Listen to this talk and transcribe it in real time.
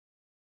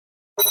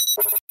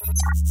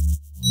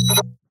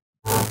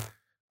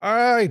All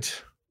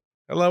right.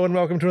 Hello and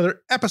welcome to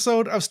another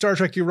episode of Star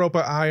Trek Europa.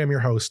 I am your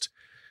host.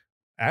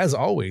 As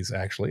always,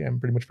 actually, I'm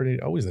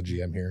pretty always the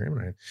GM here,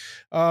 am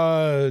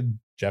I?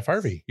 Jeff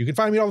Harvey. You can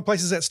find me all the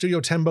places at Studio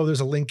Tembo. There's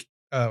a link.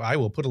 I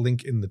will put a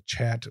link in the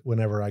chat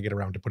whenever I get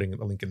around to putting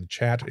a link in the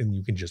chat, and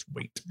you can just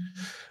wait.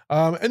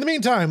 In the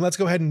meantime, let's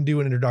go ahead and do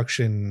an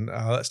introduction.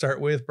 Let's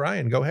start with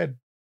Brian. Go ahead.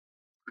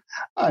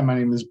 Hi, my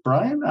name is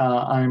Brian.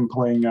 I'm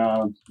playing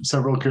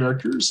several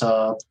characters,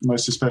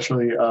 most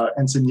especially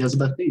Ensign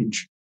Yezabeth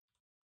Page.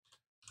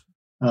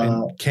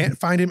 And can't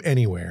find him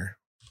anywhere.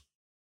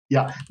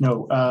 Yeah,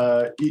 no.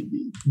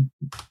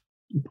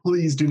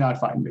 Please do not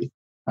find me.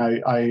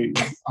 I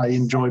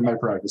enjoy my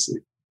privacy.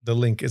 The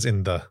link is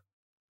in the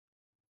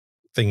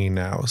thingy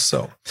now.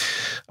 So,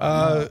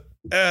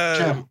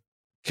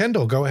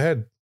 Kendall, go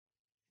ahead.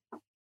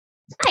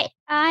 Hi,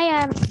 I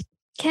am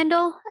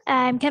Kendall.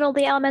 I'm Kendall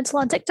the Elemental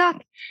on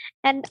TikTok,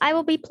 and I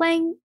will be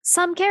playing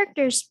some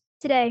characters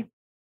today.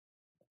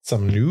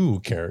 Some new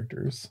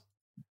characters.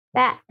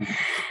 That.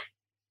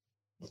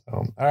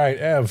 All right,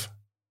 Ev.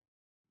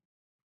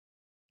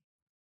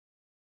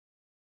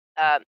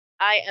 I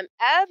am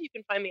Ev. You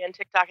can find me on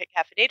TikTok at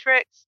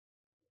Caffeinatrix.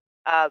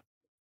 I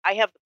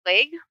have the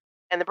plague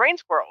and the brain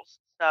squirrels,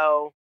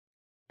 so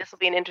this will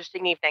be an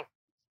interesting evening.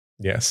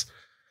 Yes.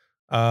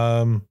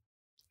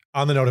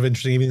 On the note of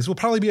interesting evenings, will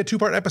probably be a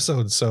 2-part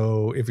episode.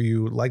 So if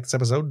you like this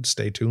episode,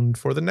 stay tuned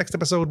for the next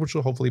episode, which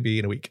will hopefully be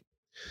in a week.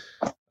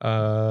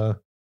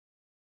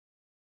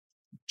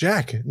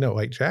 Jack. No,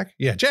 wait, Jack?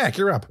 Yeah, Jack,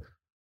 you're up.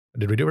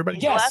 Did we do everybody?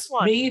 Yes,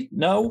 me?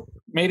 No,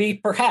 maybe,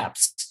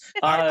 perhaps.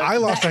 I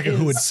lost track of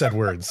who had said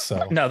words.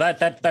 So no,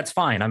 that's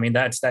fine. I mean,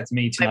 that's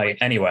me tonight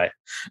anyway.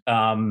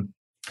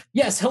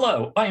 Yes,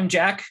 hello. I am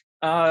Jack.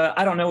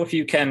 I don't know if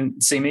you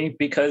can see me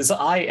because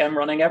I am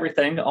running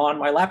everything on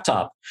my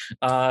laptop.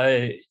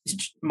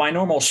 My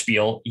normal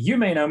spiel, you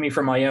may know me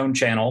from my own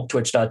channel,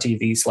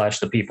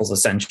 twitch.tv/The People's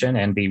Ascension,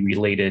 and the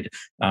related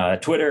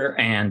Twitter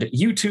and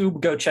YouTube.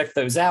 Go check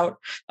those out.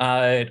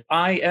 I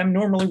am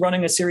normally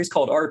running a series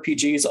called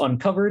RPGs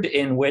Uncovered,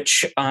 in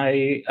which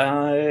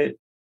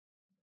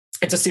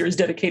it's a series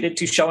dedicated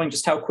to showing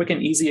just how quick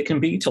and easy it can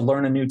be to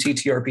learn a new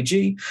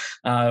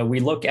TTRPG. We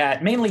look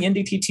at mainly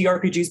indie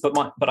TTRPGs,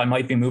 but I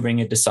might be moving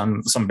into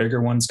some bigger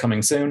ones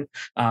coming soon,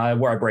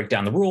 where I break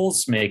down the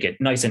rules, make it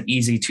nice and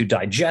easy to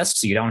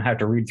digest, so you don't have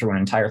to read through an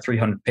entire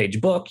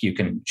 300-page book. You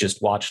can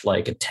just watch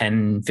like a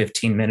 10,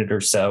 15-minute or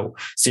so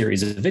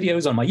series of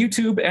videos on my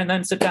YouTube and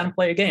then sit down and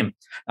play a game.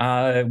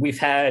 We've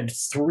had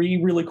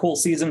 3 really cool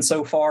seasons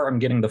so far. I'm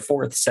getting the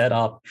 4th set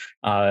up.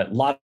 A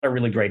lot of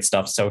really great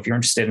stuff. So if you're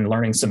interested in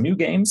learning some new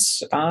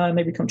games,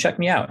 maybe come check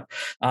me out.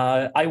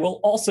 I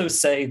will also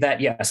say that,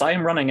 yes, I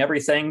am running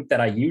everything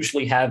that I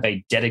usually have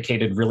a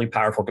dedicated, really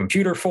powerful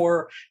computer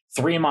for.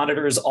 3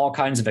 monitors, all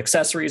kinds of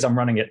accessories. I'm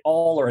running it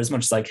all or as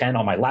much as I can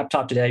on my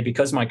laptop today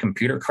because my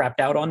computer crapped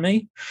out on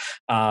me.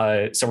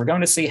 So we're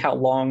going to see how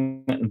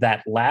long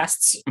that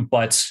lasts.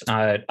 But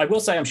I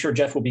will say I'm sure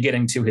Jeff will be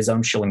getting to his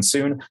own shilling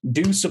soon.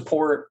 Do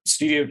support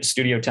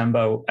Studio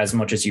Tembo as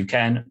much as you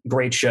can.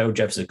 Great show.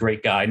 Jeff's a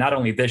great guy. Not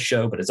only this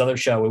show, but his other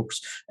shows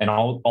and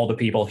all the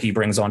people he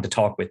brings on to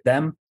talk with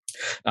them.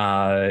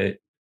 But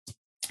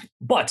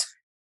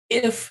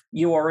if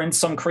you are in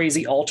some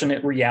crazy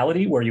alternate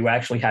reality where you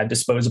actually had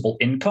disposable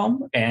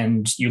income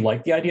and you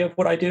like the idea of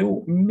what I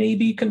do,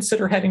 maybe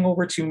consider heading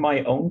over to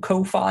my own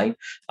Ko-Fi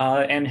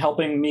and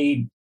helping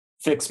me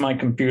fix my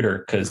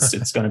computer, because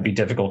it's going to be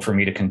difficult for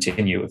me to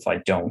continue if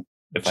I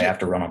have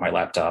to run on my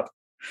laptop.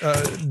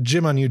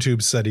 Jim on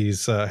YouTube said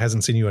he's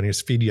hasn't seen you on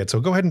his feed yet, so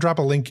go ahead and drop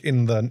a link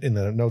in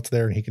the notes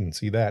there, and he can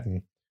see that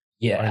and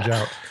find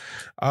out.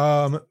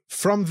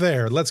 From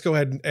there, let's go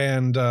ahead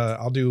and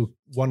I'll do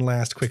one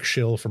last quick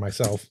shill for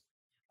myself.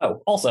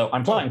 Oh, also,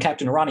 I'm playing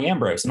Captain Ronnie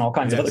Ambrose and all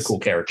kinds of other cool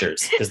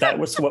characters, because that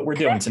was what we're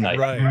doing tonight.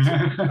 Right.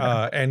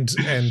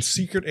 And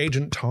Secret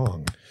Agent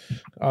Tong.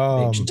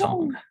 Agent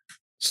Tong.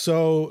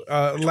 So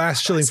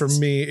last shilling for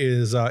me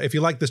is if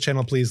you like this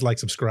channel, please like,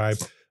 subscribe.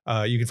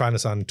 You can find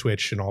us on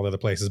Twitch and all the other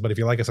places. But if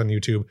you like us on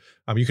YouTube,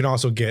 you can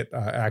also get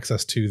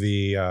access to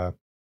the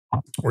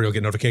or you'll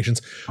get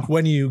notifications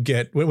when we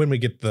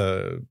get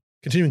the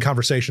Continuing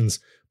Conversations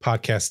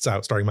podcasts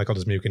out, starring Michael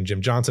Dismuke and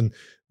Jim Johnson,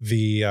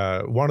 the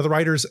one of the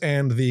writers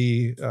and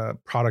the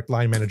product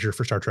line manager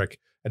for Star Trek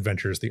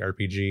Adventures, the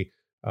RPG.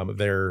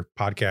 Their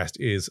podcast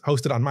is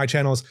hosted on my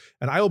channels,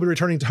 and I will be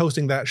returning to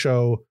hosting that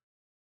show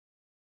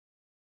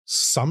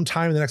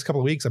sometime in the next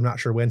couple of weeks. I'm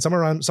not sure when.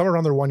 Somewhere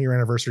around their 1-year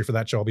anniversary for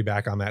that show, I'll be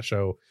back on that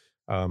show,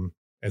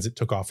 as it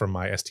took off from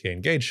my STA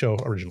Engage show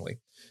originally.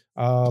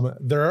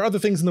 There are other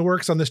things in the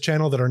works on this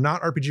channel that are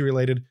not RPG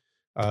related.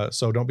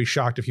 So don't be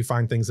shocked if you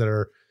find things that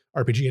are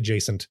RPG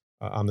adjacent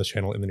on this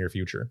channel in the near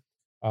future.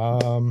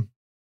 Also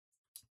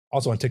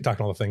on TikTok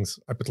and all the things.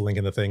 I put the link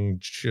in the thing.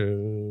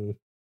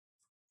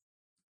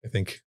 I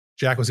think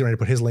Jack was getting ready to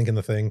put his link in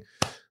the thing.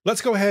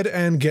 Let's go ahead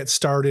and get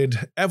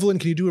started. Evelyn,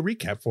 can you do a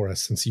recap for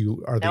us, since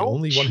you are the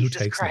only one who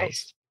takes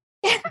notes?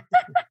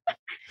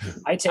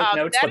 I take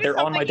notes, that but is they're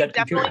on my something dead you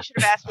definitely computer.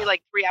 should have asked me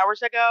like 3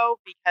 hours ago,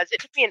 because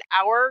it took me an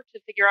hour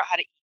to figure out how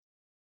to eat.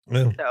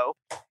 Well, So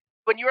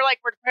when you were like,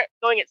 we're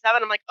going at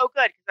 7, I'm like, oh,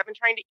 good, because I've been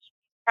trying to eat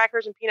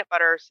crackers and peanut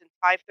butter since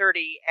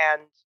 5:30,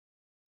 and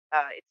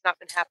it's not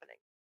been happening.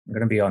 I'm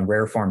going to be on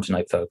rare form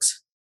tonight,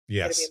 folks.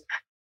 yes.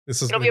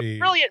 This is It'll going be to a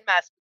brilliant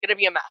mess. It's going to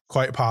be a mess.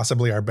 quite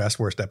possibly our best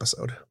worst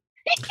episode.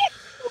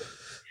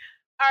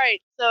 All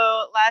right,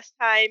 so last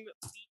time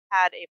we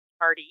had a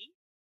party,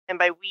 and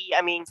by we,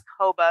 I mean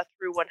Koba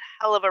threw one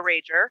hell of a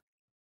rager.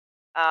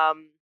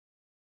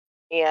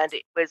 And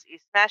it was a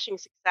smashing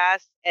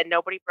success, and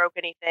nobody broke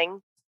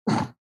anything.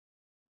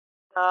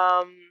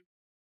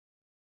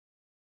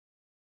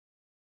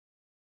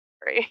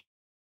 Sorry.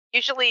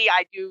 Usually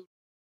I do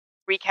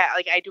recap,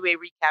 like I do a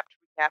recap.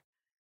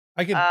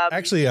 I can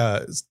actually,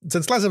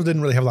 since last episode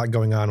didn't really have a lot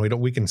going on,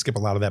 we can skip a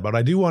lot of that, but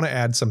I do want to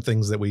add some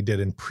things that we did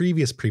in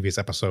previous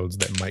episodes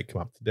that might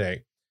come up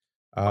today.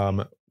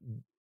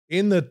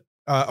 In the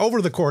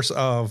over the course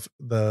of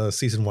the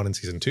season 1 and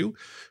season 2,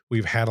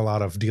 we've had a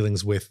lot of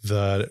dealings with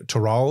the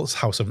Tural's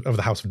house of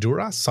the House of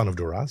Duras, son of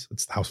Duras.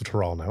 It's the House of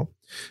Tural now,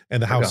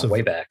 and the House of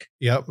way back.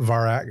 Yep,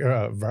 Varnak.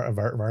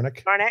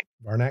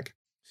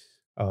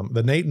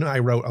 The name I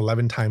wrote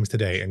 11 times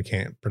today and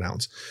can't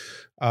pronounce.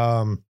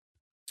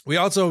 We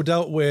also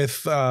dealt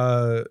with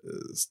a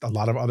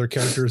lot of other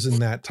characters in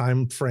that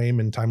time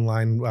frame and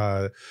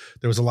timeline.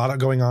 There was a lot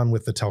going on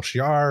with the Tel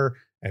Shiar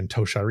and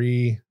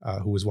Toshari,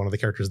 who was one of the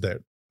characters that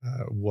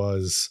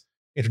was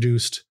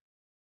introduced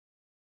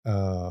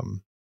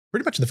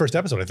pretty much in the first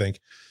episode, I think.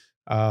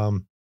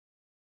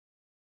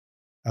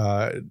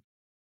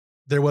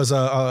 There was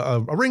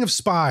a ring of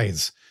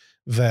spies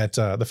that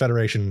the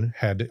Federation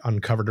had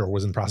uncovered or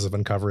was in the process of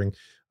uncovering.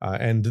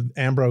 And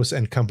Ambrose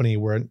and company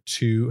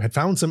had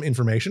found some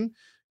information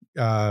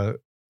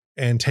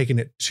and taken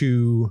it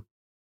to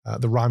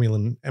the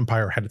Romulan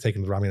Empire, had to take it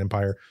to the Romulan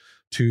Empire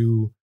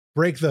to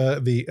break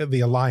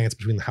the alliance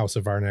between the House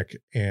of Varnak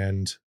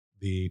and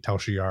the Tel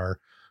Shiar,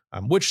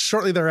 which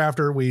shortly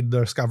thereafter we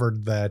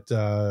discovered that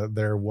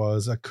there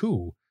was a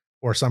coup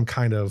or some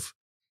kind of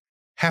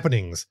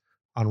happenings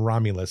on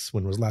Romulus.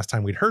 When was the last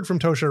time we'd heard from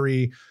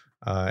Toshari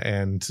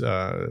and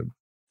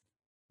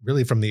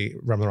really from the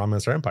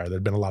Romulan Empire?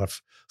 There'd been a lot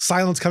of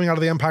silence coming out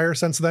of the Empire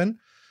since then.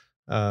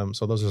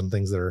 So those are some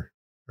things that are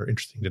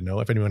interesting to know.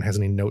 If anyone has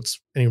any notes,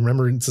 any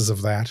remembrances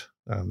of that,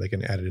 they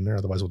can add it in there.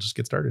 Otherwise, we'll just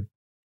get started.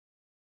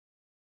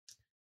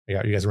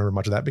 Yeah, you guys remember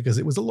much of that because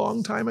it was a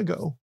long time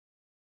ago.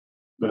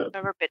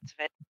 Remember bits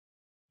of it,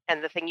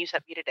 and the thing you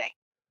sent me today.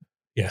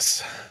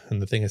 Yes,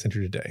 and the thing I sent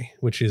you today,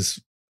 which is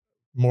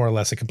more or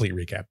less a complete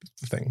recap of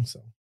the thing.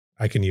 So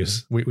I can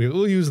use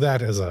we'll use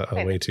that as a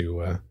way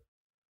to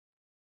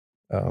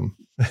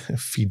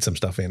feed some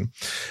stuff in.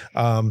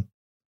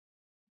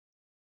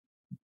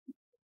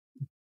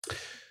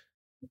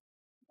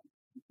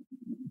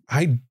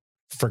 I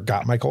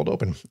forgot my cold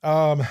open.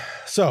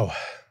 So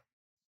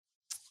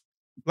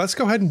let's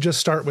go ahead and just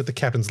start with the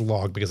captain's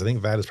log, because I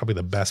think that is probably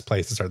the best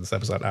place to start this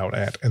episode out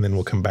at. And then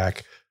we'll come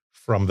back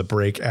from the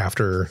break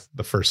after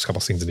the first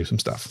couple scenes and do some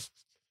stuff.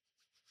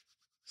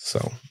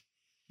 So.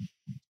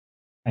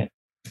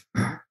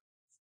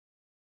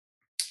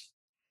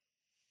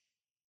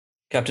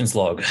 Captain's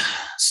log,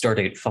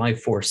 stardate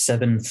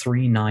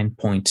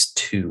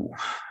 54739.2.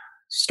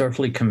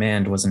 Starfleet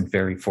Command wasn't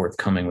very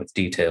forthcoming with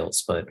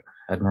details, but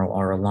Admiral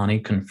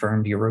Aralani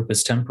confirmed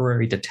Europa's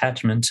temporary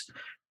detachment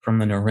from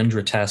the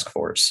Narendra Task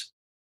Force.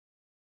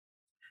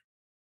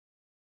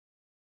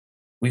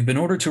 We've been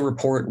ordered to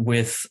report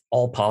with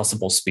all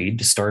possible speed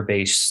to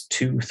Starbase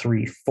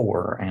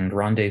 234 and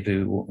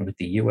rendezvous with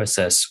the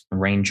USS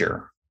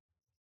Ranger.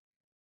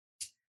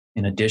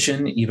 In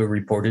addition, Eva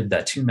reported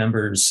that 2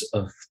 members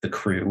of the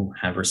crew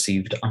have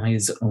received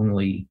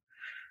eyes-only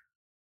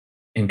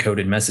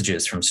encoded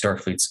messages from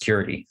Starfleet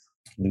Security.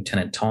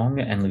 Lieutenant Tong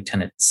and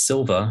Lieutenant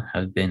Silva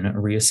have been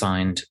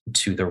reassigned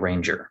to the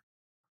Ranger.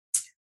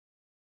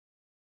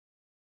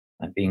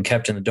 I'm being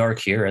kept in the dark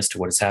here as to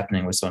what is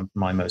happening with some of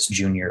my most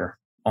junior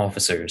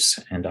officers,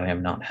 and I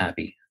am not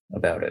happy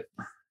about it.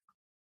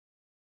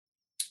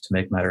 To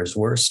make matters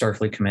worse,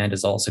 Starfleet Command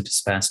has also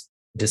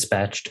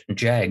dispatched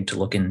JAG to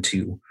look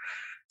into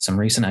some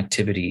recent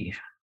activity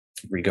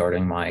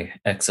regarding my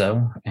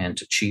XO and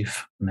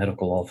Chief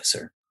Medical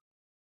Officer.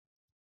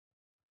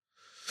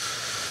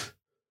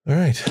 All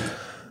right.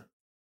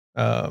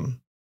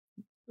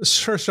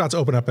 First shots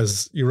open up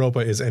as Europa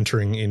is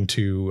entering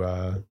into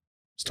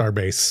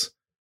Starbase,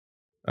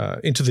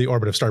 into the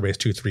orbit of Starbase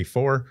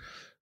 234.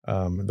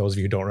 Those of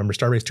you who don't remember,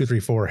 Starbase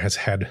 234 has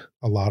had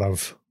a lot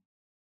of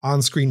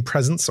on-screen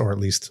presence, or at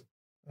least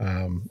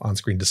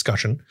on-screen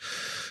discussion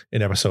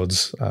in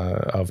episodes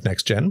of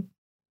Next Gen.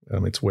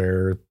 It's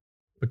where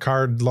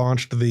Picard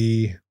launched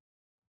the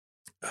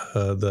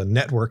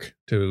network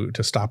to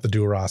stop the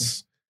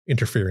Duras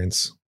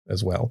interference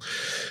as well.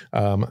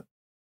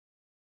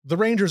 The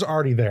Ranger's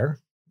already there.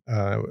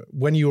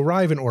 When you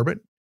arrive in orbit,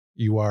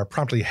 you are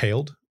promptly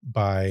hailed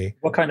by...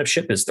 What kind of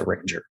ship is the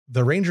Ranger?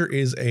 The Ranger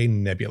is a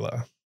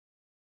nebula.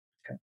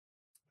 Okay.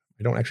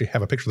 I don't actually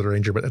have a picture of the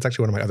Ranger, but that's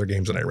actually one of my other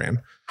games that I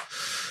ran.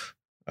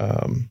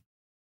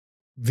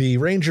 The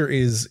Ranger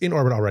is in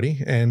orbit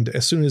already, and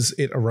as soon as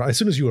you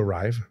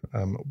arrive,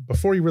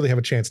 before you really have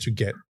a chance to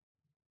get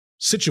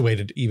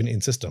situated even in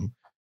system,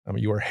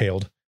 you are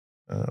hailed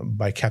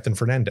by Captain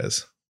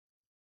Fernandez.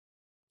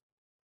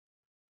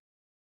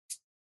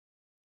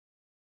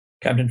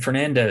 Captain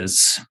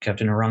Fernandez,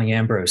 Captain Arani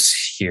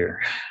Ambrose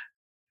here.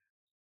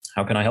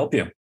 How can I help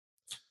you?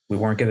 We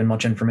weren't given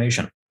much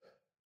information.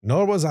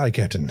 Nor was I,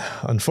 Captain.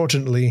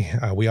 Unfortunately,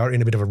 we are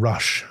in a bit of a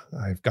rush.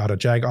 I've got a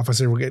JAG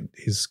officer who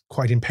is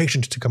quite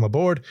impatient to come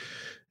aboard,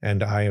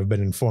 and I have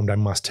been informed I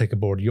must take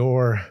aboard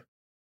your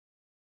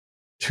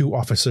 2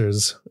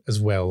 officers as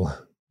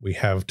well. We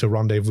have to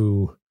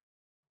rendezvous.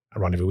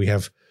 We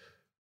have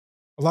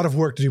a lot of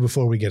work to do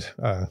before we get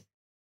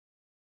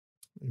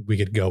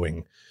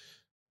going.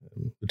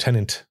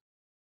 Lieutenant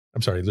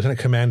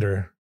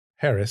Commander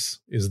Harris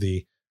is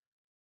the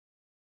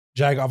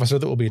JAG officer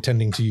that will be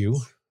attending to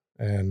you,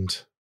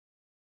 and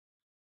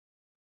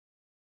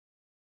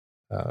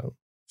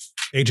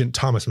Agent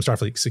Thomas from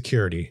Starfleet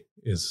Security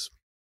is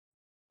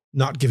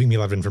not giving me a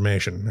lot of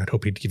information. I'd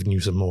hope he'd given you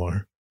some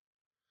more.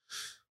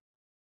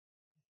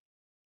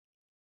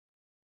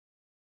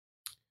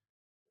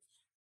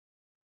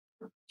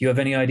 Do you have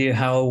any idea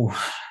how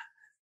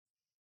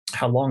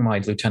long my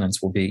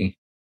lieutenants will be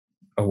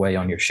away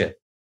on your ship?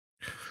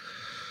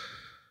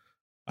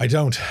 I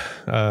don't.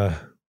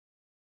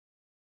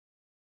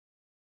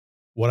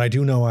 What I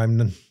do know,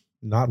 I'm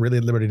not really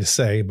at liberty to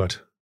say, but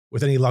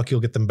with any luck,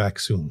 you'll get them back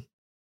soon.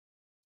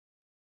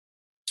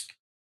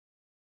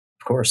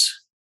 Of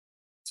course.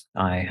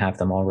 I have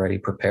them already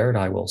prepared.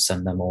 I will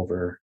send them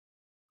over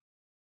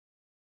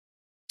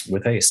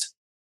with haste.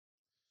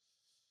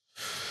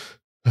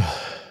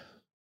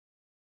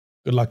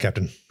 Good luck,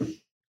 Captain.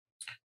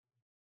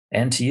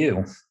 And to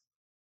you.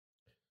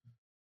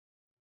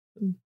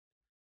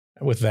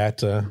 With that,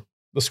 the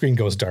screen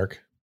goes dark.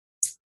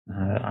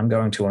 I'm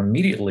going to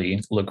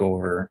immediately look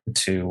over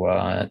to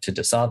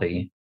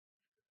Dasavi.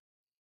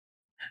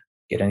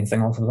 Get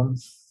anything off of them?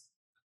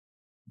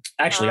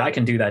 Actually, I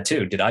can do that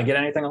too. Did I get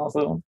anything off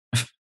of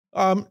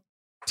them?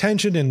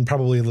 Tension and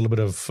probably a little bit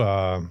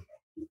of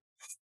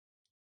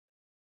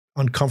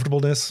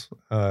uncomfortableness.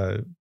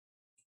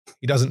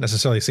 He doesn't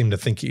necessarily seem to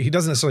think he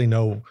doesn't necessarily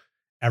know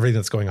everything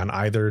that's going on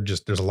either.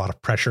 Just there's a lot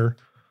of pressure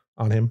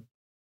on him.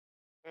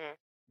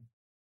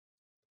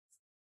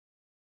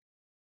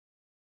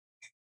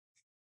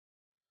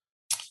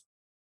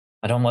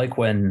 I don't like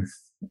when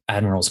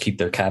admirals keep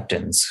their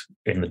captains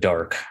in the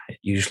dark. It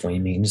usually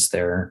means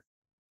they're,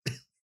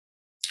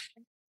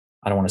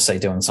 I don't want to say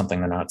doing something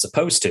they're not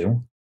supposed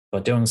to,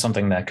 but doing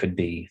something that could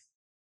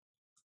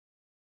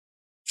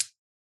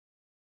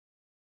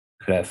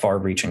have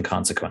far-reaching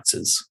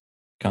consequences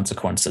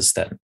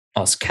that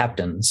us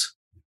captains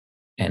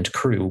and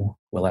crew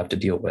will have to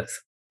deal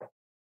with.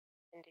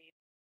 Indeed.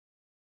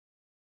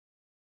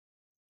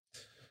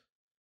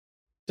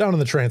 Down in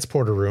the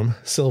transporter room,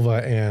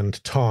 Silva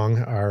and Tong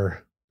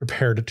are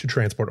prepared to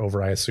transport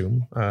over, I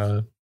assume.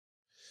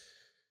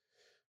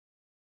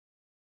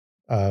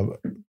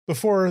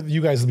 Before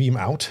you guys beam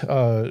out,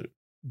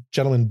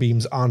 gentleman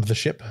beams onto the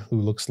ship who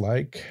looks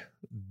like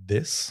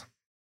this.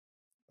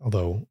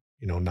 Although,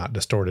 not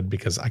distorted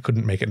because I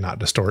couldn't make it not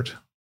distort.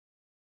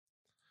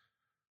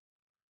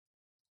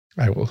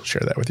 I will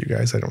share that with you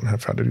guys. I don't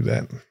have how to do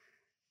that.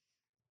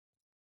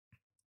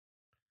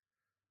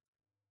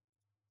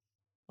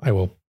 I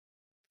will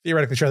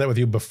theoretically share that with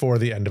you before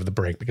the end of the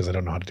break because I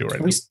don't know how to do it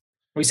right now.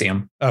 We see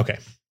him. Okay.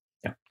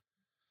 Yeah.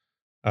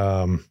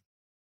 I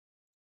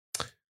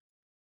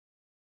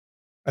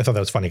thought that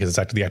was funny because it's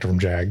actually the actor from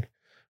JAG.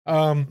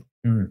 But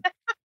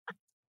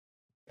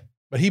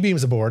he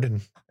beams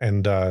aboard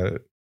and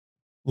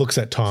looks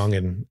at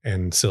Tong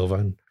and Silva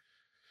and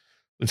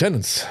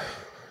lieutenants.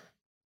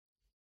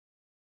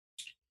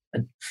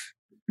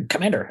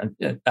 Commander,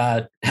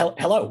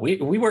 hello. We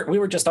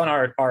were just on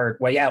our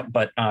way out,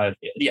 but I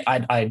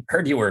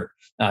heard you were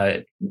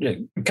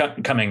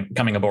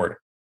coming aboard.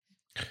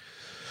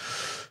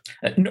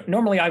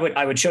 Normally,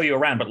 I would show you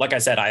around, but like I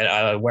said,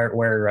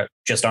 we're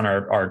just on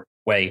our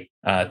way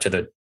to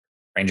the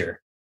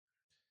Ranger.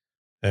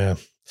 Yeah,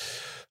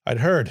 I'd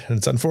heard, and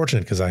it's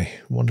unfortunate because I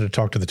wanted to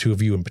talk to the two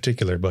of you in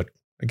particular, but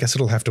I guess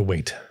it'll have to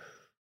wait.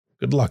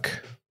 Good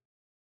luck.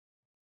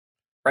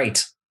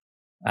 Right.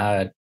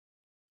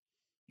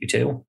 You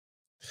too.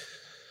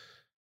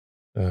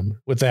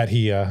 With that,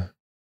 he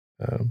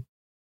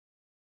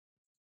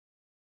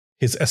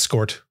his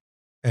escort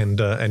and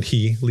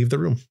he leave the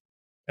room.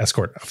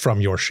 Escort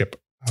from your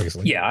ship,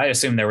 obviously. Yeah, I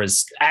assume there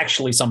was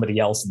actually somebody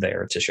else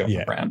there to show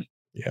him around.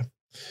 Yeah,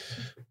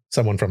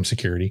 someone from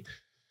security.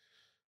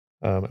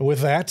 With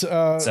that,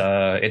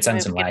 it's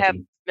Ensign Lackey. Have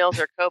Mills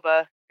or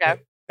Koba. Yeah.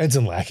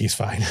 Ensign Lackey's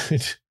fine.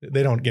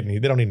 They don't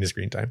need any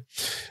screen time.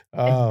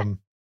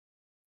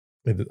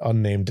 The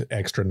unnamed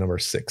extra number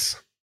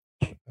 6.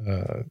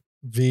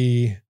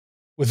 With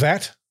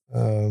that,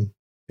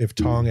 if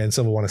Tong and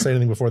Silva want to say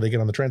anything before they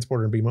get on the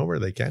transporter and beam over,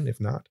 they can.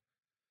 If not,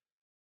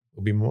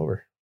 we'll beam them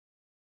over.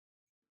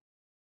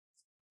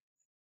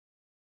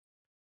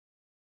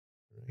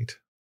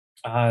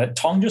 Right.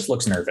 Tong just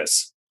looks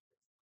nervous.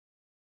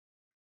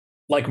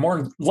 Like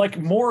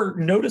more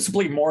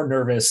noticeably more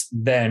nervous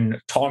than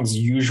Tong's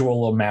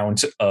usual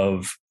amount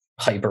of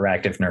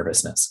hyperactive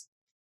nervousness.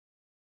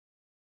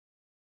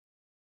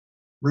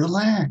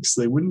 Relax.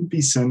 They wouldn't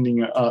be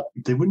sending us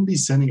if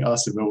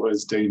it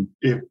was they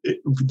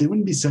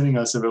wouldn't be sending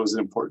us if it was an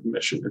important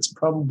mission. It's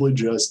probably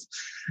just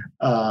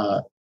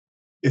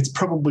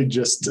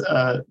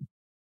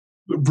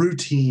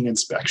routine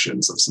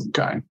inspections of some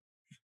kind.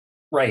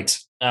 Right.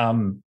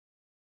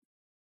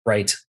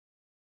 Right.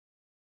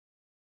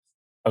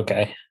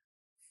 Okay.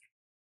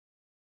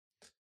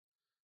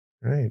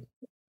 All right.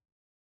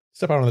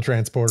 Step out on the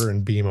transporter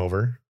and beam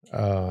over.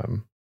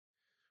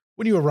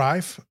 When you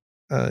arrive,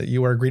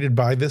 you are greeted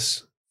by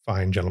this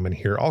fine gentleman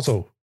here,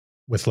 also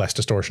with less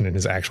distortion in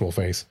his actual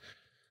face.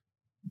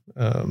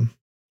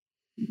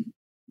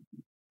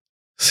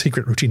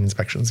 Secret routine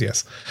inspections,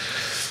 yes.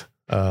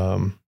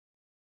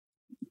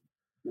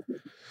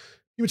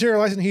 You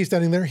materialize and he's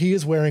standing there. He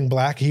is wearing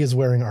black. He is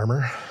wearing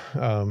armor.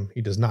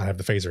 He does not have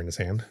the phaser in his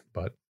hand,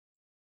 but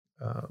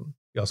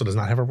he also does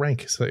not have a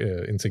rank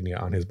insignia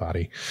on his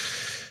body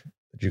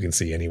that you can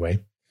see anyway.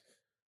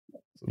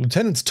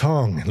 Lieutenant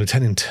Tong,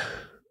 Lieutenant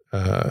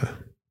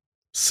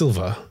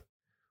Silva,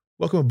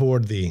 welcome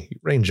aboard the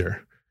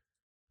Ranger.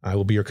 I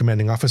will be your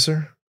commanding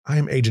officer. I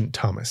am Agent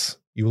Thomas.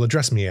 You will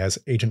address me as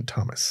Agent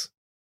Thomas.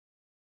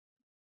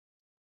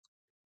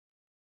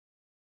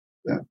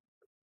 Yeah.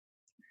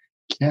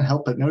 Can't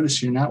help but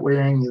notice you're not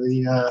wearing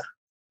the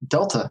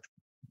Delta.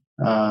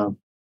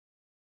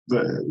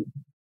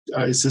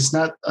 Is this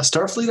not a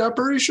Starfleet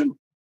operation?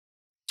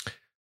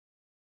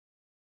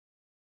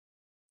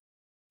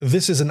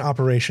 This is an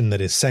operation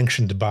that is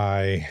sanctioned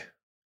by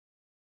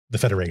the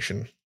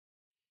Federation.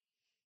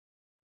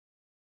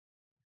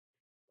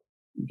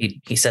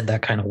 He said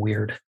that kind of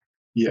weird.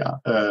 Yeah.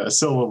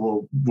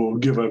 Silva will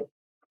give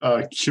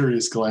a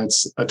curious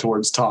glance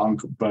towards Tong,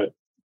 but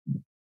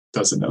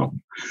doesn't know.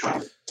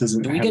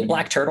 Do we get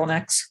black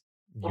turtlenecks?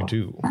 You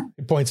do.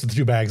 He points to the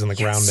two bags on the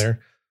ground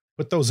there.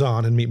 Put those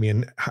on and meet me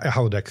in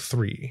holodeck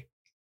 3.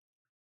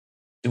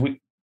 Do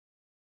we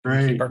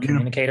keep our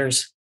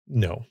communicators?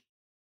 No.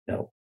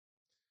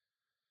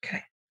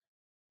 Okay.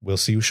 We'll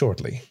see you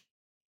shortly.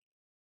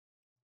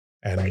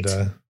 And let's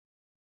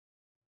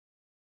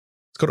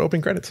go to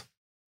opening credits.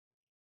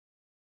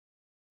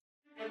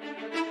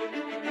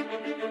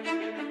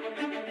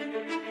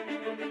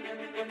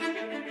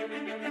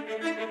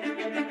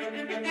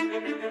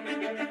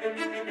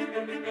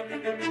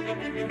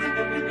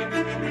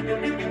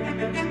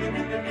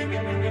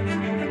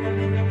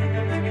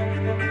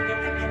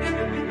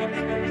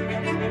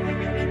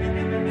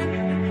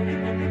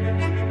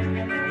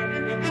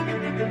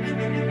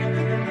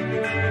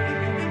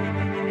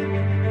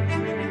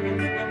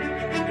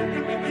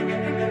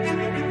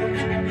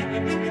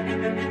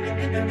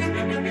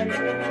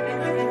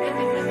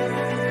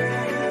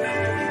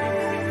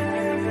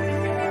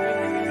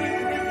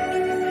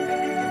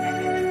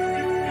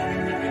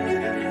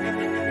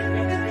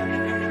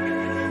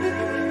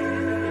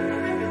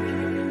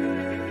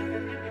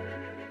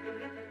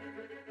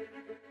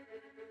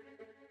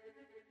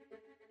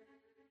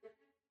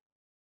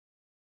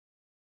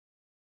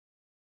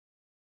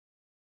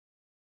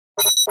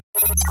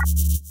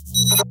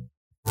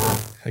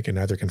 I can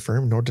neither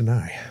confirm nor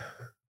deny.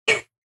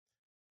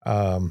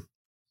 All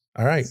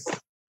right.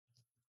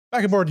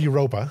 Back aboard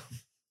Europa.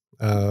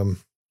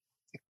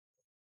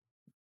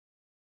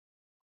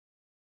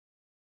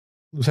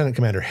 Lieutenant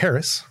Commander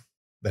Harris,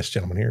 this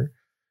gentleman here,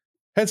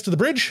 heads to the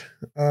bridge,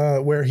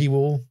 where he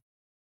will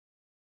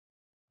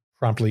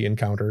promptly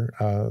encounter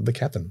the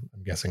captain,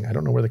 I'm guessing. I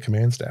don't know where the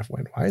command staff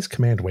went. Why is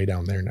command way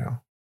down there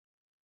now?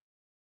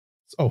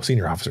 Oh,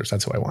 senior officers.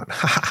 That's who I want.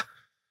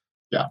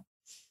 Yeah.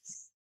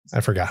 I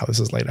forgot how this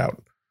is laid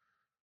out.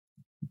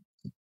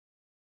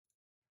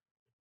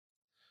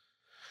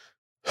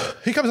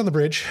 He comes on the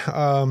bridge.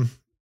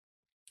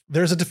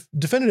 There's a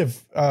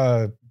definitive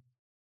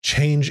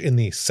change in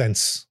the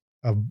sense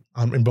of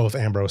in both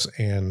Ambrose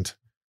and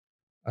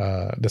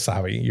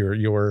Dasavi.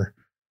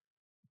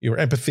 Your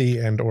empathy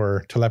and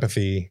or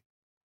telepathy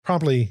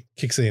promptly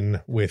kicks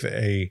in with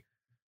a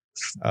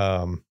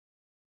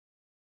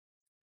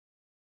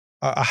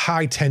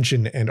high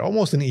tension and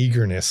almost an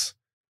eagerness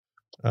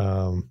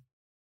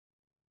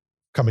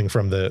coming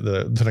from the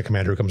lieutenant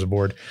commander who comes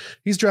aboard.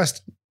 He's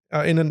dressed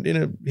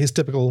in his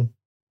typical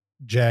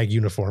JAG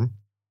uniform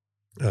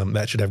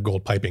that should have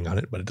gold piping on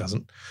it, but it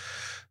doesn't.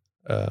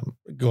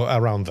 Go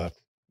around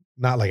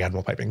not like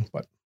Admiral piping,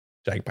 but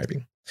JAG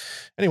piping.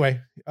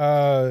 Anyway,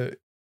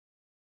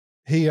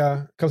 he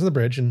comes on the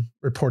bridge and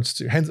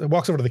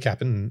walks over to the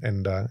captain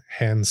and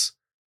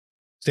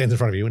stands in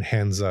front of you and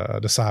hands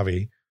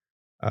Dasavi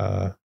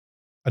a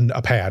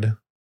pad.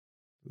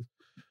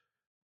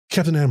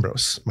 Captain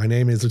Ambrose, my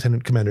name is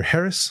Lieutenant Commander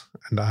Harris,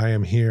 and I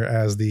am here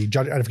as the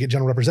Judge Advocate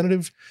General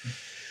Representative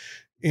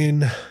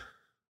in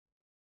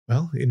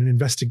an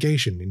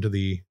investigation into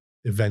the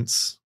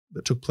events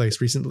that took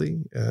place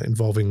recently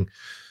involving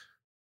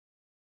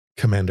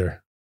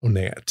Commander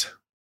Onayat.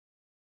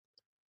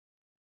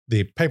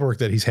 the paperwork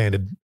that he's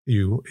handed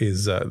you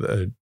is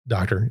the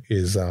doctor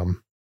is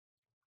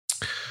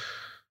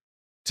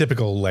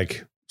typical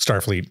like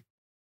Starfleet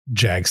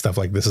JAG stuff.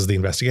 Like, this is the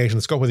investigation,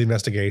 the scope of the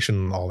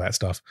investigation, all that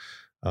stuff.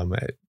 I'm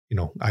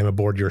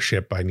aboard your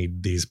ship. I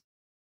need these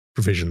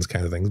provisions,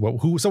 kind of things.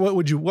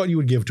 What you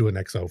would give to an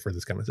XO for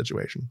this kind of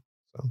situation?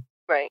 So,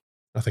 Right.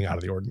 Nothing out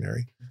of the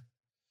ordinary.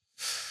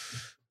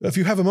 If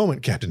you have a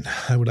moment, Captain,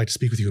 I would like to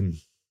speak with you in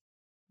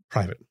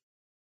private.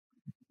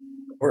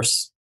 Of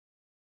course.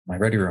 My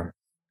ready room.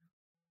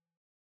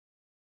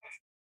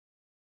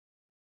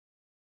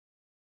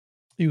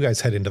 You guys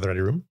head into the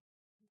ready room.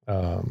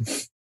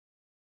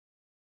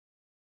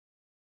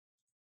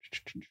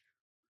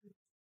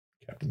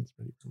 Captain's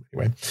ready room.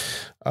 Anyway.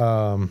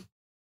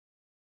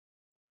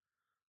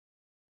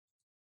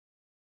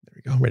 There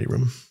we go. Ready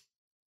room.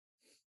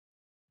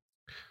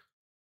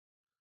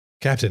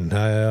 Captain,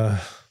 I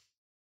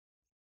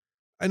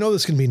know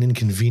this can be an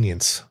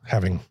inconvenience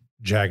having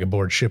JAG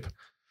aboard ship.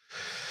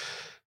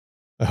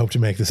 I hope to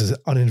make this as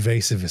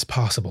uninvasive as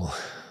possible,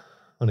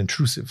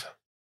 unintrusive.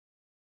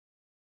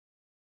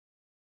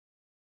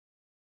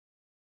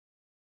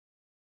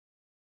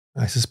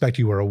 I suspect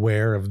you are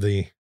aware of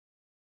the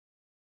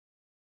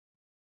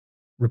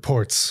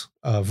reports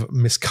of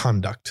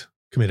misconduct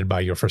committed by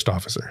your first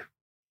officer.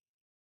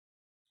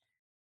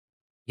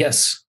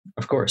 Yes,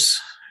 of course.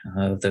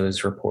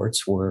 Those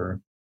reports were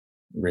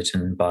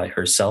written by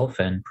herself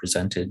and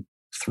presented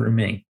through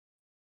me.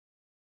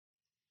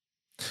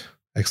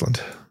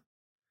 Excellent.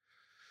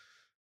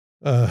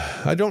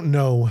 I don't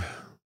know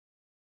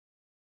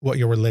what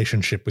your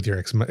relationship with your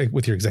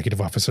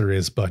executive officer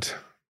is, but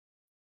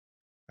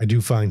I do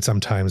find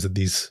sometimes that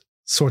these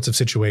sorts of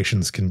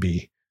situations can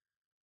be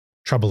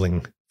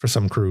troubling for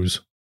some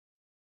crews.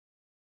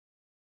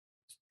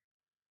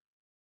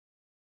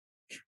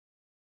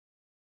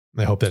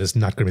 I hope that is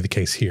not going to be the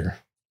case here.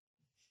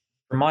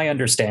 From my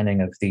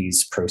understanding of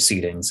these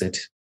proceedings, it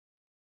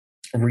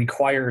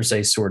requires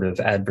a sort of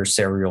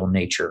adversarial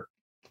nature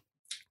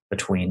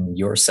between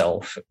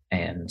yourself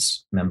and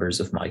members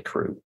of my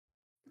crew.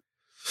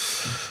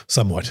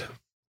 Somewhat.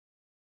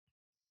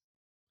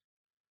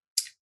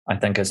 I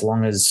think as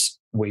long as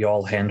we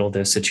all handle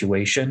this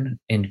situation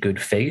in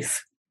good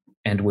faith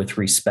and with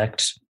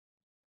respect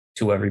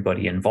to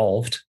everybody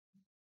involved,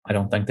 I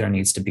don't think there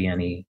needs to be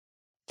any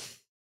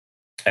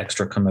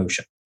extra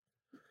commotion.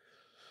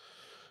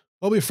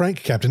 I'll be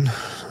frank, Captain.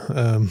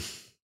 I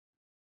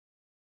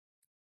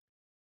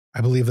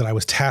believe that I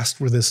was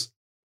tasked with this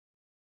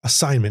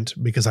assignment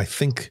because I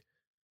feel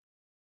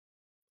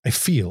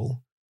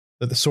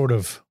that the sort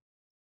of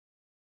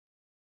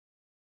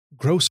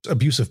gross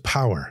abuse of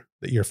power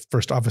that your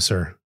first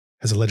officer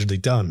has allegedly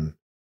done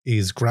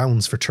is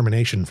grounds for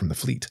termination from the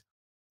fleet.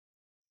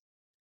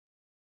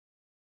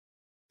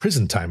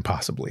 Prison time,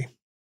 possibly.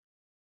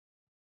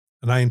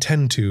 And I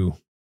intend to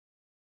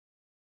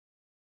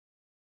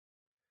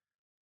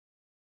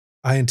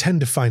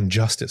find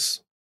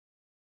justice.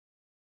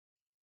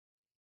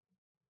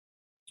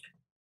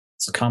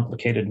 It's a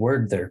complicated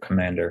word there,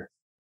 Commander.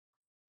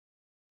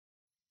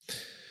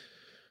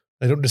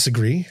 I don't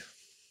disagree.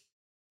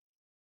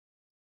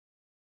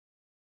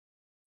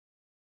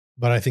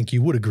 But I think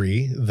you would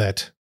agree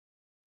that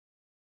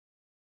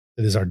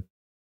it is our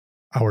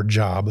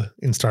job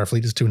in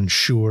Starfleet is to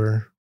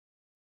ensure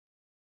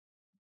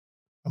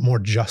a more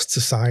just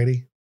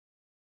society.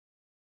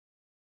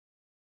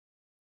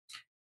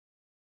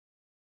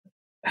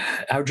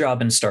 Our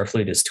job in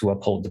Starfleet is to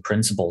uphold the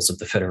principles of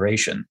the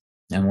Federation.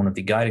 And one of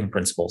the guiding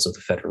principles of the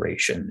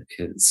Federation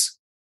is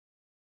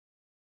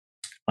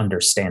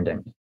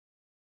understanding.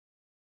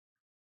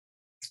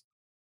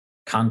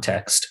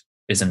 Context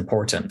is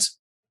important,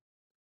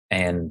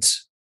 and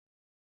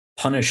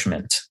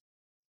punishment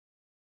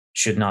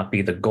should not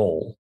be the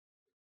goal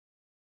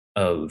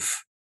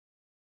of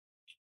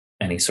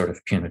any sort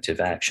of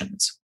punitive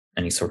actions,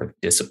 any sort of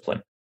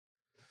discipline.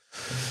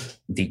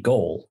 The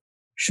goal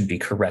should be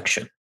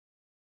correction.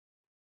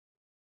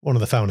 One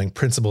of the founding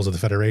principles of the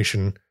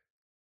Federation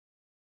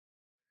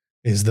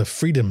is the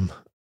freedom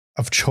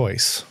of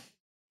choice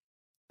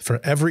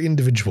for every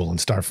individual in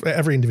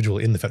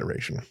the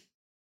Federation,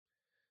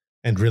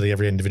 and really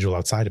every individual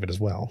outside of it as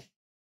well.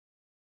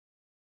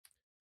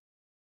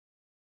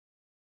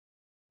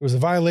 There was a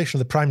violation of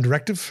the Prime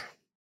Directive,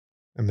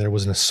 and there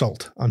was an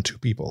assault on 2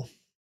 people.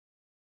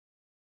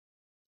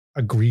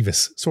 A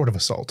grievous sort of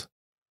assault.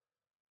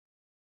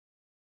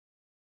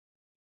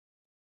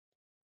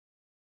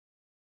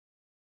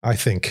 I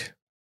think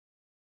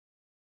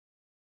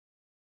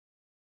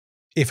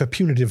if a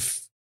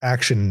punitive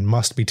action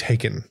must be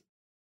taken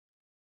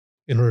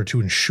in order to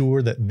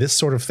ensure that this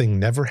sort of thing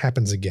never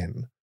happens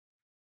again,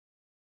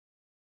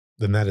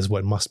 then that is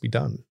what must be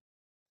done.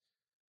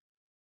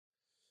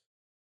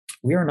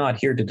 We are not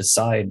here to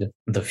decide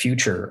the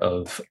future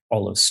of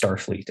all of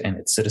Starfleet and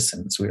its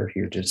citizens. We are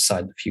here to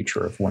decide the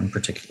future of one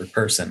particular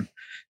person,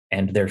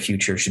 and their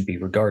future should be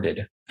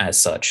regarded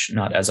as such,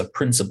 not as a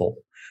principle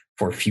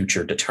for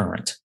future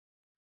deterrent.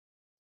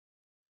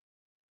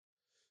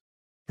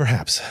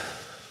 Perhaps.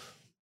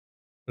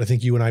 But I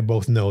think you and I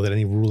both know that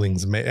any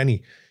rulings,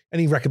 any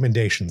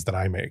recommendations that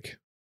I make,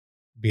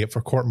 be it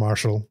for court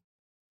martial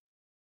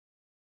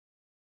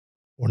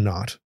or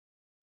not,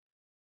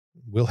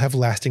 will have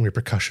lasting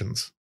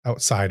repercussions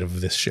outside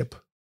of this ship.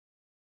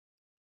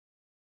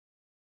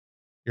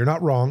 You're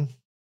not wrong.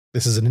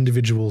 This is an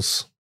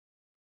individual's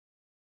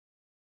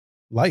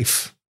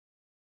life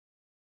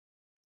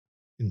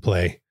in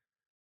play.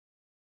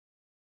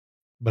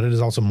 But it is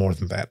also more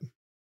than that.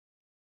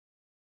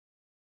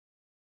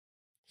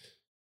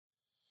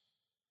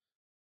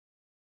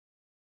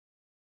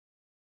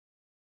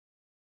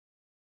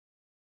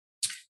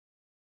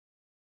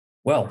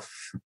 Well,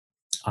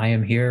 I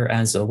am here,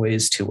 as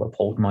always, to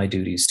uphold my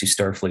duties to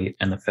Starfleet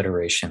and the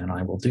Federation, and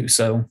I will do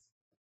so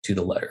to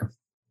the letter.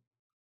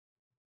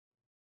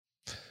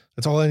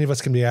 That's all any of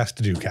us can be asked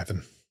to do,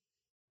 Captain.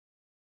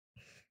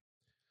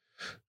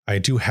 I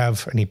do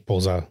have, and he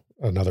pulls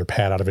another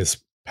pad out of his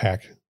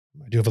pack.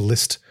 I do have a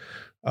list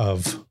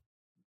of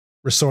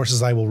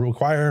resources I will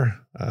require,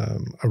 a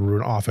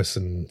rune office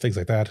and things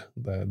like that.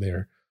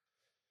 There,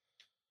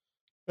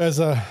 as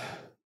the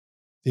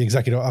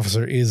executive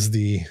officer is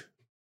the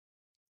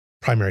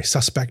primary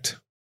suspect,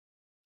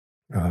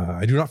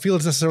 I do not feel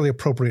it's necessarily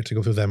appropriate to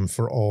go through them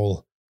for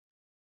all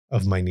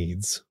of my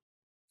needs.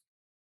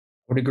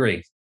 Would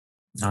agree.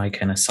 I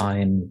can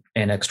assign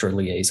an extra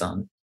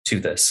liaison to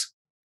this.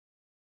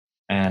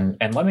 And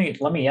let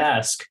me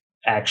ask,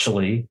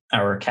 actually,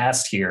 our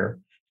cast here,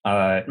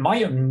 my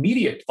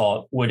immediate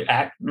thought would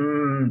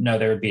no,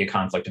 there would be a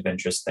conflict of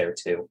interest there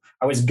too.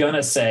 I was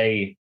gonna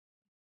say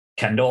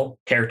Kendall,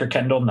 character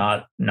Kendall,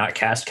 not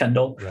cast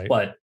Kendall, right.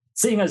 But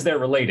seeing as they're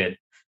related,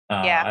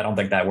 Yeah. I don't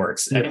think that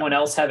works. Yeah. Anyone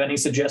else have any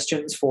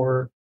suggestions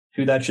for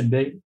who that should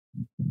be?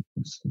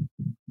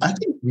 I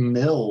think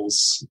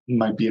Mills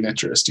might be an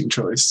interesting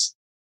choice.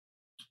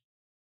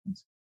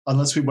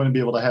 Unless we want to be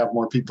able to have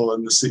more people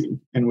in the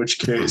scene, in which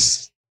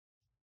case,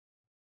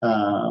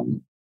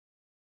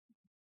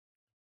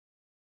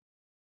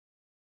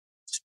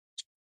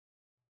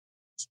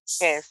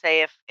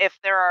 Say if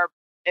there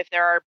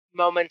are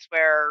moments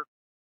where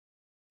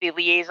the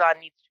liaison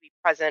needs to be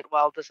present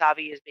while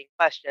Dasavi is being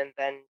questioned,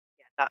 then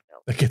yeah, not Bill.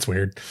 That gets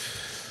weird.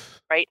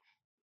 Right.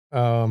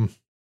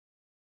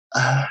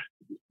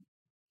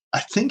 I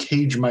think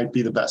Hage might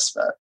be the best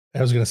bet.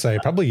 I was going to say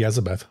probably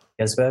Yezabeth.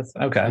 Yezbeth?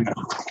 Okay.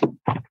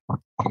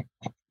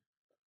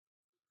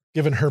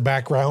 Given her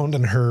background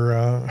and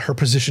her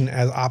position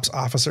as ops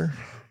officer.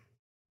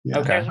 Yeah.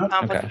 Okay. There's a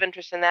conflict Okay. of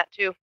interest in that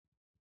too.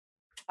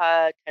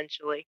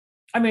 Potentially.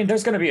 I mean,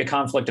 there's going to be a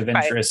conflict of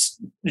Right.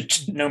 interest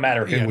no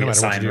matter who Yeah, no we matter what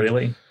assign, you do.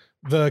 really.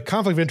 The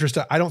conflict of interest,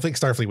 I don't think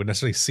Starfleet would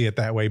necessarily see it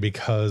that way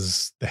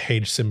because the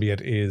Hage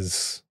symbiote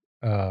is,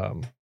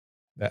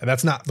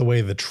 that's not the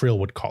way the Trill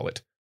would call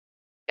it.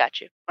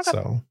 Got you. Okay.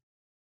 So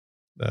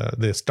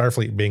the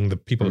Starfleet being the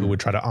people who would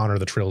try to honor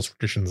the Trill's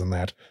traditions and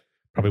that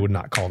probably would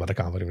not call that a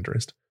conflict of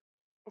interest.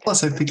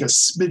 Plus, I think a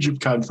smidge of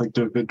conflict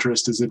of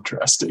interest is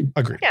interesting.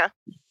 Agreed.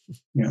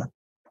 Yeah.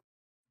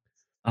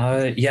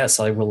 Yes,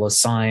 I will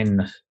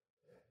assign.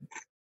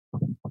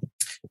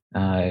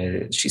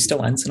 She's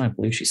still ensign, I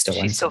believe. She's still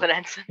She's ensign. still an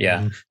ensign.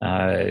 Yeah.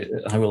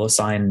 I will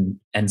assign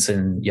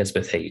Ensign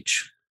Yezbeth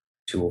Hage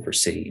to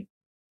oversee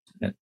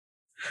it.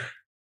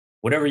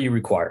 Whatever you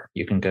require.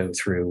 You can go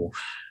through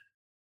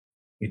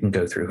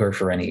her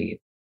for any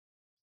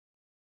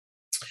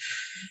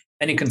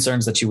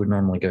concerns that you would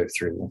normally go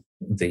through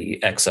the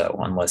XO,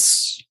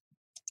 unless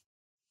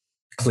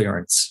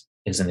clearance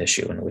is an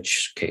issue, in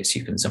which case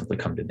you can simply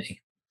come to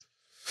me.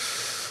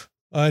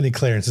 Any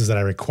clearances that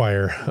I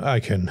require,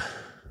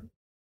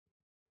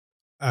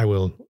 I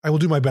will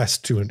do my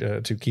best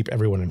to keep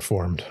everyone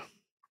informed.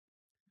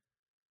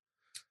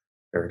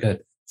 Very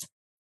good.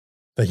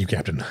 Thank you,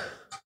 Captain.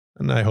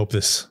 And I hope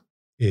this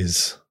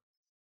is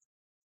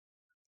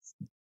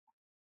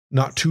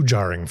not too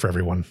jarring for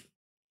everyone.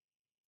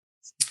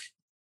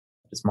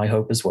 It's my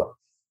hope as well.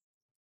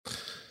 All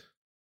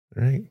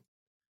right.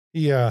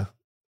 He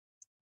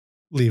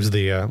leaves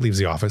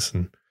the office,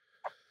 and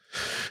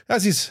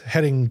as he's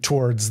heading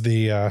towards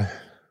the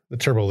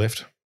turbo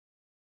lift,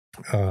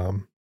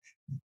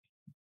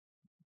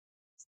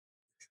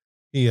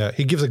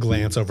 he gives a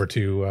glance over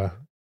to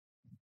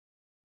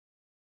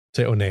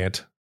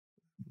Oneat.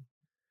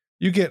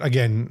 You get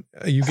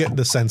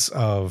the sense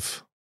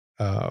of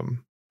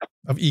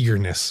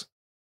eagerness,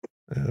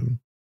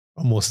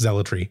 almost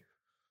zealotry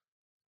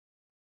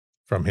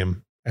from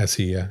him as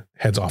he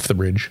heads off the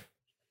bridge.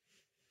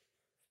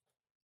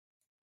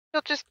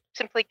 You'll just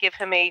simply give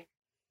him a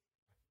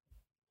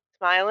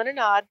smile and a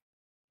nod.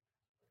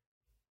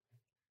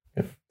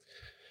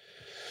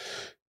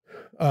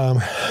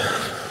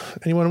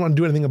 Anyone want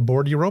to do anything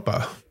aboard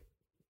Europa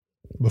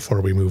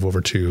before we move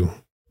over to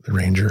the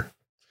Ranger?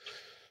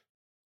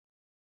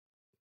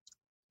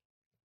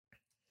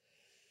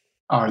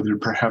 Are there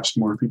perhaps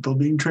more people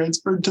being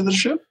transferred to the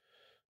ship?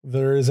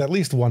 There is at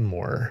least one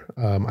more.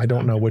 I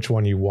don't know which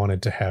one you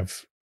wanted to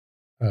have.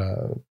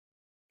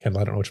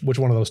 Kendall, I don't know which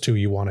one of those two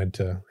you wanted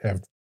to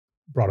have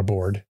brought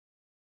aboard.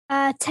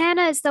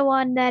 Tana is the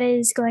one that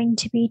is going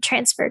to be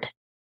transferred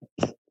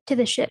to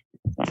the ship.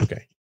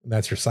 Okay.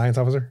 That's your science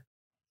officer?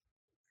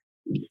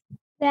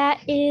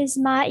 That is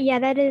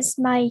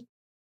my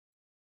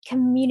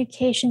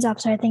communications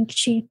officer. I think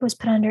she was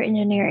put under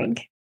engineering.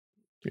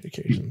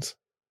 Communications.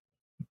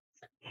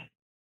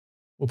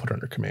 We'll put her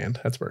under command.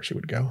 That's where she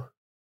would go.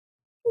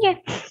 Yeah.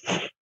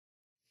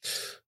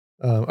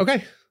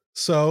 Okay.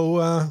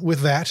 So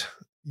with that,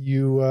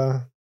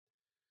 you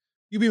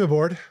beam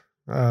aboard.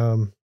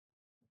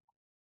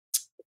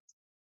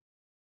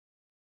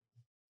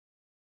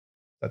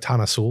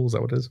 Tana Sewell, is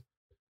that what it is?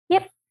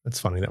 Yep. That's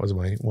funny. That was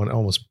my one,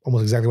 almost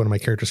exactly one of my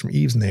characters from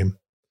Eve's name.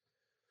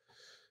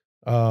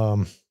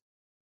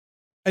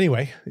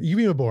 Anyway, you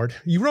beam aboard.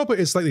 Europa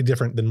is slightly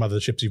different than other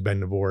ships you've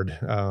been aboard.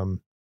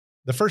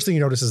 The first thing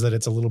you notice is that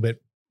it's a little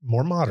bit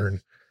more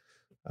modern.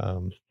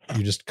 You're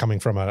just coming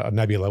from a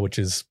nebula, which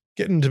is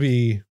getting to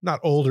be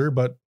not older,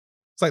 but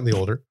slightly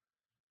older.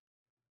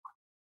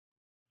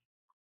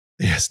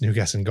 Yes, new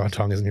guest and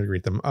Gontong isn't here to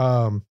greet them.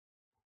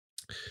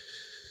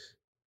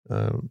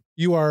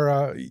 You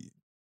are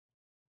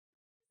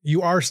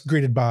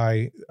greeted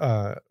by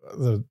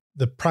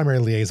the primary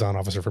liaison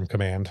officer from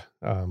command,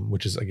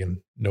 which is,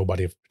 again,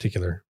 nobody of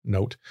particular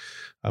note,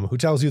 who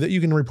tells you that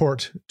you can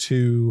report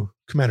to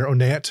Commander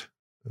Oneat,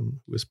 who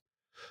is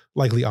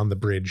likely on the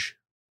bridge.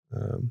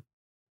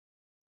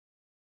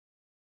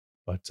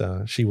 But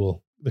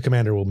the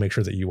commander will make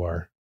sure that you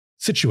are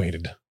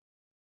situated.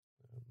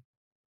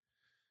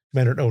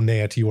 Commander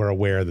Oneat, you are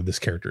aware that this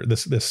character,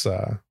 this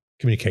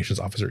communications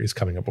officer is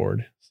coming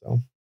aboard. So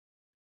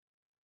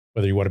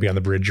whether you want to be on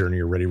the bridge or in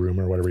your ready room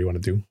or whatever you want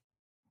to do.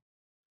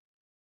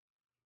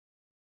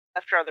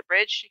 After on the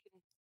bridge, you can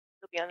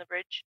still be on the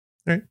bridge.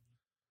 All right.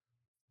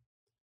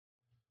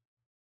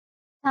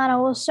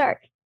 Tana will start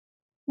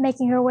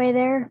making her way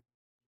there.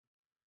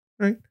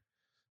 All right.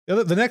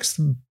 The next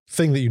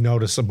thing that you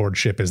notice aboard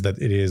ship is that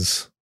it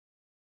is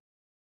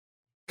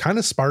kind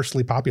of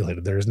sparsely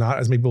populated. There's not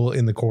as many people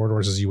in the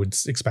corridors as you would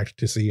expect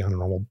to see on a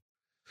normal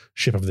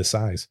ship of this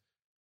size.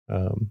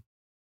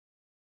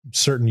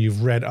 Certain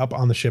you've read up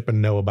on the ship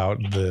and know about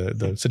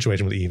the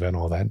situation with Eva and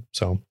all that.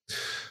 So,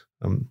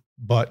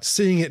 but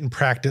seeing it in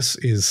practice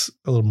is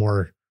a little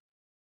more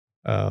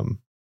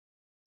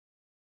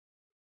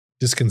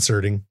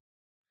disconcerting.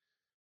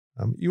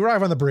 You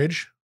arrive on the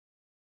bridge,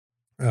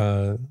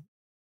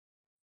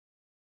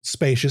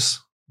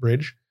 spacious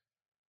bridge,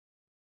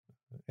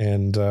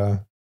 and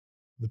the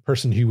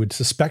person who would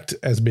suspect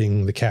as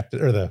being the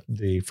captain or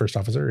the first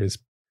officer is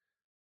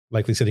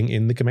likely sitting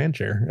in the command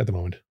chair at the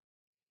moment.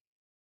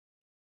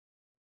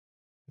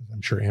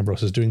 I'm sure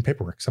Ambrose is doing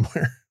paperwork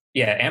somewhere.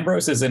 Yeah,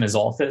 Ambrose is in his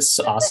office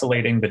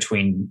oscillating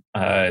between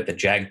the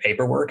JAG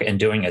paperwork and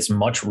doing as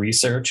much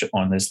research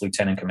on this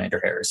Lieutenant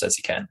Commander Harris as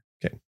he can.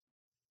 Okay.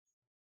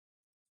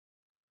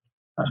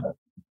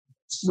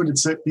 Would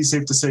it be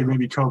safe to say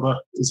maybe Koba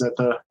is at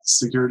the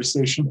security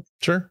station?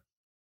 Sure.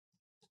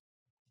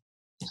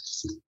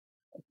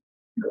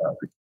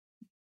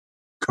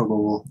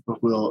 Koba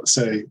will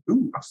say,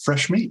 "Ooh,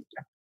 fresh meat."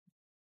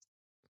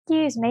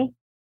 Excuse me.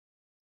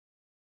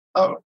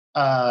 Oh,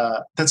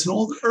 that's an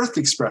old Earth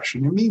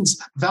expression. It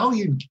means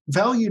valued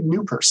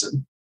new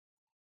person.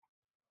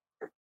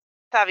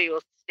 Savi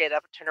will stand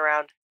up and turn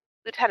around.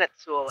 Lieutenant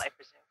Sewell, I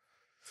presume.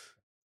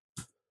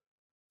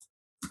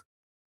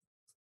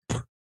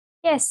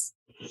 Yes.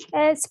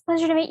 It's a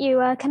pleasure to meet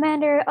you,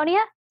 Commander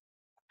Onia.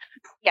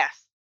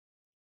 Yes.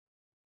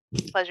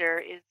 Pleasure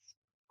is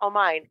all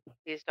mine.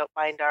 Please don't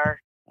mind our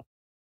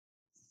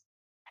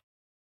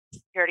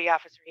security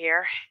officer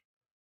here.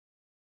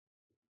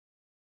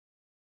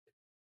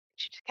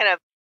 She just kind of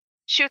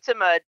shoots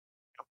him a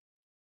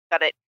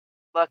got it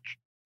look.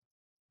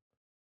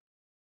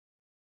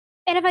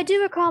 And if I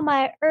do recall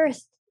my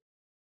Earth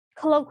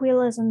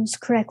colloquialisms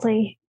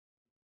correctly,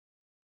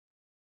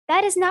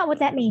 that is not what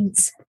that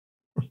means.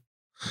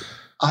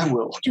 I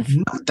will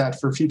note that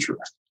for future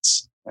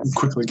reference. And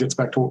quickly gets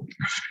back to work.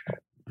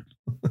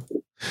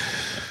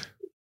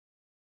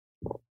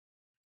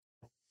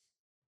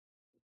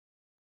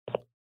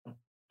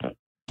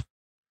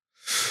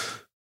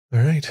 All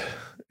right.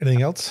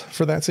 Anything else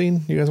for that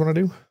scene you guys want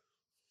to do?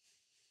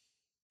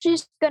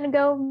 She's going to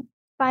go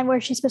find where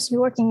she's supposed to be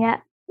working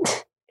at.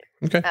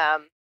 Okay.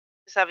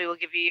 Savi will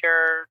give you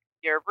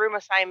your room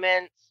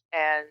assignments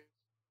and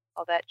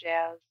all that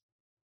jazz.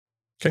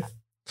 Okay.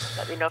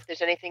 Let me know if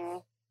there's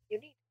anything you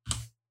need.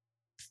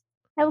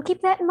 I will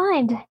keep that in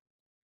mind.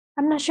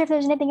 I'm not sure if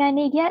there's anything I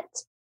need yet,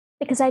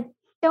 because I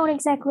don't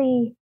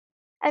exactly...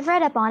 I've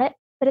read up on it,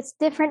 but it's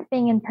different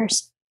being in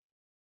person.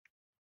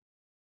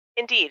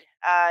 Indeed.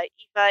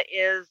 Eva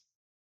is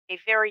a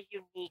very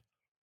unique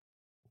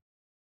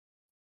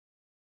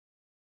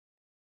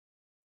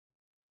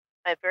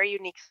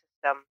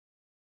system.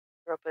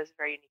 Europa is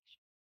very unique.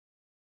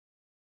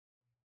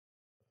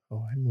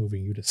 Oh, I'm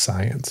moving you to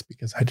science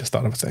because I just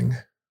thought of a thing.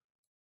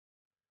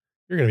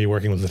 You're going to be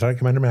working with Lieutenant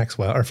Commander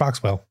Maxwell or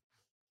Foxwell.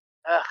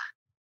 Ugh.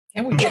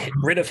 Can we get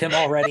rid of him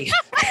already?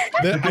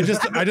 I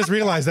just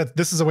realized that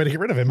this is a way to get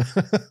rid of him.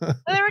 Oh,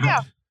 there we go.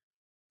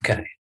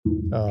 Okay.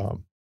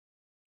 And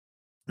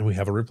we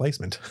have a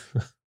replacement.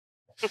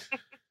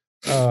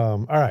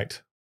 All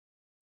right.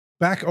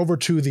 Back over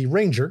to the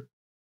Ranger.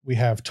 We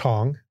have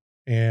Tong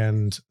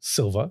and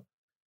Silva.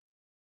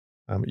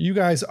 You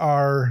guys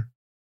are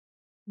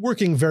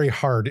working very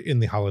hard in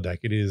the holodeck.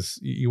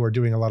 You are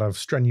doing a lot of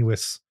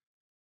strenuous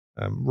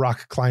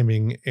rock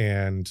climbing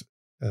and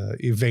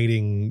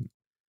evading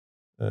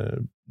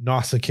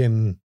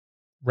Nausicaan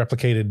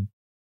replicated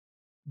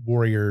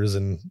warriors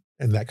and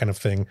that kind of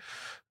thing.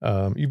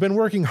 You've been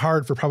working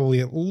hard for probably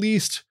at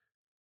least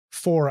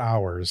 4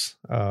 hours.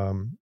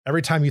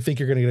 Every time you think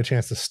you're going to get a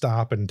chance to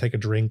stop and take a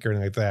drink or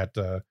anything like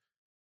that,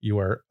 you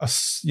are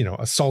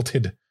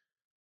assaulted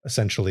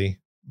essentially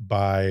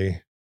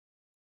by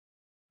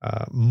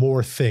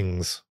more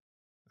things,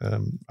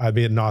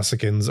 albeit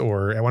Nausicaans,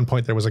 or at one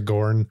point there was a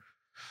Gorn.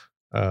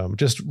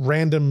 Just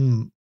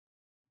random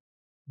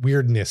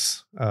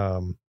weirdness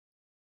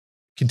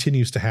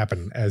continues to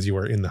happen as you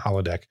are in the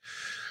holodeck.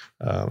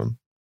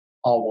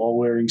 All while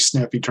wearing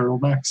snappy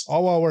turtlenecks.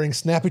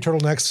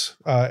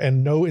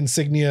 And no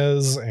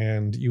insignias,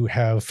 and you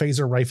have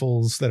phaser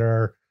rifles that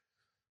are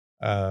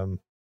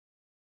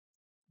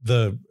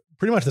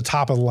pretty much the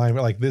top of the line.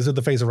 Like, these are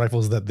the phaser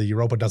rifles that the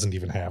Europa doesn't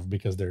even have,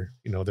 because they're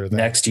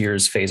next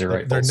year's phaser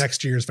rifles. They're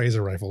next year's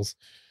phaser rifles.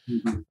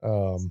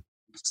 Mm-hmm.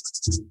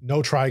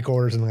 No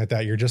tricorders and like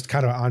that. You're just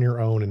kind of on your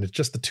own, and it's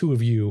just the two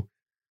of you.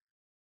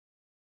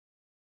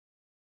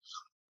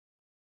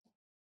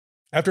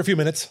 After a few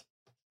minutes,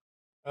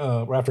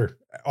 or after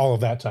all of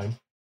that time,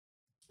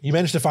 you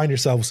manage to find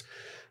yourselves.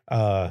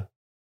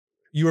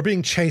 You were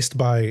being chased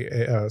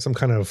by some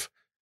kind of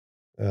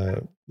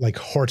like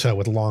Horta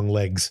with long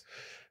legs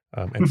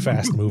and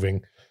fast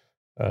moving.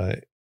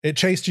 It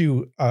chased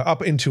you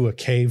up into a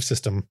cave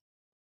system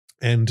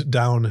and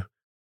down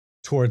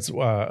towards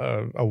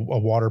a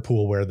water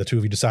pool where the two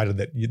of you decided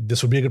that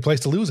this would be a good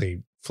place to lose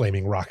a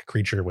flaming rock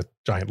creature with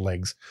giant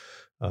legs.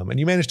 And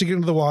you managed to get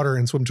into the water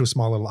and swim to a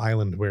small little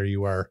island where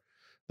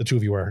the two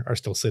of you are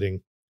still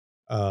sitting.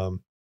 You're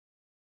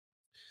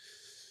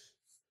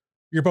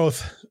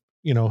both,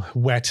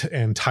 wet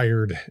and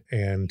tired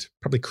and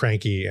probably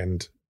cranky.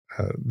 And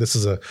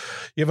you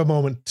have a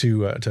moment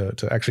to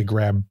actually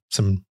grab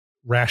some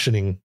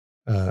rationing,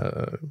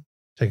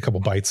 take a couple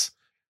bites.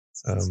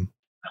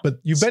 But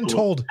you've been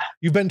told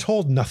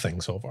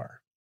nothing so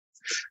far.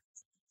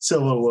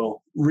 Silva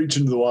will reach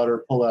into the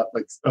water, pull out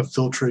like a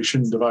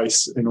filtration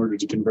device in order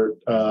to convert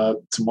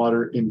some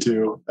water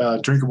into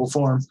drinkable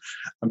form.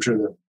 I'm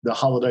sure the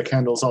holodeck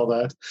handles all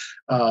that.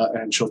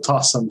 And she'll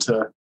toss some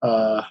to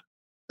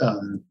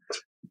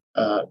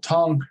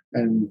Tong,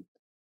 and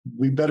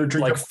we better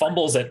drink. Like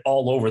fumbles it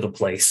all over the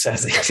place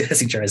as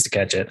he tries to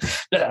catch it.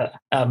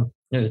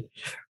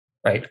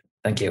 Right.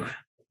 Thank you.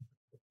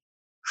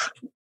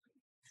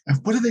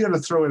 What are they going to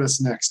throw at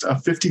us next? A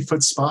 50-foot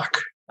Spock?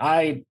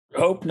 I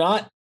hope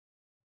not.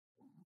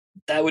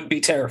 That would be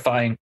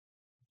terrifying,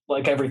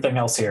 like everything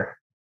else here.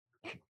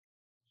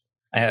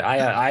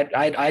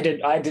 I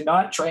did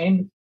not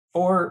train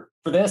for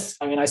this.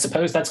 I mean, I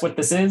suppose that's what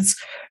this is.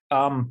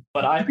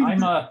 But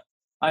I'm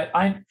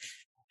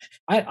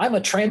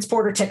a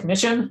transporter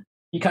technician.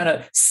 He kind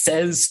of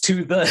says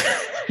to the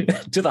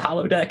to the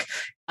holodeck,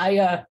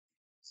 I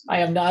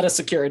am not a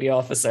security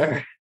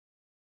officer.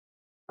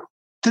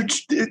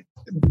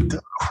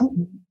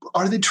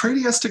 Are they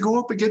training us to go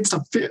up against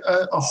a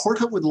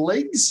Horta with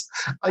legs?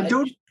 I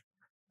don't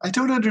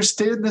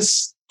understand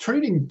this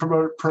training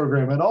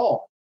program at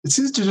all. It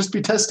seems to just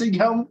be testing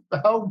how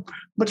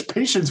much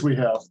patience we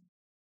have.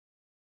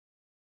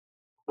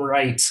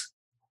 Right.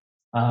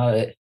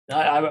 I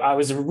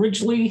was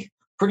originally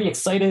pretty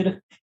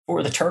excited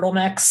for the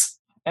turtlenecks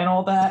and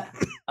all that.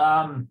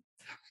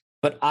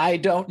 But I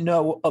don't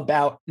know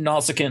about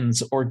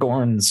Nausicaans or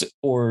Gorns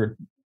or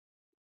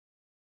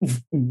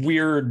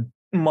weird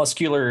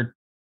muscular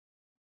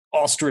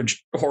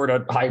ostrich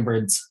Horta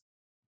hybrids.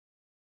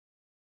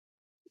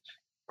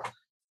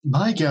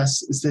 My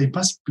guess is they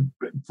must be,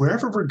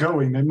 wherever we're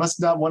going, they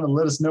must not want to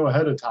let us know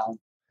ahead of time.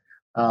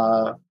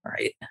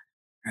 Right.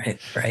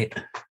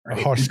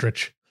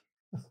 Ostrich.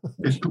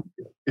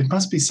 It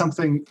must be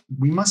something.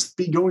 We must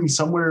be going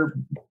somewhere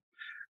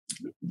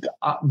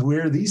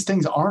where these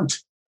things aren't,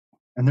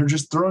 and they're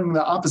just throwing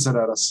the opposite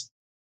at us.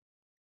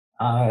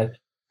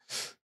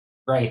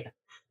 Right.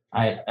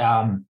 I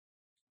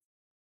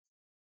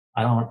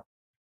don't.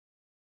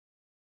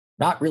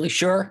 Not really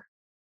sure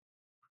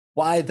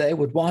why they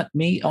would want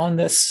me on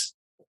this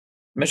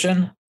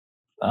mission.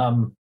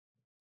 What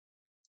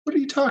are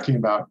you talking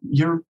about?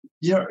 You're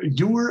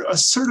a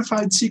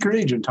certified secret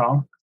agent,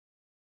 Tom.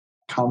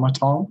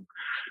 Tom.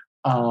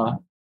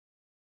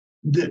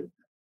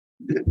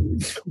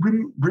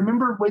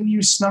 Remember when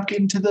you snuck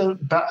into the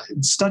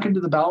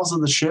bowels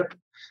of the ship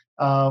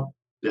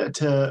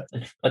to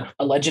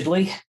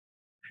allegedly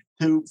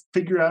to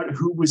figure out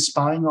who was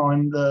spying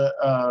on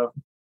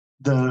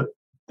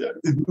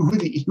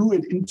who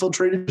had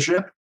infiltrated the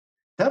ship?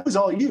 That was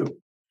all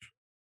you.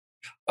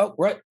 Oh,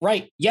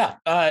 right. Yeah.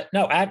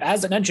 No,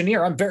 as an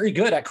engineer, I'm very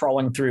good at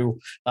crawling through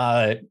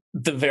the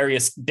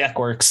various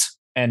deckworks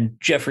and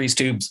Jeffrey's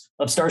tubes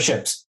of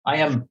starships. I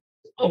am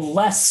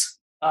less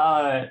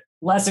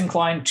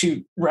inclined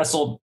to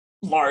wrestle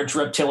large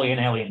reptilian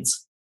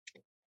aliens.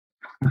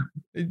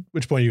 At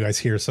which point you guys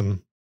hear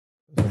some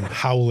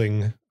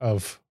howling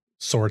of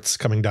sorts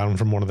coming down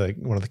from one of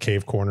the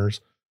cave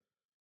corners.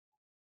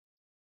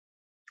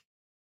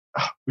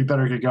 We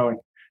better get going.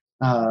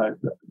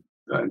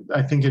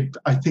 I think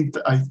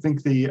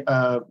the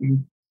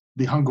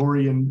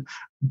Hungarian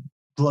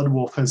blood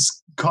wolf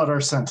has caught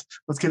our scent.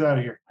 Let's get out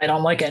of here. I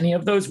don't like any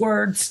of those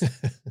words.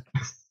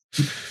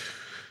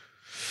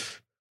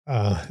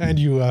 And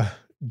you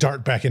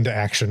dart back into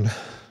action,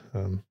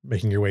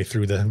 making your way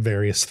through the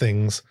various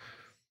things.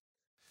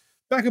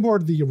 Back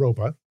aboard the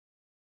Europa,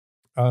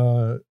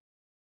 Tana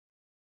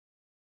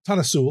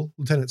Sewell,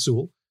 Lieutenant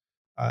Sewell,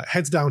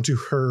 heads down to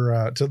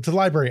her to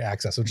library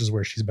access, which is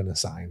where she's been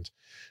assigned.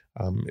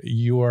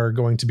 You are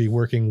going to be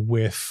working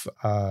with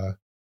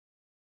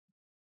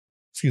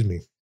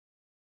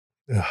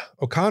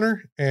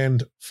O'Connor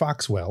and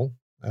Foxwell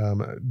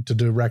to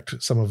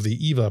direct some of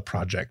the EVA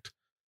project.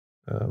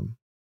 So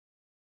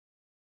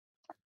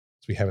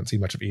we haven't seen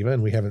much of EVA,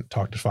 and we haven't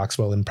talked to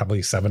Foxwell in probably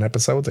 8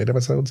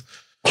 episodes.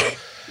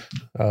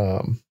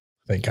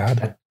 Thank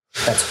God.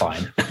 That's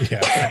fine.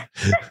 Yeah.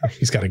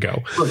 He's got to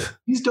go. Look,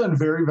 he's done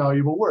very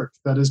valuable work.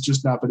 That has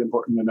just not been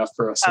important enough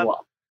for us to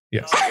watch.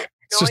 Yes.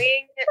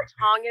 Annoying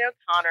Tong and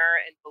O'Connor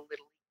and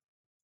belittling.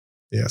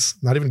 Yes.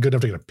 Not even good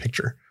enough to get a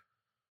picture.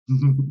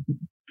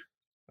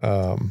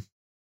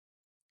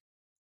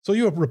 So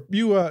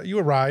you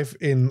arrive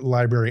in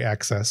library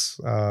access.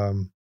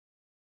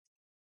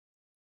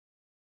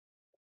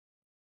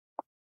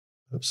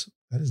 Oops,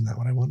 that is not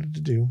what I wanted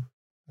to do.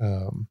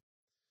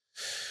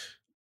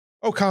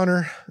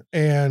 O'Connor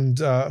and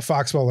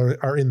Foxwell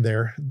are in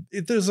there.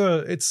 It's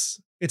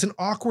an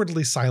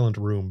awkwardly silent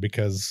room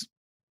because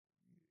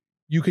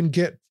you can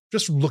get,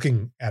 just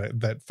looking at it,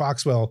 that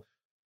Foxwell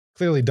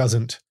clearly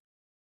doesn't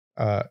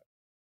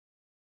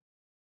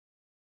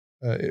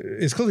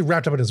is clearly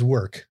wrapped up in his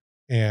work,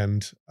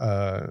 and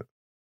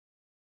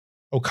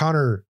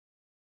O'Connor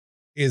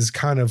is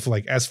kind of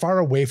like as far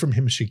away from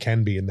him as she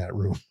can be in that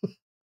room.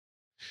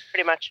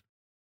 Pretty much.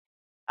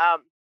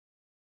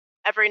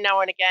 Every now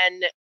and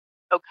again,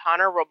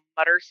 O'Connor will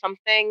mutter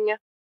something,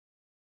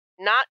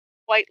 not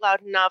quite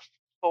loud enough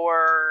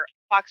for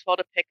Foxwell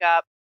to pick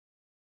up,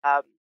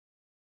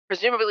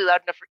 presumably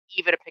loud enough for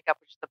Eva to pick up,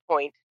 which is the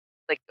point.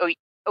 Like,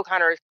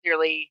 O'Connor is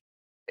clearly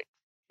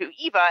to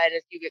Eva, and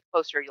as you get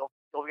closer, you'll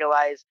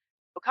realize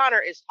O'Connor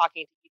is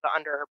talking to Eva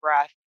under her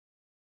breath,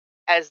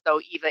 as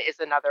though Eva is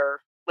another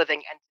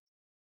living entity in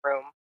the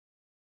room.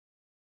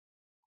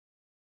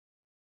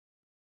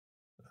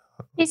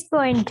 He's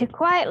going to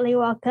quietly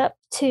walk up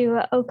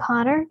to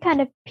O'Connor, kind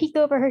of peek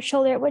over her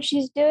shoulder at what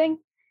she's doing.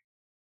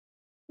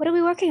 What are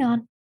we working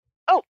on?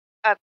 Oh,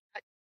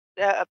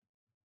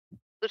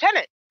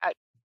 Lieutenant.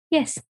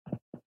 Yes.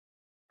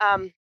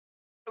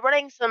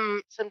 Running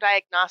some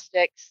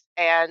diagnostics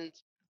and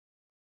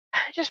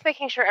just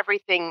making sure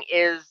everything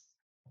is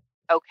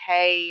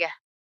okay.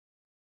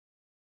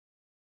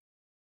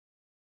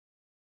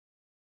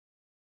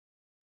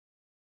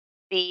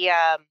 The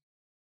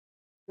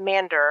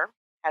commander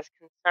has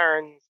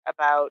concerns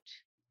about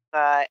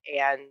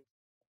and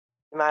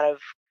the amount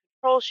of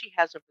control she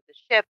has over the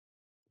ship.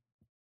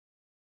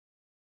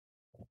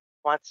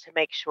 Wants to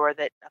make sure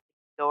that nothing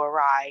can go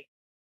awry.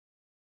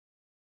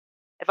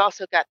 I've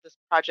also got this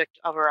project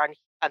over on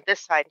this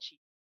side, and she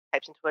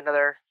types into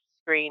another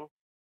screen.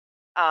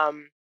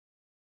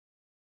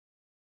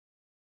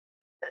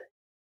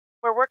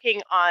 We're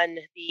working on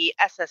the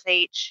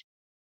SSH.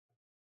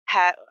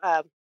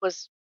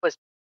 Was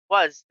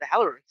the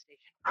Halloran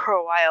station for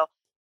a while.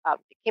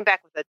 It came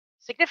back with a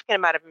significant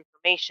amount of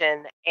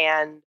information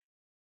and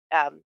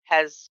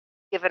has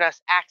given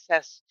us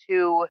access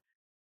to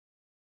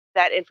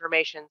that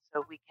information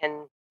so we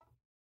can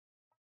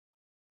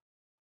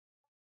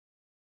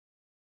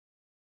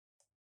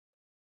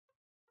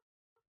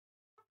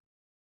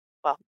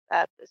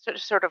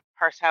sort of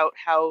parse out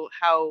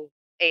how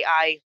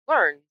AI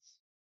learns,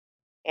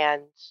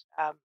 and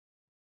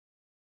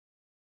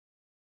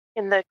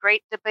in the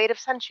great debate of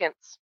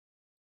sentience.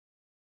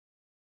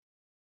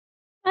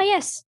 Oh,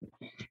 yes.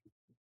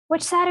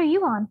 Which side are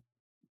you on?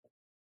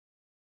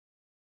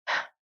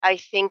 I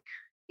think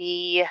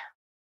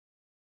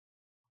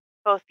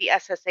both the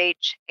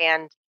SSH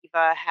and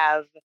Eva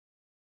have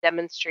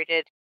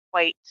demonstrated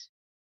quite,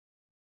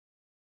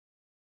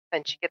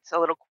 and she gets a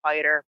little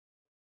quieter,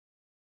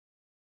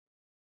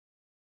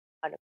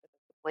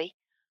 unequivocally,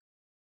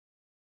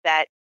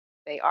 that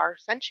they are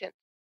sentient.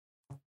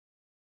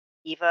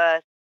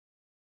 Eva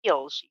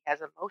feels, she has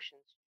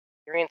emotions, she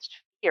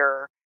experienced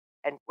fear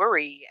and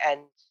worry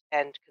and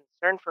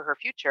concern for her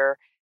future,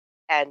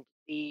 and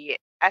the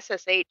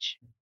SSH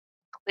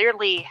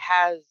clearly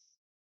has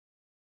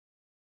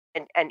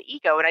an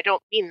ego, and I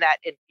don't mean that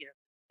in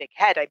big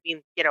head. I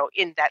mean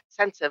in that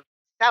sense of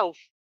self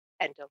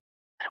and a little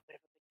bit of a big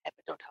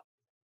but don't help.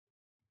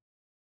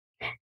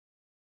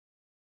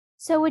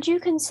 So would you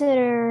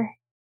consider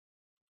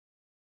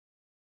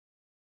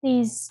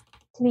these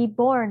to be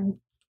born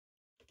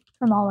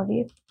from all of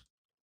you?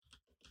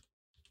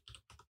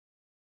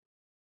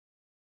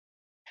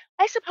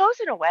 I suppose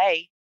in a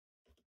way.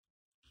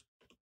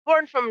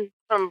 Born from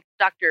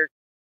Dr.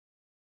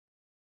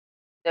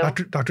 No.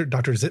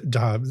 Dr.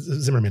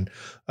 Zimmerman.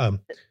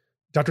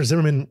 Dr.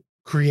 Zimmerman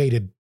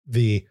created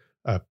the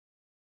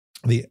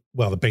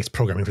base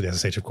programming for the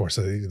SSH, of course,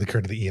 the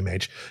current of the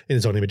EMH in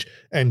his own image.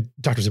 And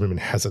Dr. Zimmerman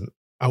has an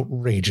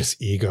outrageous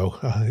ego,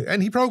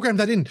 and he programmed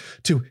that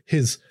into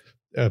his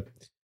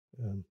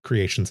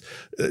creations.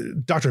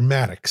 Dr.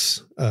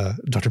 Maddox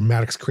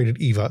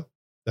created Eva.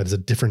 That is a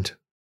different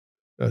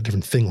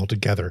thing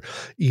altogether.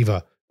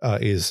 Eva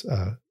is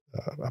a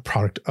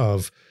product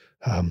of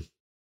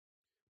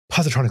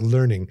positronic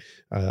learning,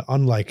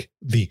 unlike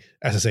the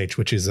SSH,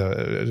 which is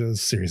a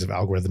series of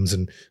algorithms,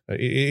 and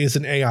is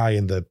an AI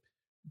in the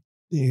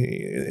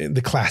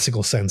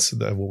classical sense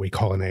of what we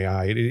call an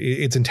AI.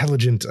 It's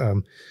intelligent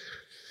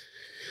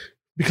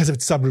because of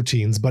its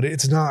subroutines, but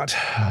it's not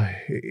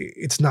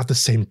the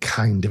same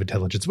kind of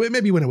intelligence.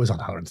 Maybe when it was on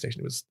Halloran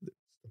Station, it was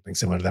something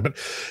similar to that. But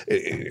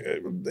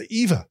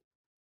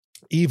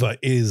Eva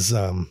is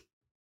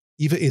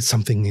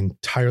something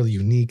entirely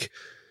unique.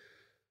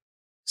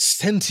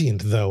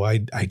 Sentient, though, I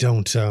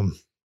don't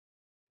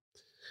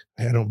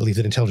believe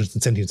that intelligence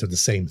and sentience are the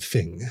same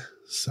thing.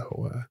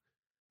 So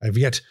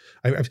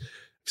I've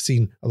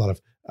seen a lot of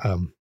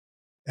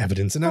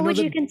evidence. And what would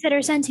you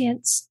consider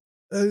sentience?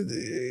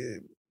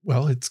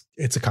 Well,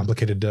 it's a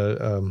complicated.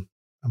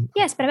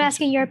 Yes, but I'm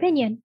asking your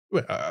opinion.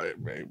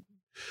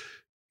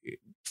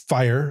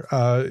 Fire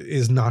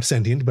is not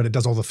sentient, but it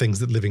does all the things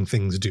that living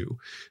things do.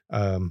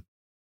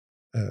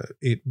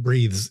 It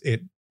breathes,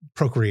 it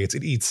procreates,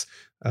 it eats.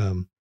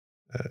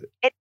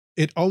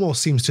 It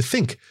almost seems to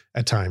think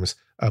at times.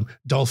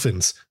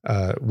 Dolphins,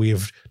 we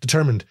have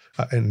determined,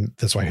 and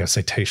that's why I have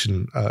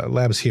Citation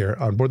Labs here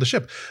on board the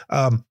ship,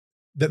 that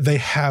they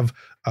have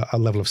a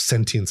level of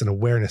sentience and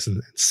awareness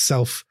and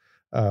self.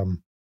 I've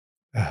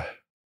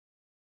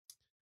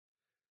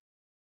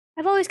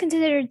always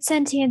considered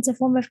sentience a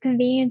form of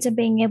convenience of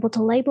being able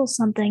to label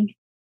something.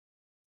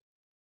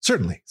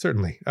 Certainly.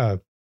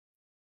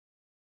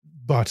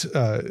 But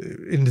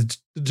in the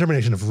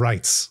determination of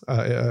rights,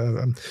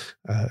 it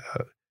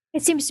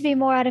seems to be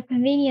more out of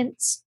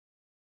convenience.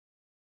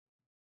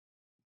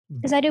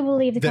 Because I do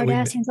believe the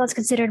Cardassians, let's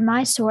consider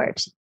my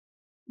sort,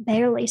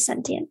 barely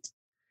sentient.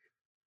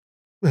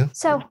 Well,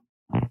 so.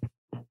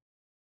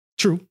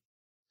 True.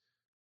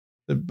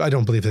 I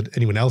don't believe that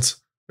anyone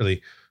else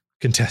really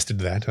contested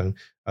that.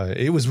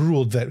 It was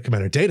ruled that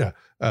Commander Data,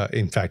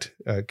 in fact,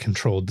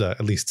 controlled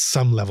at least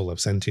some level of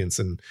sentience,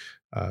 and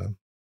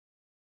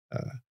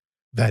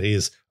that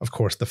is, of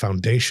course, the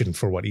foundation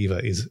for what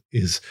Eva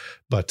is.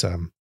 But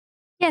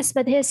yes,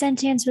 but his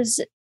sentience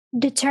was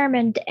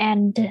determined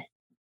and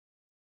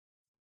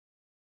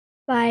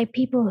by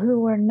people who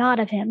were not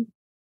of him.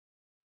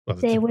 Well,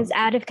 it was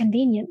out of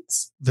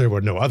convenience. There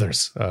were no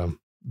others.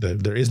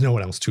 There is no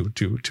one else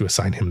to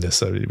assign him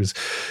this. It was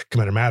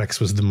Commander Maddox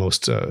was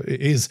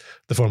is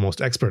the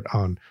foremost expert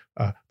on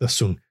the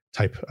Sung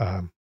type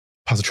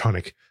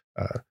positronic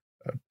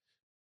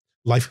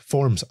life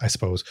forms, I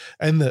suppose.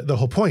 And the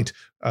whole point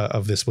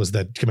of this was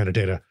that Commander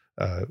Data,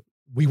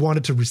 we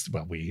wanted to,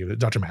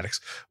 Dr.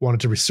 Maddox wanted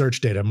to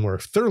research Data more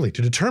thoroughly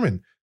to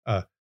determine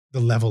the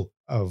level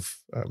of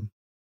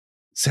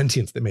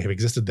sentience that may have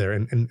existed there,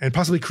 and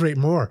possibly create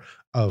more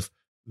of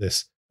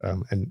this.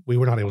 And we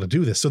were not able to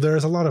do this. So there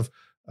is a lot of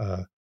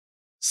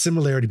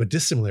similarity but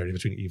dissimilarity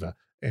between Eva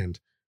and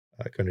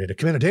Commander Data.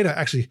 Commander Data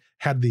actually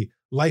had the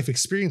life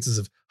experiences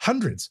of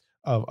hundreds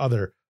of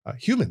other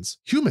humans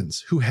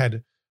who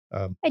had.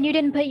 And you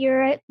didn't put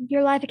your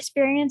life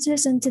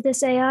experiences into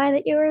this AI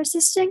that you were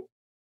assisting?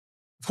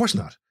 Of course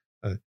not.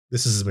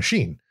 This is a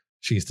machine.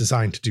 She's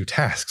designed to do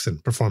tasks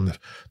and perform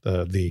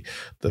the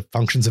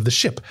functions of the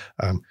ship.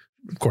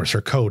 Of course,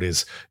 her code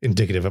is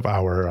indicative of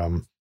our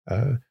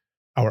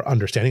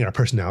understanding, our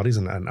personalities,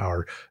 and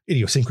our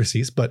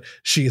idiosyncrasies. But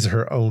she is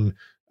her own.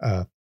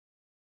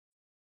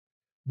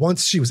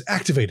 Once she was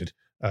activated,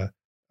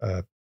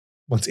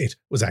 once it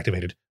was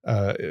activated,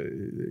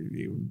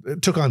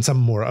 it took on some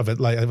more of it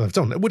like of its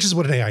own, which is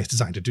what an AI is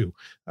designed to do.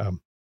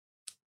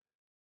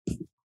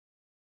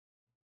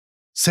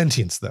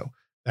 Sentience, though,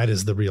 that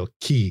is the real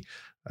key.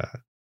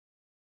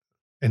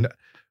 And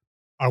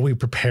are we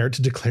prepared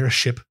to declare a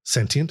ship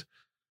sentient?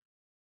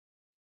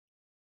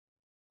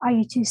 Are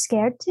you too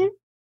scared to?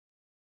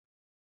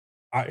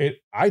 I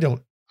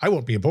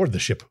won't be aboard the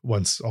ship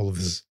once all of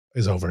this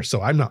is over.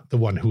 So I'm not the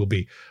one who will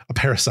be a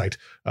parasite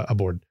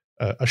aboard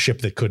a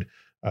ship that could,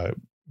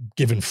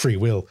 given free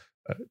will,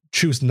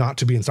 choose not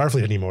to be in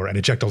Starfleet anymore and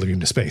eject all of you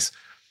into space.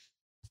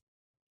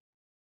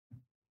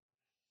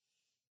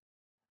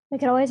 We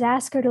could always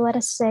ask her to let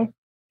us stay.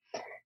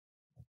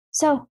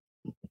 So,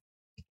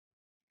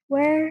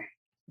 where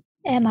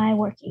am I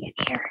working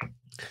in here?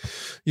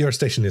 Your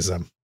station is,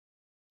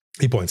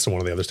 he points to one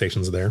of the other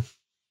stations there.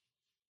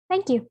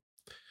 Thank you.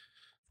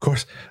 Of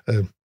course.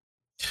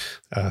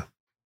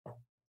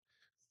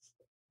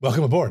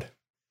 Welcome aboard.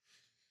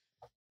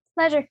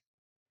 Pleasure.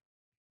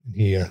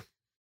 He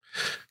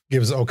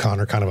gives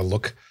O'Connor kind of a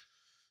look,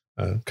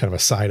 kind of a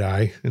side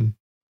eye, and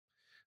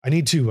I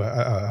need to.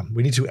 I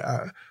need to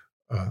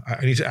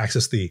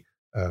access the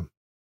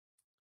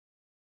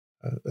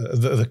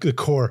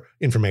core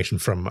information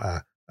from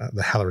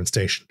the Halloran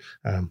station.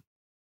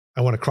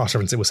 I want to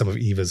cross-reference it with some of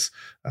Eva's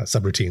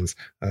subroutines.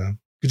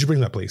 Could you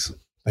bring that, please?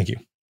 Thank you.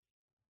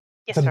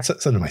 Yes, Send sir.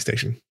 it to my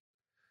station.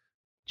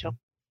 So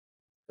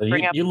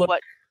Bring up you look. what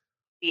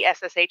the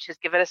SSH has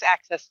given us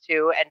access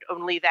to, and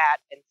only that,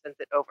 and sends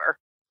it over.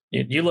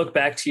 You look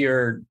back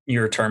to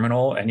your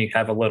terminal and you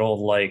have a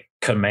little like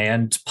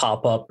command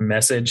pop-up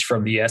message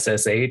from the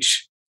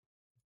SSH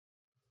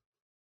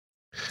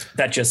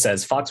that just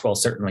says Foxwell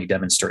certainly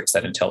demonstrates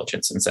that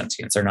intelligence and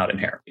sentience are not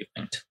inherently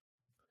linked.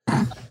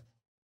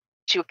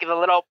 She would give a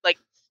little like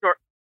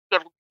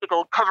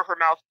little cover her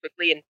mouth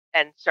quickly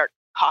and start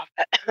cough.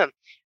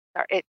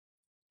 Sorry,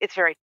 it's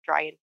very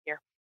dry in here.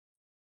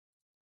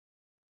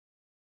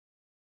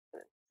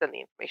 Send the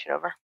information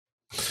over.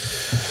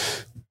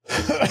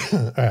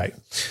 All right,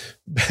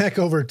 back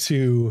over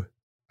to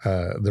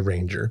the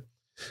Ranger.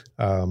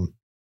 Tong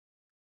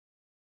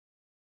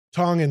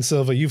and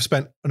Silva, you've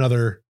spent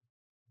another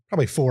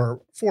probably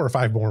four or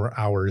five more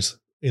hours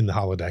in the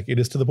holodeck. It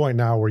is to the point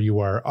now where you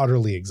are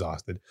utterly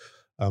exhausted.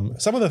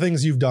 Some of the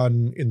things you've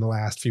done in the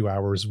last few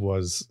hours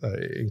was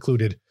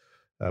included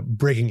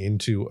breaking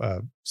into a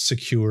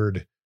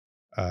secured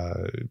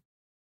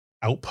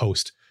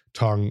outpost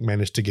Tong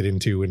managed to get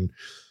into and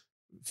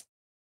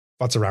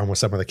futz around with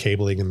some of the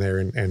cabling in there,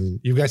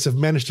 and you guys have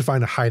managed to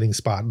find a hiding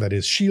spot that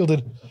is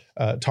shielded.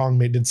 Tong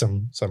did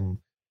some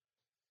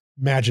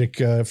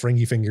magic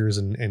fringy fingers,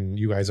 and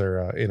you guys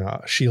are in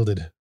a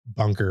shielded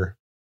bunker.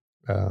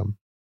 And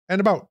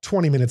about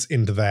 20 minutes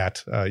into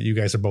that, you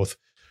guys are both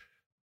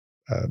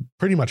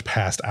pretty much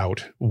passed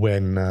out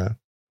when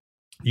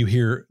you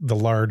hear the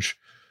large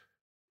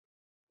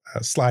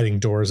sliding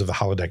doors of the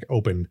holodeck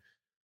open,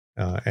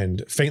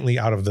 and faintly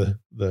out of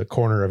the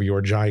corner of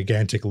your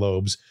gigantic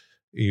lobes,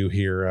 you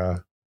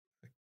hear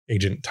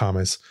Agent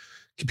Thomas,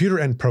 computer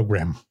and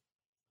program.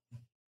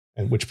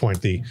 At which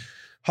point the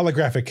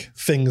holographic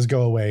things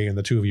go away and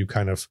the two of you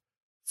kind of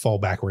fall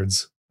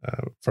backwards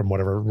from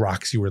whatever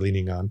rocks you were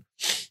leaning on.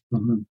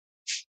 Mm-hmm.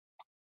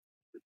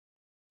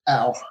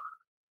 Ow.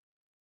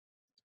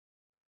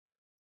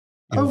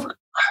 Oh,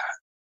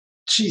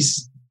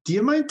 geez. Do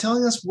you mind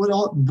telling us what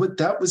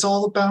that was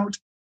all about?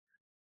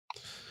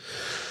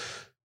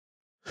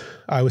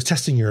 I was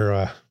testing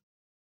your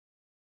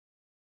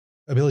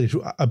ability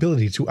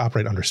to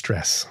operate under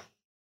stress.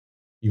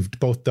 You've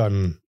both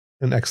done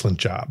an excellent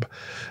job.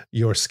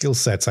 Your skill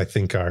sets, I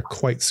think, are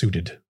quite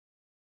suited.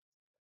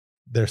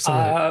 There's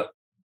some.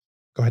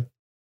 Go ahead.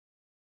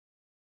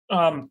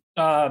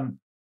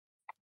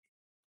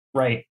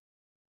 Right.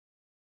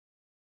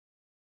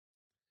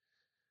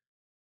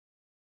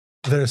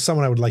 There's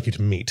someone I would like you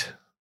to meet,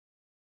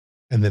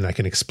 and then I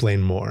can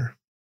explain more.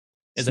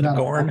 Is it a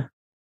Gorn?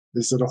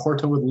 Is it a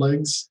Horta with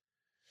legs?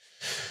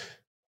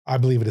 I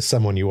believe it is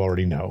someone you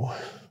already know.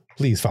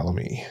 Please follow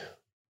me.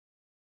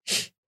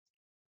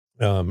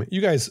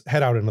 You guys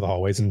head out into the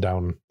hallways and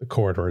down the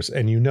corridors,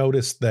 and you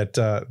notice that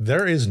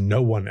there is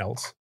no one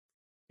else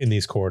in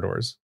these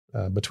corridors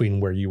between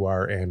where you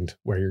are and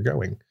where you're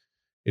going.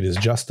 It is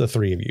just the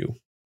three of you.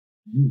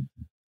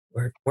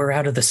 We're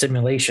out of the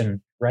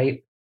simulation,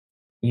 right?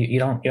 You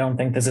don't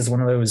think this is one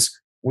of those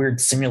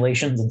weird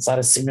simulations inside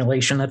a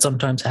simulation that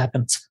sometimes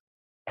happens?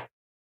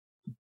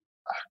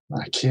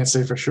 I can't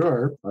say for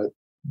sure, but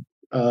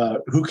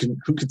who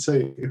could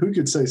say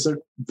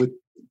with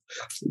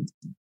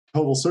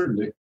total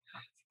certainty?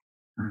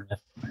 I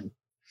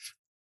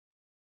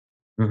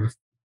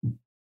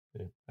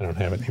don't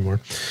have it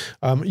anymore.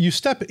 You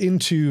step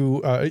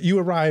into, you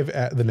arrive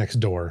at the next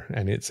door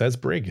and it says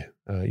Brig.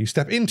 You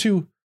step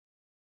into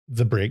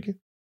the Brig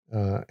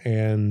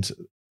and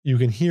you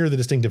can hear the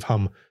distinctive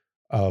hum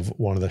of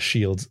one of the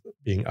shields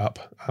being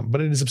up, but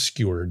it is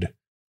obscured.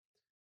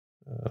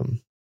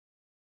 It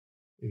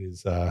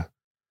is, there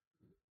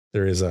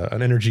is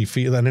an energy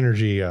field, an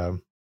energy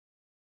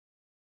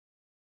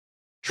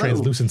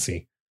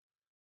translucency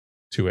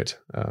to it.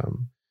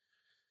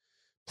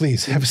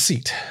 Please have a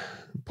seat.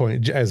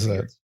 Point as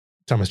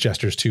Thomas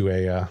gestures to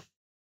a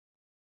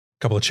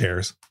couple of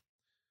chairs,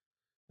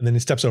 and then he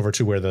steps over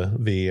to where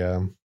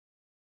the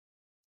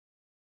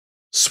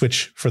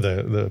switch for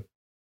the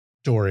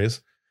door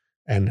is,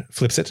 and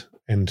flips it,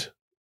 and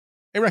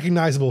a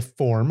recognizable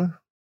form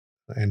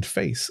and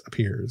face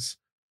appears.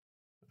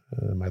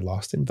 I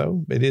lost him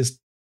though. It is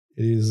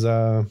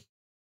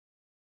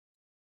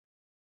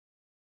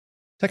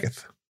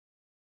Teketh.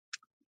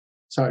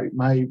 Sorry,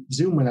 my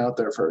Zoom went out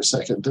there for a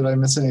second. Did I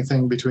miss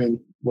anything between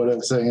what I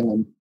was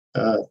saying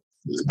and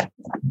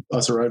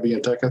us arriving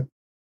at Teketh?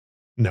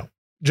 No,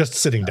 just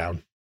sitting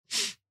down.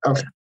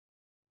 Okay.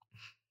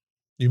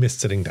 You missed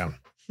sitting down.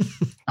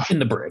 In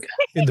the Brig.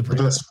 In the Brig.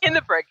 In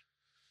the Brig.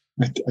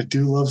 I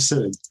do love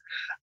sitting.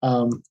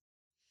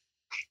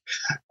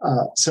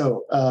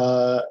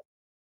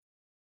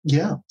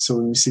 Yeah. So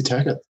when we see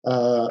Teketh,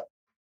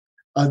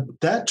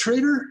 that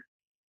traitor,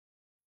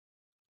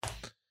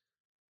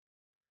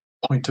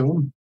 point to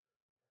him.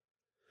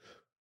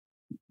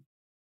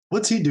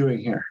 What's he doing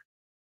here?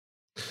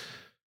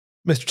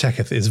 Mr.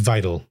 Teketh is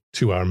vital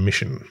to our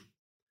mission.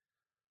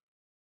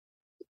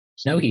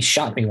 No, he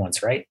shot me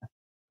once, right?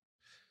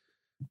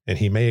 And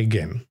he may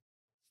again.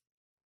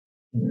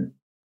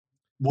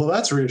 Well,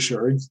 that's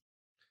reassuring.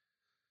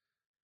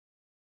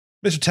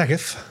 Mr.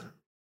 Teketh.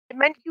 It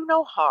meant you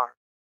no harm.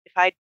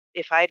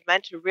 If I'd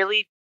meant to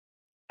really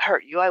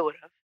hurt you, I would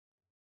have.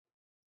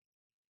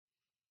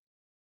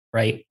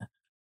 Right.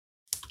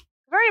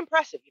 Very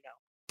impressive, you know.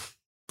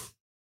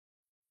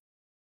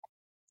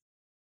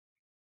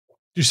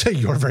 Did you say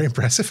you're very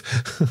impressive?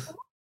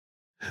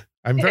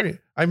 I'm very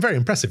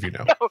impressive, you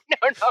know. No.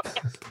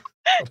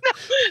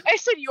 I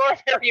said you're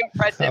very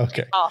impressive.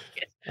 Okay.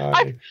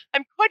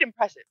 I'm quite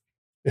impressive.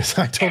 Yes,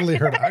 I totally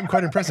heard. I'm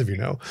quite impressive, you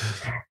know.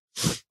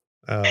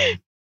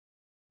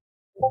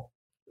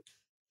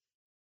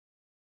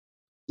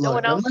 No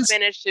one else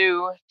managed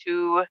to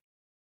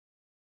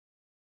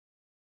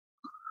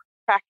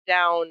track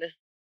down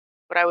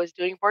what I was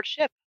doing aboard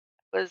ship.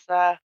 It was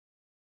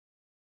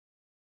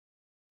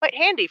quite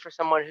handy for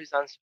someone who's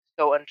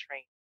so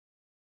untrained.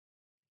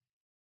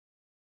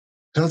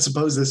 I don't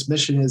suppose this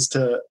mission is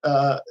to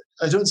Risa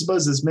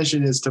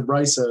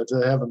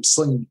to have him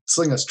sling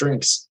us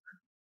drinks.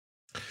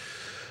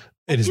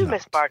 It is you not.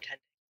 Miss bartending.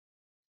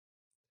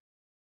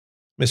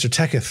 Mr.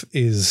 Teketh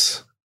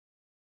has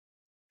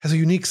a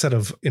unique set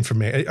of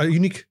information, a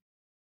unique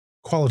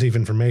quality of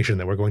information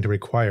that we're going to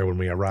require when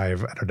we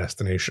arrive at our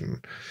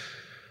destination.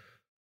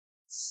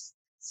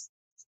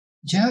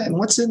 Yeah, and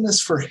what's in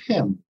this for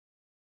him?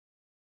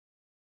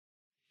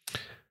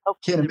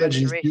 Hopefully Can't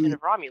imagine the restoration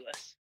of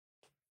Romulus.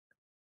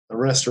 The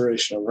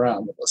restoration of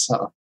Romulus,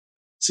 huh?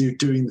 So you're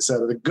doing this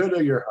out of the good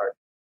of your heart.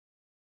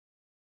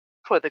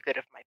 For the good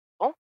of my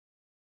people.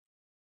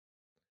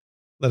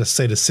 Let us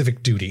say to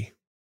civic duty.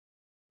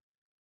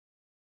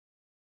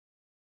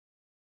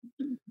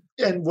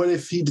 And what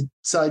if he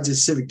decides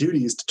his civic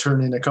duty is to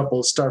turn in a couple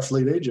of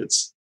Starfleet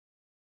agents?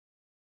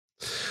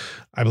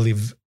 I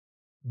believe,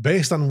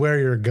 based on where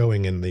you're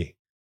going and the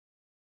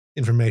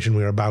information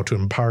we are about to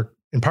impart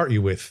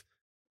you with,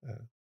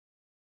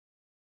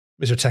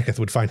 Mr. Teketh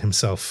would find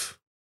himself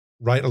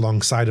right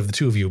alongside of the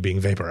two of you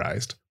being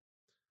vaporized.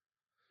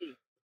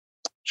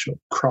 She'll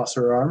cross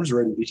her arms,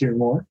 ready to hear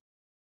more.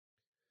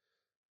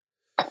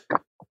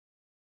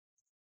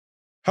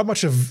 How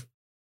much of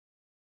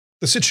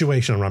the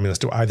situation on Romulus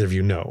do either of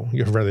you know?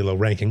 You have very low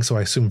ranking, so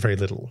I assume very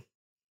little.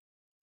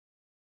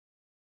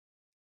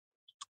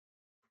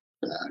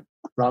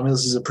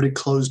 Romulus is a pretty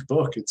closed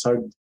book. It's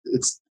hard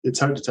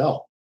to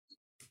tell.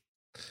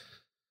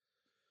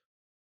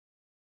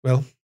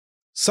 Well,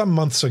 some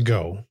months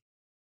ago,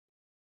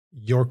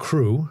 your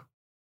crew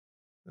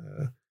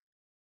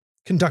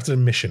conducted a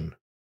mission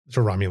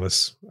to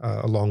Romulus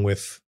along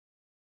with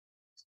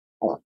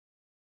a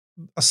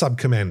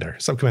Subcommander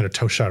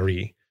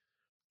Toshari.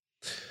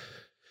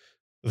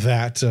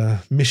 That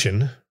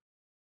mission,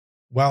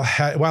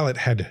 while it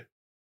had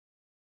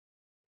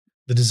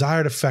the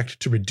desired effect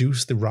to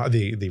reduce the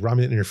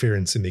Romulan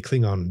interference in the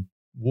Klingon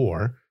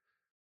war,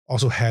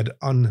 also had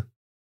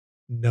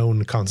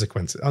unknowable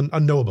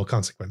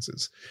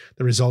consequences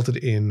that resulted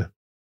in,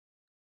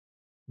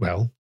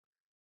 well,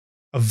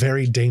 a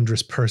very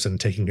dangerous person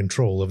taking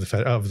control of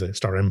the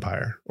Star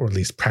Empire, or at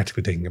least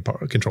practically taking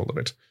control of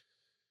it.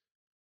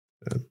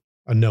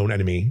 A known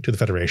enemy to the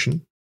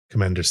Federation,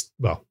 Commanders,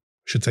 well,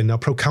 I should say now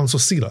Proconsul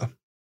Sela.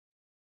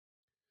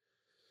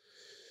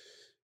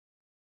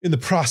 In the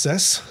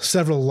process,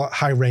 several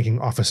high-ranking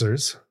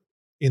officers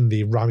in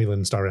the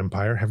Romulan Star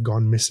Empire have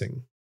gone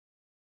missing.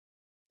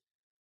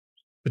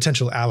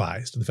 Potential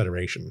allies to the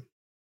Federation.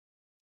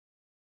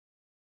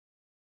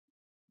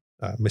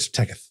 Mr.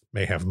 Teketh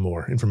may have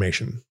more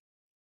information.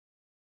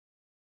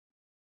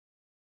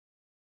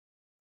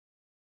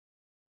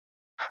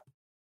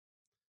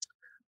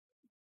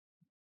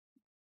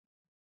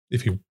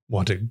 If you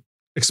want to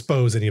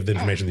expose any of the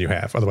information that you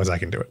have, otherwise I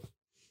can do it.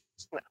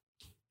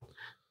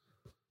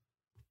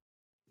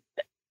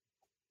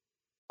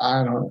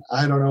 I don't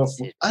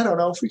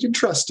know if we can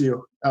trust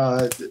you.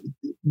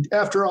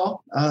 After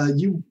all,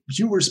 you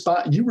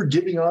were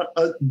giving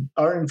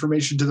our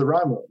information to the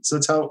Romulans.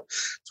 That's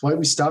why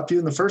we stopped you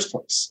in the first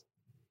place.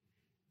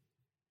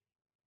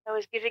 I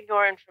was giving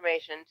your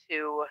information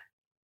to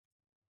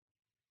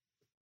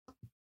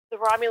the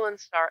Romulan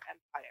Star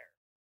Empire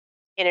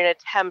in an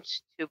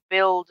attempt to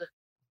build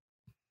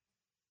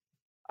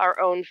our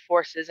own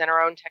forces and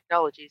our own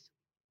technologies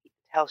to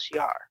Tal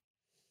Shiar.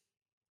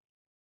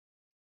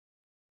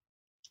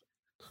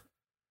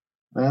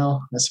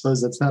 Well, I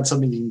suppose that's not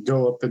something you can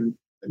go up and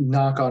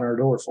knock on our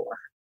door for.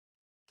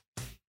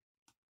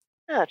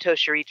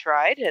 Toshari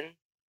tried and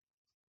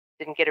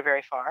didn't get it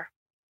very far.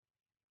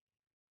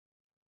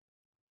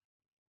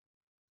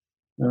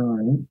 All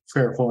right,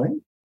 fair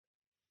point.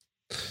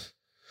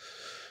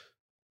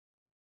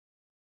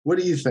 What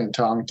do you think,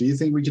 Tom? Do you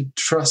think we could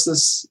trust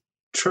this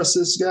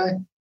guy?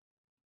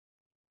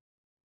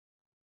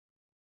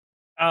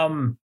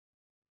 I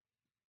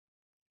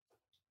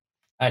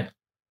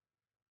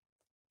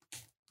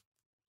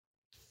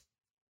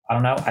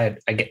don't know. I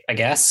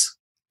guess.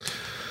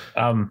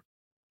 I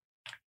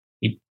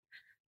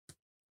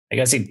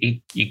guess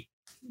he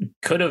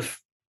could have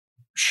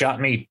shot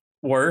me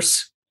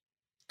worse,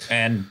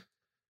 and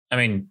I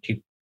mean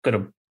he could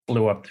have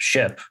blew up the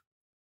ship.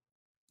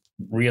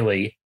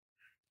 Really,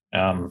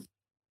 a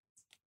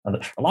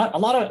lot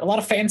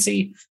of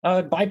fancy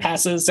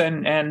bypasses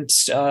and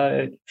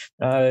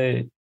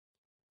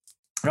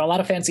a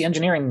lot of fancy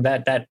engineering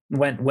that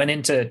went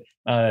into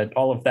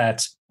all of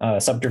that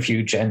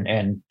subterfuge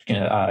and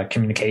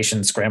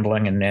communication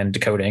scrambling and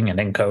decoding and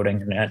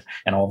encoding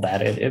and all of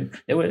that.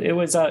 It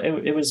was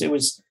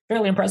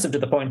fairly impressive to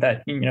the point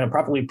that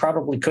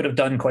probably could have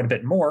done quite a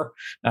bit more.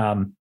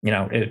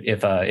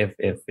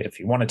 If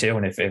he wanted to,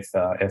 and if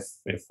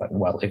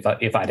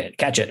I didn't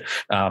catch it.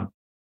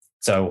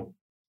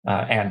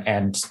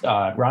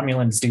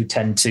 Romulans do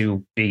tend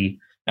to be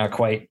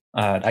quite,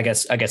 I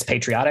guess,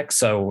 patriotic.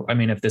 So, I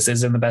mean, if this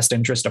is in the best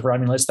interest of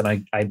Romulus,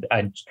 then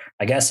I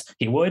guess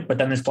he would. But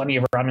then there's plenty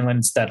of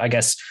Romulans that I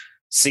guess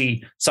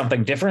see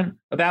something different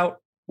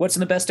about what's in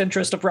the best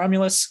interest of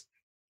Romulus,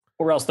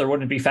 or else there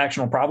wouldn't be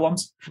factional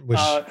problems.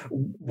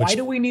 Why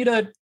do we need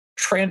a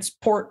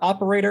transport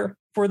operator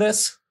for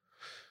this?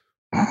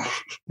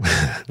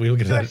 We'll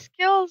get to Your that.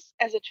 skills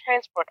as a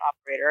transport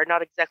operator are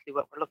not exactly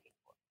what we're looking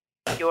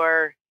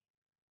for.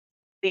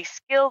 The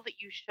skill that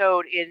you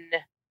showed in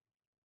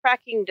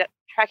tracking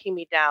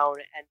me down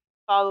and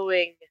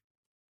following,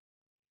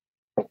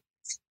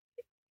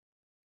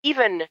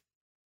 even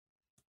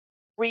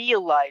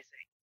realizing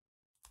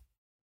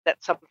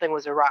that something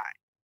was awry.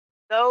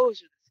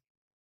 Those are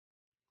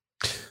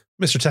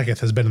Mr. Teketh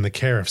has been in the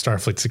care of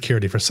Starfleet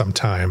security for some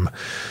time,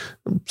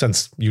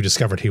 since you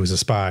discovered he was a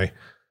spy.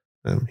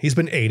 He's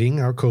been aiding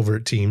our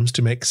covert teams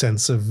to make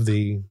sense of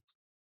the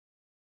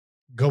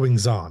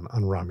goings-on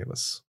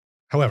Romulus.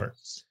 However,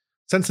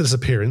 since the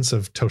disappearance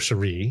of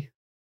Toshari,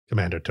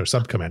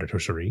 Subcommander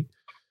Toshari,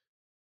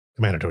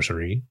 Commander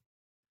Toshari,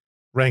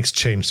 ranks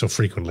change so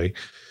frequently,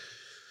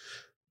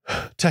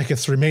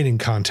 Teketh's remaining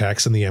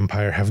contacts in the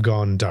Empire have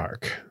gone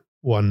dark,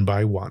 one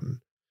by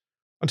one.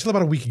 Until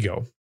about a week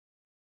ago,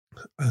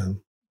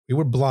 we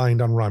were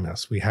blind on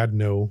Romulus. We had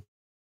no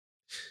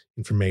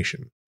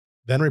information.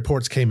 Then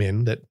reports came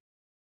in that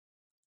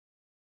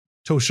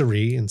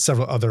Toshari and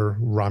several other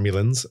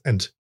Romulans,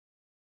 and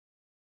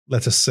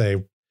let us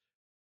say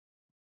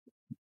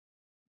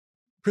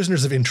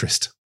prisoners of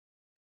interest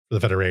for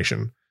the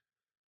Federation,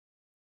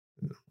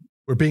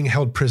 were being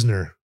held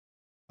prisoner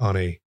on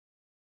a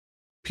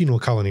penal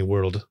colony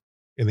world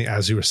in the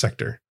Azure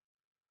sector.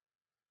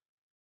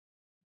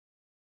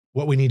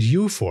 What we need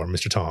you for,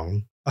 Mr.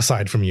 Tong,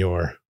 aside from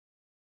your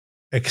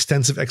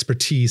extensive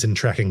expertise in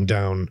tracking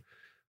down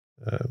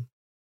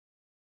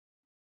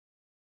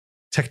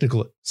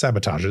technical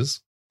sabotages,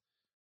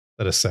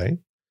 let us say,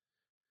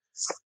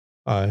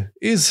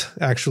 is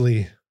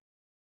actually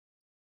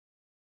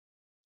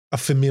a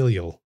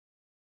familial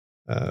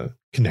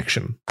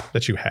connection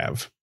that you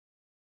have.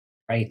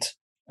 Right.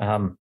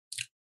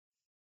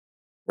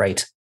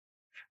 Right.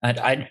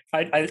 And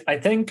I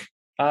think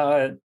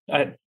I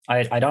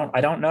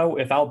don't know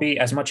if I'll be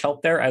as much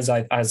help there as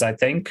I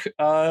think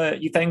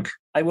you think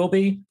I will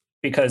be,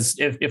 because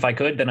if I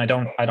could, then I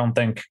don't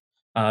think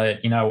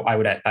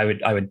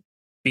I would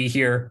be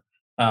here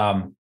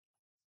in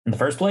the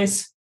first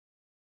place.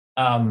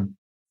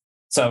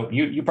 So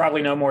you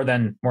probably know more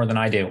than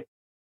I do.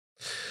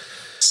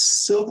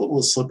 Silva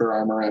will slip her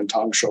arm around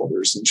Tom's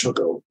shoulders and she'll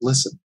go,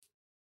 "Listen,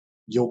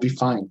 you'll be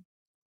fine."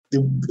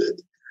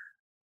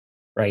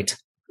 Right.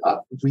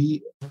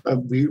 We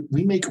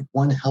make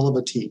one hell of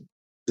a team,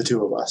 the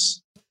two of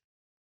us.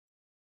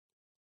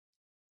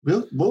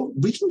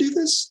 We can do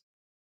this.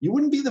 You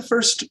wouldn't be the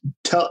first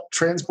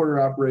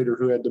transporter operator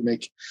who had to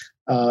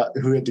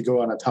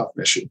go on a tough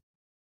mission,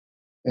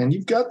 and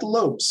you've got the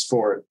lobes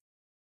for it.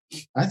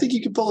 I think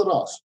you can pull it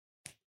off.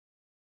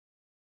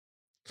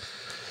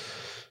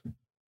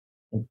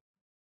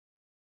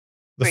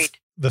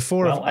 The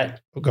four well, of...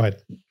 Go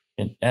ahead.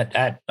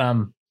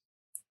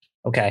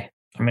 Okay.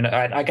 I mean,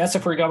 I guess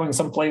if we're going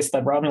someplace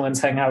that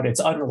Romulans hang out, it's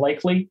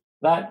unlikely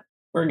that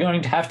we're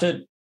going to have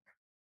to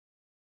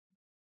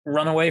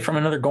run away from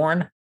another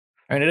Gorn.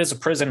 I mean, it is a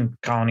prison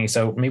colony,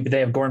 so maybe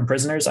they have Gorn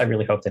prisoners. I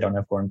really hope they don't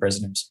have Gorn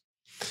prisoners.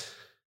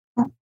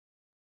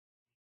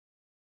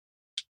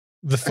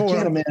 The four... I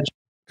can't imagine.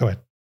 Go ahead.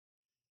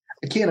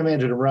 I can't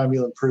imagine a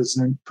Romulan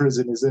prison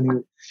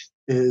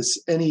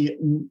is any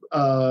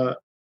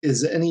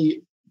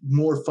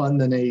more fun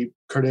than a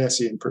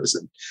Cardassian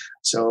prison.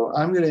 So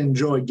I'm going to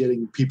enjoy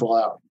getting people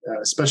out,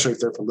 especially if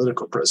they're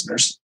political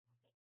prisoners.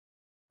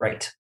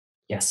 Right.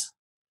 Yes.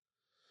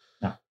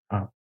 No.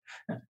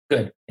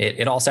 Good.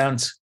 It all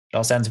sounds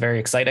very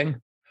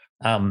exciting.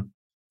 I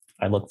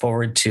look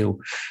forward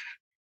to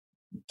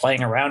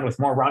playing around with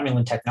more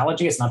Romulan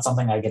technology. It's not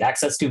something I get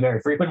access to very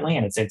frequently,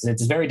 and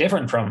it's very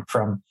different from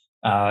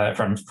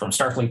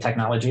Starfleet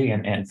technology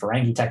and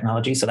Ferengi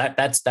technology. So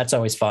that's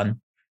always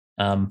fun.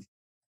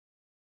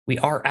 We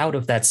are out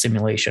of that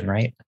simulation,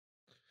 right?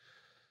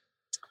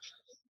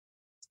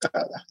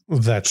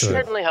 That's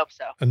Certainly hope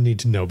so. a need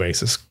to know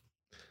basis.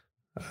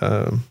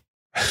 The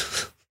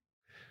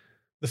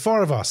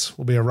four of us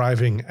will be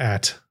arriving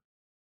at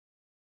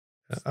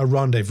a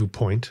rendezvous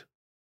point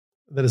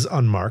that is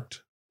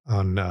unmarked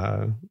on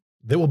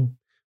that will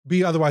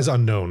be otherwise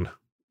unknown.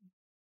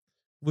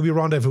 We'll be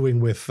rendezvousing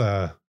with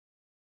let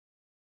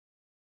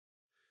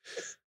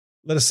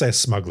us say a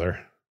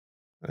smuggler,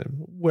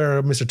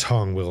 where Mr.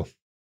 Tong will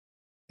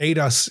aid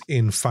us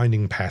in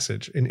finding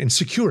passage, in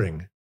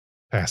securing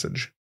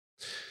passage.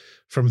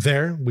 From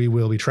there, we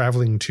will be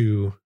traveling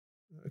to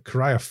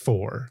Karaya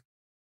 4.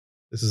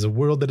 This is a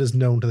world that is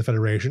known to the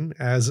Federation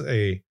as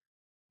a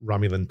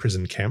Romulan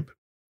prison camp.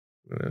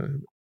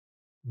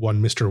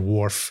 One Mr.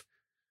 Worf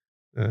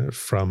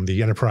from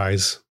the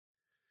Enterprise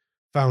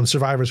found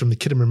survivors from the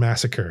Khitomer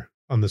massacre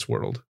on this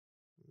world.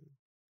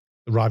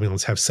 The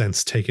Romulans have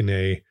since taken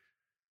a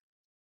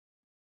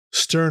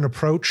stern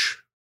approach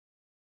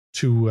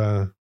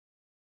to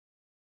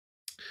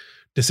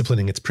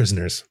disciplining its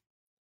prisoners.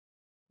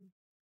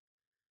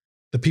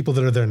 The people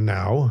that are there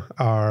now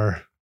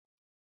are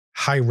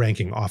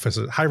high-ranking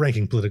officers,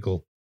 high-ranking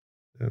political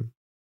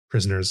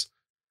prisoners,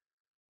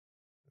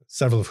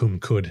 several of whom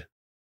could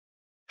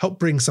help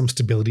bring some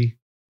stability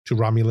to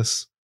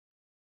Romulus,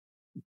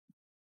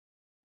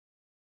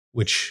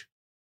 which,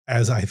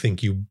 as I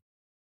think you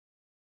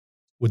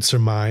would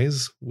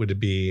surmise, would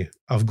be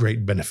of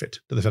great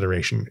benefit to the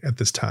Federation at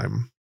this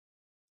time.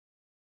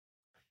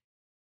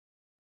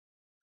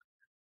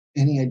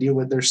 Any idea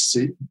what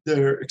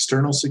their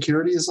external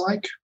security is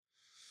like?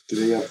 Do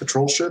they have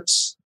patrol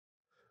ships?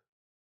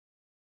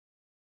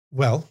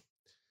 Well,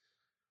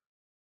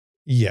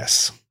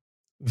 yes.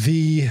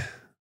 He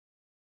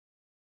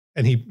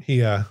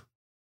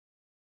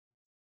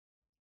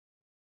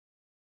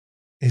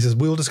says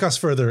we'll discuss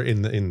further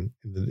in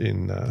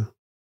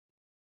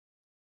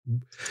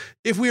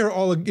if we are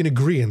all in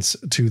agreement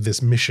to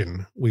this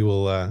mission, we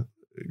will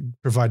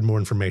provide more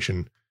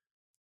information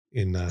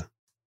in a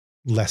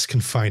less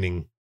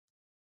confining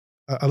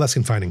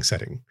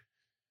setting.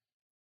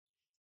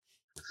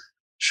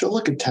 She'll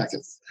look at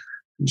Teketh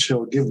and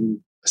she'll give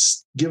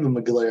him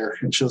a glare,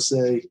 and she'll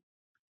say,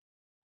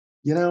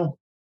 "You know,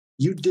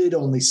 you did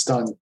only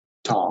stun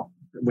Tom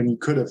when you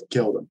could have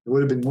killed him. It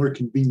would have been more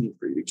convenient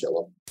for you to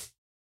kill him.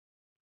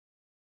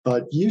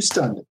 But you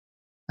stunned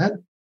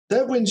him.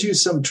 That wins you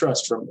some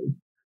trust from me.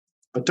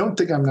 But don't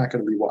think I'm not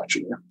going to be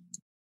watching you."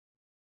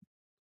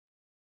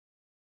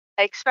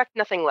 I expect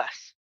nothing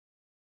less.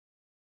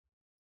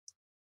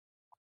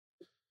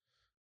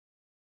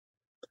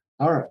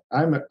 All right,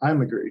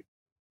 I'm agreed.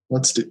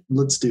 Let's do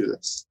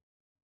this.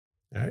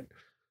 All right.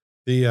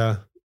 The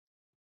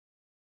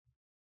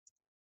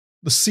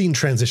scene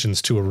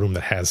transitions to a room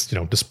that has,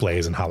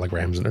 displays and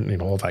holograms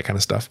and all that kind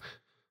of stuff.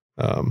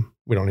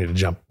 We don't need to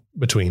jump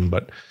between,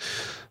 but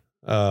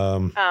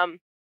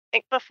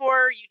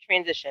before you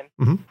transition,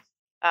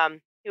 mm-hmm.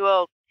 he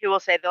will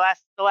say the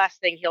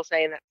last thing he'll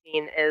say in that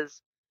scene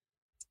is,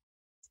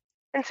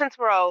 and since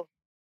we're all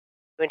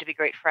going to be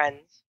great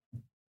friends,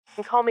 you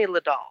can call me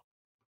Ladal.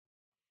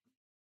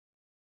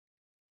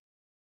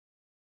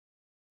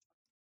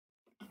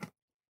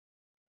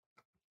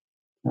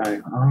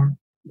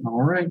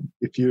 All right.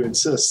 If you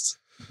insist,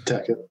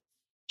 Teketh.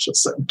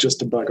 Just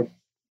to bug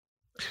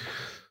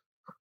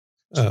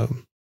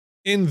him.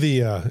 In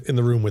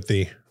the room with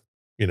the,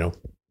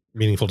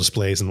 meaningful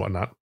displays and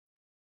whatnot.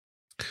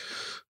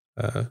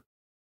 I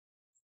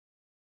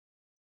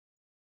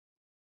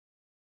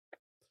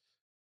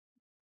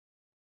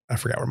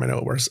forgot where my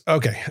note was.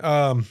 Okay.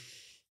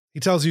 He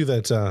tells you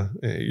that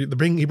he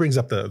brings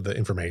up the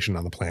information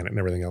on the planet and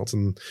everything else,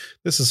 and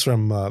this is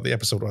from the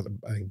episode.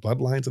 I think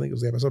Bloodlines. I think it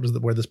was the episode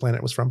where this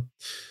planet was from.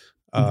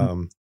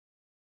 Mm-hmm.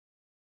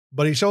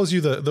 But he shows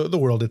you the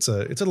world. It's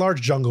a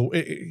large jungle.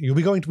 We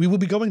will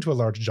be going to a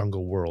large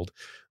jungle world.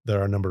 There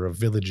are a number of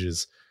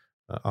villages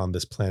on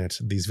this planet.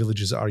 These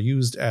villages are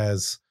used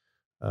as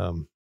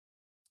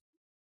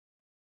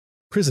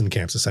prison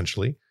camps,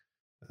 essentially.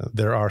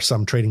 There are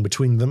some trading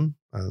between them.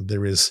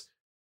 There is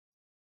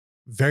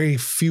very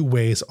few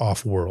ways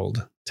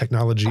off-world.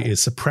 Technology is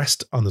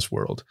suppressed on this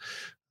world.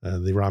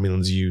 The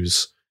Romulans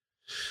use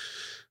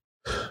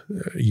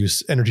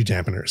energy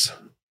dampeners.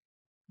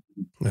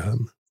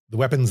 The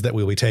weapons that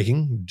we'll be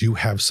taking do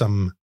have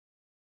some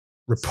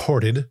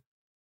reported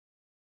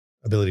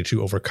ability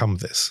to overcome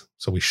this,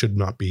 so we should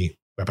not be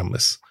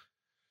weaponless.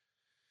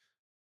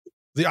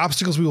 The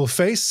obstacles we will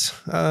face,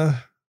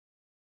 there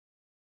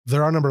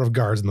are a number of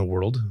guards in the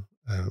world,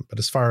 but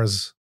as far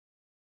as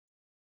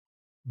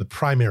the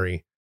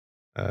primary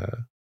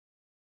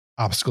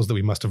obstacles that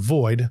we must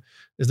avoid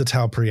is the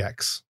Tau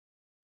Priex.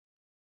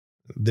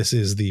 This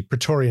is the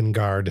Praetorian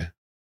Guard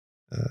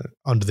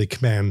under the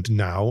command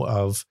now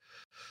of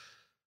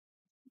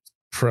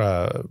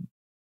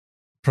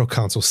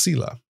Proconsul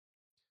Sela.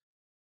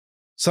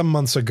 Some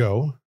months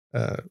ago,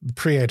 the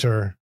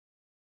Praetor,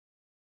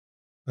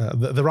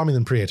 the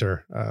Romulan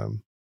Praetor,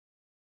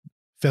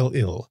 fell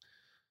ill.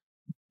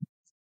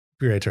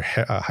 Praetor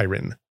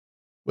Hyrin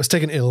was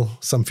taken ill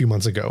some few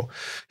months ago.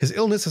 His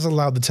illness has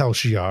allowed the Tal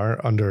Shiar,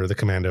 under the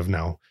command of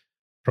now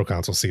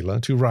Proconsul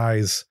Sela, to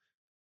rise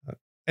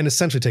and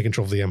essentially take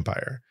control of the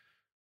Empire.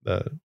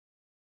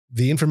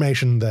 The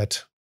information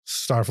that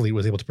Starfleet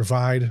was able to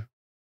provide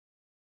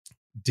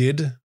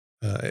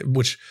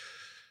which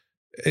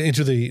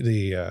into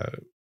the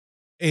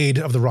aid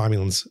of the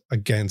Romulans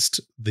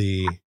against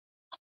the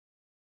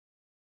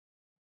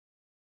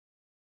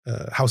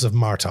House of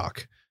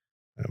Martok,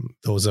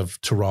 those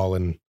of Tyrol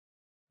and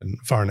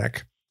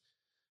Varnek,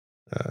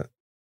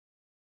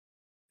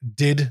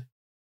 did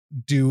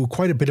do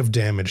quite a bit of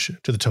damage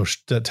to the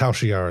Tal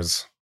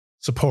Shiar's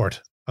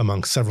support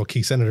among several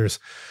key senators,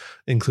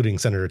 including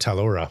Senator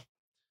Talora.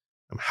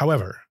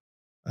 However,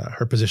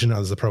 her position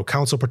as the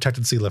Proconsul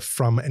protected Sela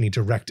from any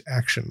direct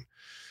action.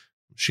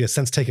 She has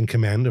since taken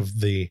command of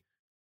the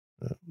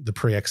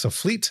Praeexo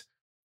fleet,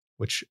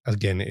 which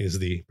again is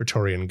the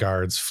Praetorian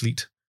Guards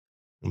fleet.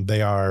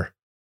 They are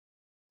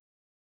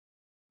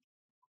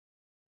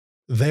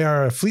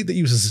a fleet that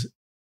uses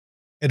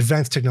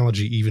advanced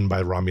technology even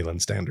by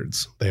Romulan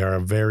standards. They are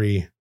a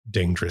very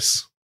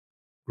dangerous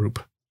group.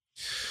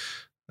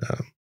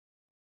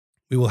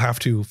 We will have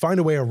to find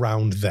a way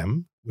around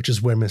them, which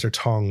is where Mr.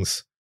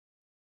 Tong's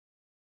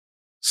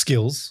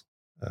skills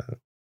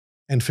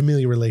and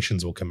familiar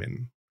relations will come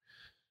in.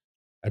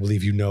 I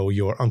believe you know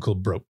your Uncle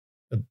Brol.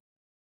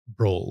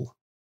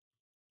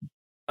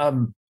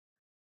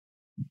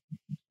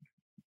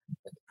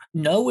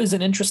 No is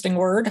an interesting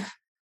word.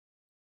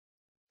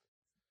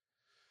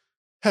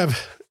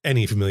 Have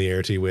any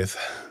familiarity with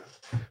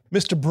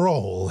Mr.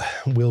 Brol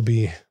will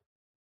be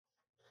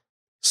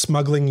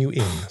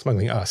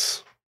smuggling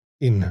us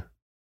in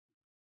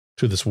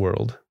to this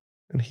world,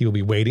 and he will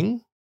be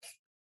waiting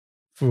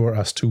for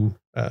us to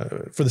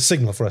for the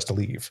signal for us to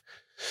leave.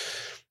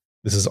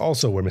 This is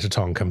also where Mr.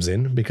 Tong comes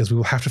in, because we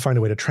will have to find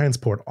a way to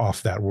transport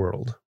off that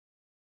world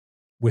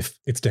with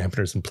its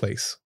dampeners in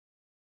place.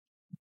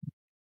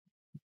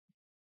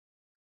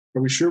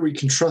 Are we sure we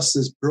can trust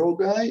this bro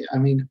guy? I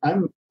mean, I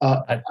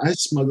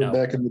smuggled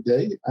back in the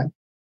day.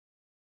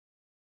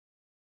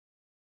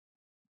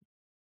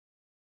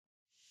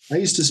 I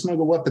used to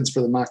smuggle weapons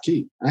for the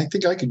Maquis. I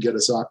think I could get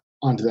us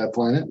onto that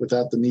planet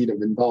without the need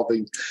of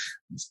involving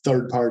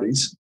third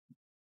parties.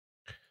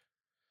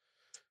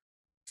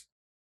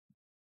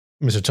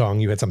 Mr. Tong,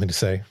 you had something to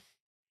say.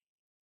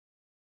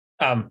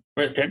 I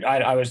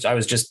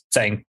was just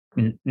saying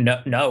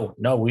no.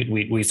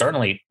 We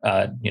certainly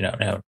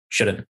no,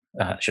 shouldn't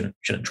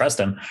trust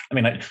him. I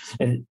mean,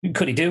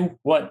 could he do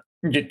what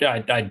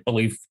I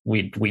believe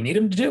we need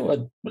him to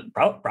do?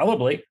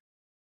 Probably.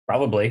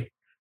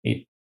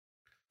 He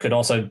could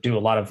also do a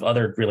lot of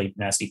other really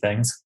nasty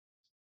things.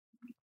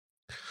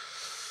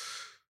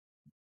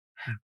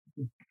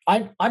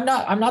 I'm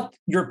not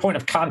your point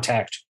of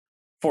contact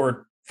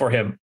for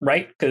him,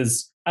 right?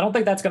 Because I don't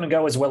think that's going to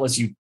go as well as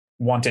you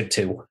wanted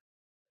to.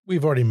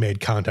 We've already made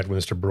contact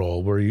with Mr.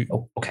 Brol.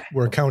 Okay.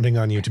 We're counting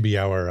on you to be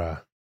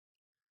our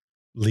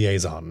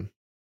liaison.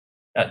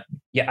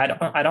 Yeah,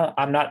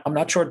 I'm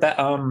not sure that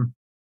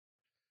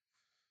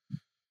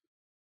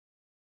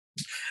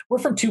we're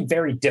from two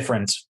very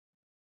different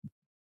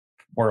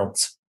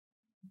worlds.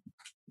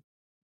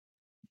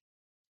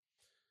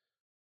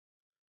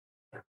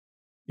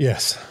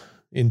 Yes,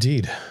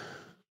 indeed.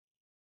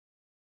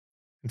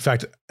 In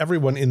fact,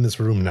 everyone in this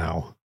room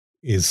now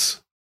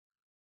is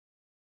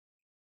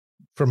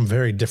from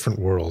very different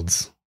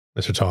worlds,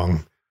 Mr.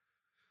 Tong.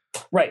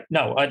 Right.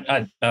 No,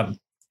 I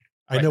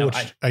know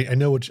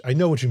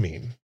what you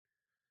mean.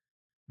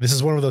 This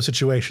is one of those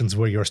situations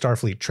where your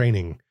Starfleet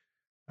training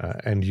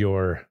and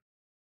your...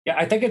 Yeah,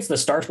 I think it's the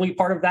Starfleet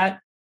part of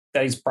that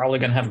he's probably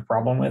going to have a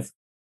problem with.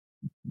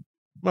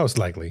 Most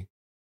likely.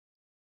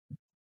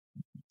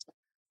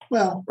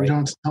 Well, we don't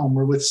have to tell him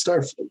we're with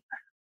Starfleet.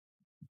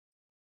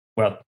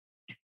 Well,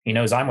 he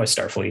knows I'm with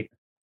Starfleet.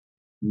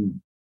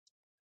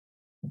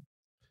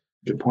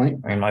 Good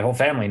point. I mean, my whole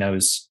family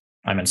knows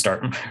I'm in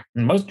Starfleet.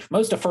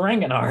 Most of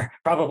Ferenginar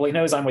probably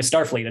knows I'm with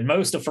Starfleet, and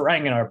most of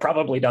Ferenginar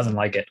probably doesn't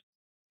like it.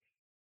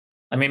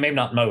 I mean, maybe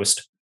not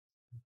most,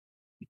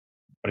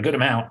 but a good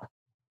amount.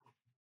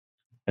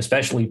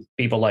 Especially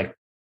people like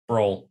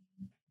Brol.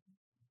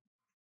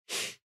 I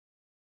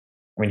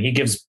mean, he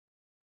gives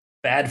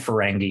bad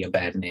Ferengi a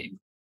bad name.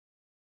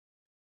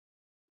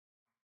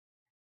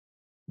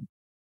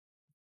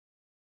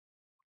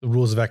 The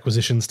rules of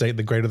acquisition state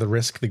the greater the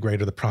risk, the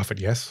greater the profit,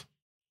 yes?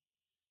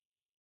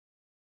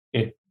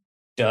 It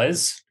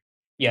does,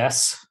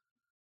 yes.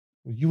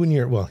 You and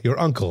your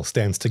uncle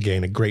stands to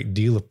gain a great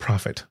deal of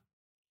profit.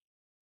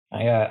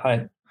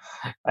 I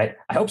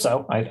hope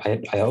so.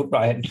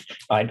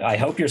 I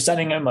hope you're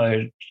sending him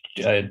a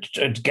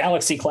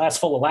galaxy class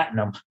full of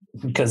latinum,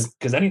 because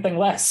anything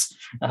less.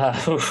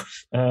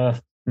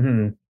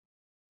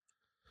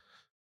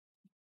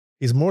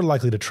 He's more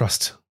likely to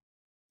trust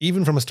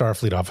even from a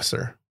Starfleet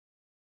officer,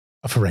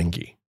 a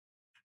Ferengi,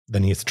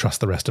 then he has to trust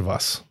the rest of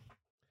us.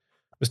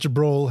 Mr.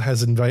 Brohl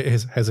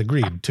has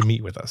agreed to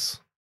meet with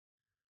us.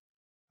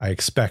 I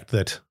expect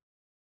that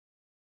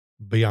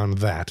beyond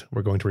that,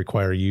 we're going to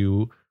require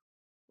you,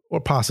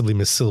 or possibly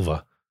Miss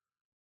Silva,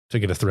 to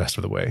get us the rest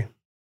of the way.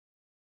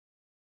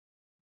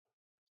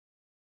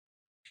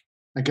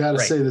 I gotta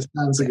say, this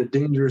sounds like a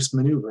dangerous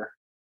maneuver.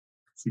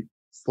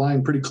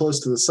 Flying pretty close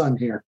to the sun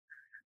here.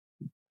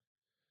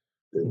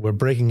 We're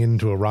breaking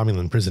into a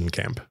Romulan prison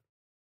camp.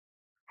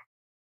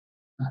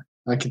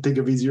 I can think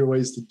of easier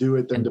ways to do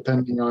it than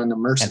depending on a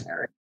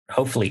mercenary.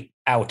 Hopefully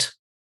out.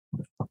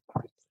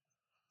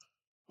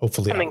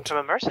 Hopefully Coming out. from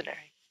a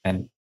mercenary.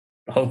 And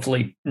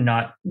hopefully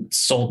not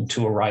sold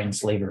to Orion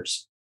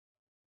slavers.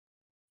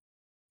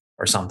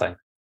 Or something.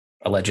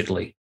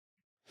 Allegedly.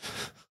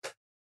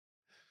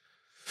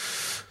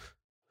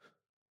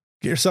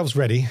 Get yourselves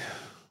ready.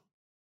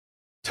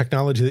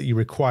 Technology that you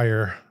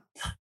require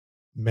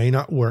may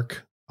not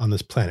work on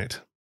this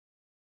planet.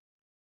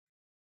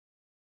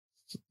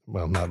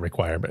 Well, not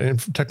require, but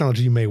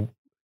technology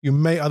you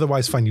may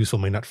otherwise find useful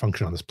may not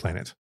function on this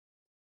planet.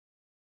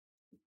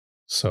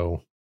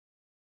 So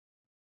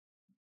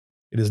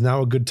it is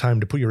now a good time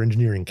to put your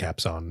engineering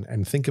caps on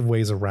and think of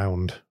ways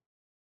around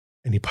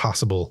any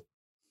possible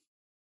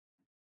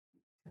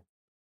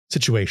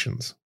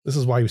situations. This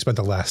is why you spent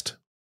the last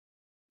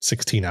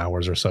 16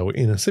 hours or so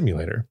in a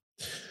simulator.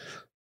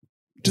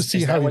 To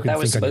see how you can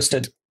think on your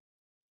feet.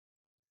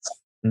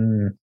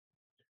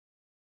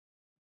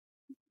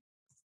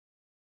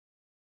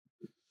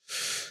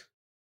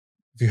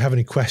 If you have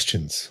any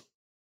questions,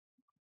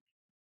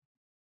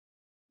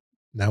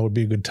 now would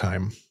be a good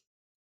time.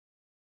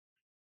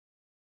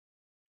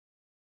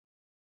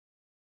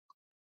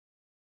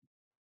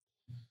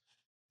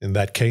 In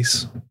that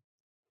case,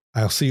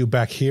 I'll see you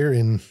back here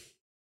in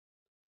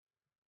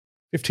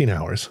 15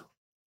 hours.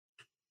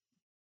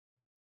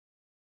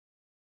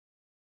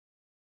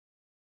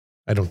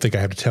 I don't think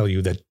I have to tell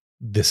you that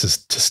this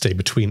is to stay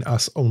between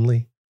us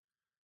only.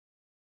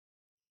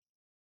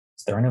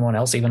 Is there anyone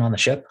else even on the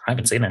ship? I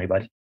haven't seen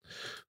anybody.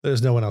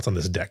 There's no one else on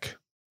this deck.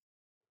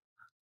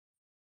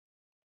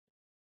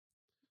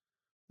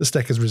 This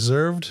deck is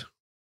reserved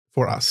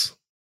for us.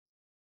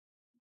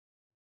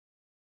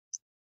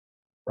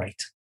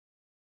 Right.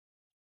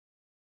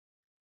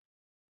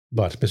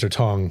 But, Mr.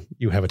 Tong,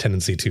 you have a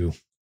tendency to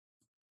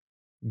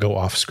go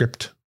off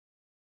script.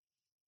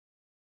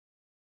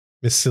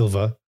 Miss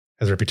Silva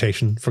has a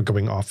reputation for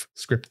going off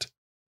script.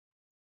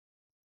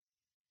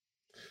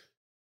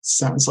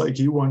 Sounds like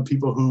you want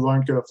people who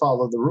aren't going to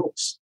follow the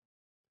rules.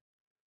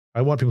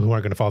 I want people who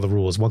aren't going to follow the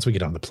rules once we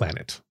get on the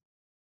planet.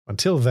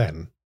 Until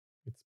then,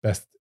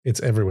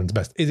 it's everyone's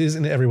best. It is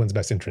in everyone's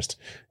best interest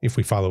if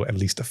we follow at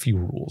least a few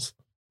rules.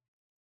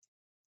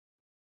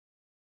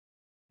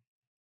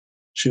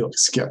 She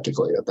looks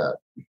skeptically at that.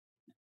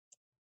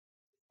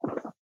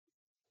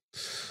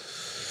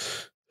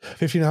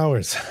 15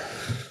 hours.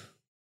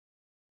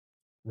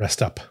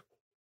 Rest up.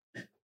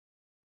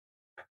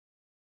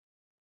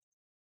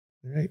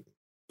 All right.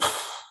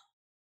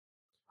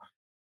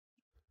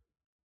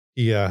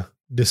 He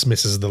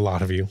dismisses the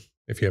lot of you.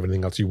 If you have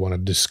anything else you want to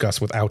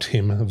discuss without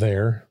him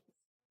there.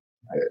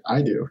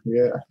 I do,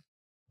 yeah.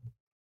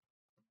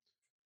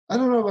 I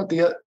don't know about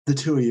the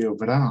two of you,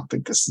 but I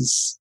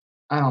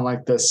don't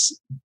like this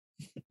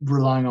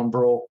relying on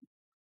Brohl.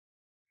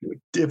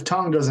 If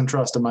Tong doesn't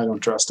trust him, I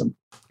don't trust him.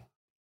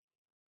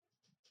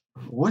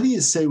 What do you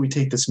say we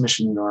take this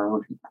mission in our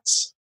own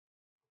hands?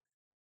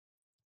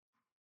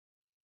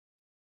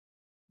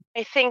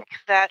 I think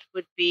that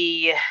would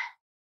be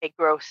a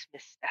gross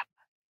misstep.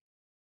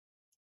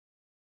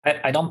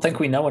 I don't think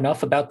we know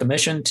enough about the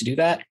mission to do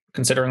that,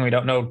 considering we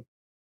don't know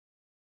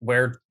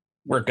where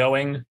we're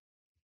going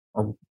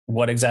or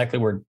what exactly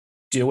we're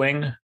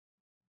doing.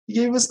 He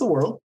gave us the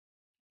world.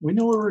 We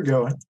know where we're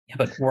going. Yeah,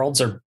 but worlds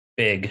are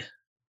big.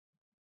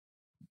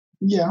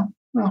 Yeah,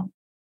 well,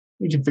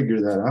 we can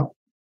figure that out.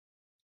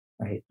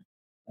 Right.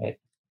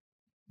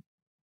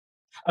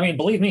 I mean,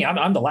 believe me,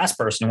 I'm the last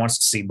person who wants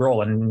to see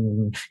Brohl,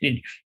 and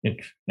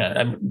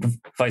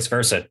vice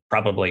versa,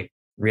 probably,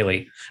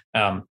 really.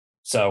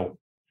 So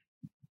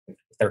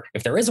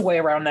if there is a way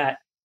around that.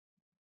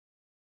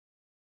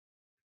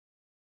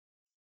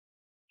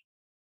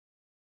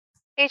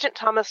 Agent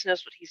Thomas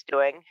knows what he's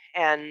doing,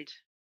 and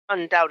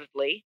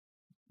undoubtedly,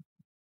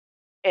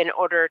 in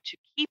order to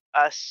keep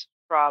us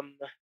from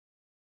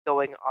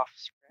going off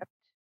script,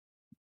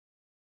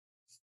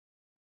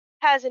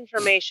 has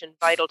information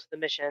vital to the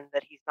mission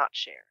that he's not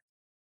shared.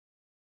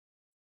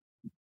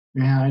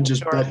 Yeah, I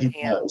just bet he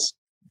does.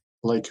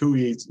 Like who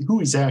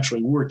he's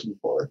actually working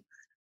for.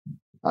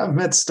 I've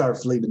met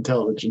Starfleet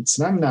intelligence,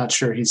 and I'm not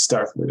sure he's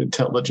Starfleet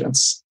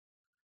intelligence.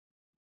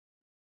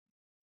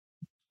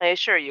 I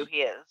assure you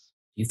he is.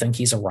 You think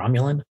he's a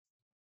Romulan?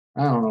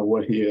 I don't know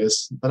what he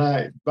is, but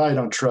I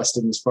don't trust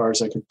him as far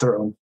as I can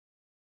throw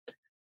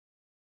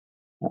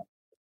him.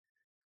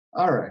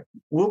 All right,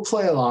 we'll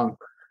play along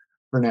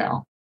for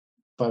now,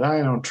 but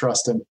I don't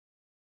trust him,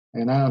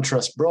 and I don't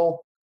trust Brohl,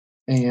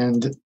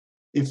 And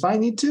if I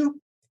need to,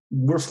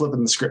 we're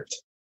flipping the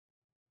script.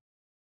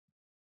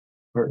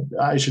 Or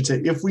I should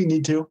say, if we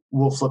need to,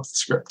 we'll flip the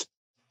script.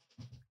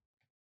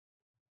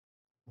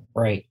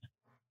 Right.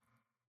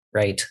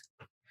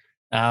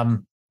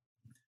 Well,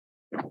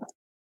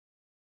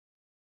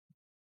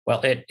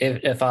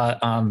 if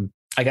I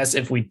guess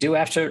if we do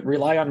have to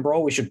rely on Bro,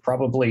 we should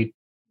probably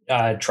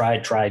try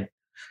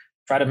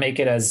to make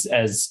it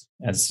as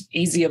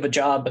easy of a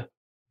job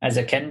as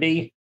it can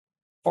be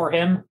for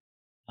him,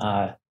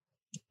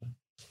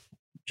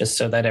 just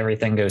so that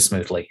everything goes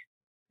smoothly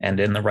and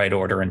in the right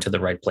order and to the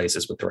right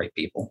places with the right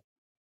people.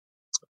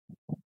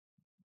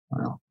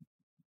 Wow.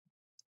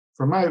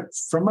 From my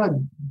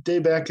day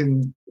back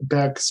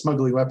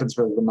smuggling weapons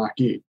for the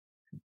Maquis,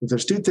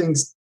 there's two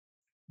things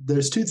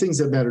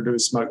that matter to a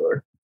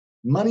smuggler: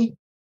 money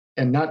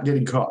and not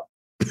getting caught.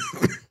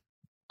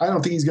 I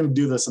don't think he's going to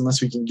do this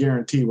unless we can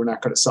guarantee we're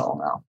not going to sell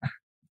him out.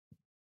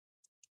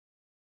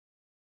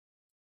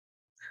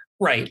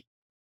 Right.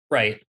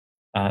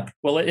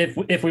 Well,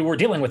 if we were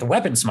dealing with a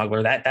weapon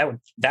smuggler, that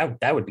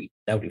would be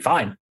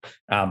fine.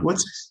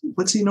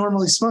 What's he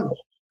normally smuggle?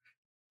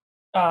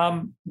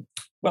 Well,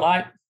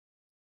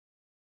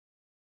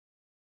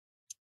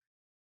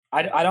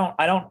 I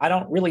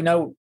don't really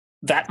know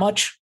that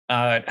much.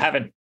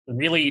 Haven't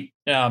really.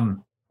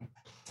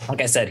 Like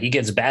I said, he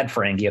gives bad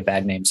Ferengi a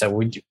bad name. So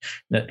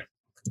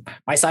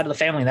my side of the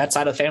family and that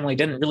side of the family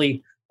didn't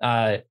really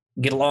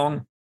get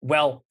along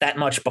well that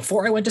much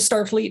before I went to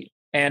Starfleet,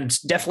 and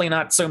definitely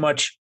not so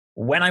much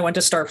when I went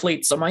to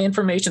Starfleet. So my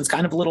information's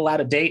kind of a little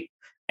out of date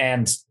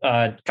and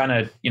kind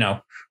of,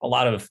 a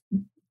lot of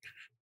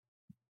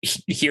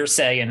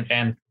hearsay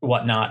and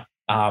whatnot.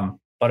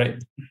 But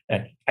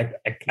I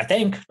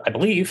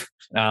believe.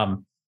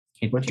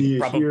 What do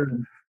you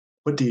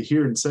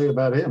hear and say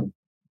about him?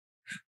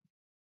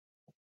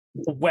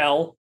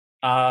 Well,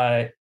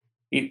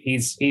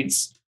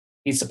 he's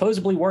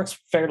supposedly works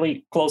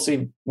fairly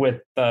closely with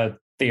the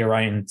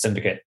Orion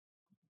Syndicate,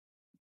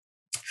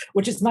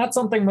 which is not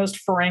something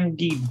most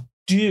Ferengi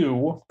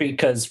do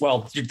because,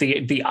 well,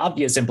 the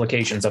obvious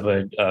implications of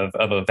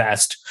a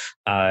vast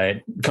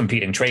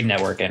competing trade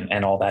network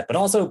and all that, but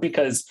also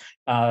because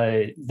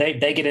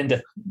they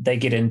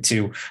get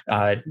into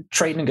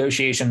trade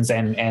negotiations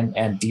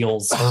and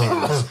deals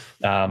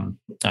and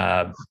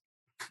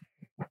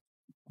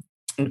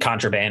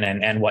contraband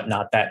and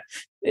whatnot that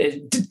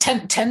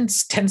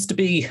tends to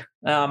be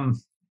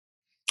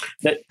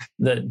that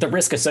the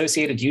risk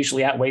associated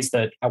usually outweighs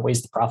the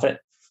profit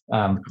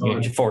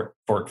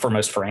for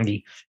most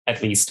Ferengi,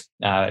 at least,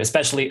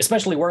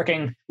 especially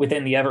working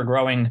within the ever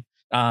growing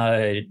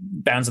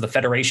bounds of the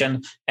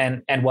Federation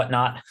and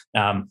whatnot.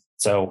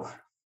 So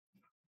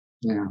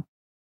yeah,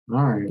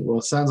 all right. Well,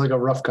 it sounds like a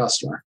rough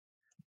customer.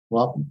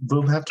 Well,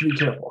 we'll have to be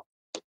careful.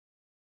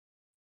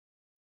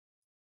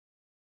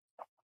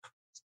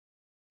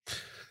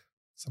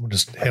 Someone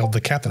just hailed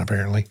the captain,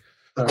 apparently.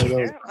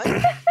 I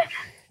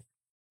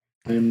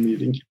am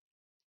muting.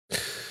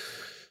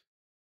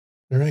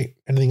 All right.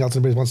 Anything else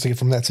anybody wants to get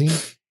from that scene?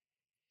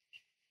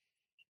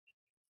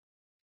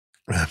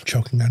 I'm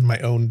choking on my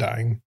own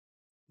dying.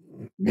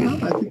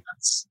 No,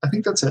 I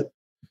think that's it.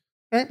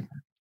 All right.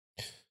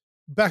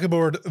 Back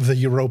aboard the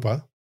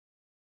Europa.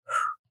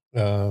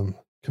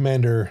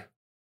 Commander,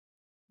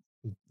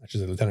 I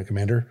should say Lieutenant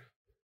Commander,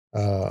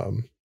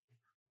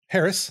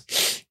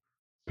 Harris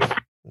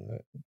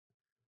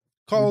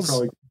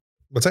calls.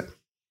 What's that?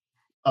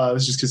 I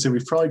was just gonna say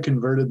we've probably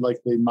converted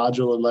like the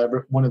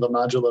one of the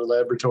modular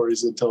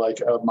laboratories into like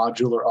a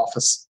modular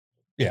office.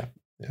 Yeah,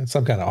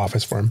 some kind of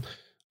office for him.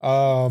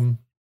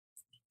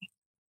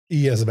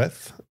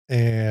 Elizabeth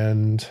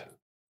and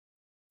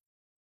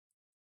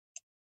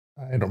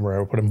I don't remember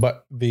where I put him,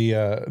 but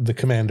the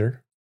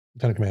commander,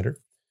 Lieutenant Commander,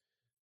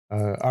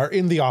 are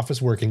in the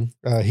office working.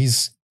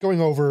 He's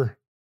going over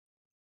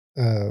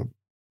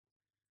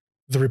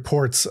the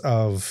reports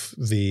of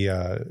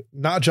the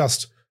not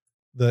just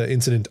the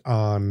incident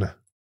on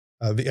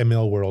the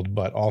Emil world,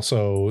 but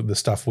also the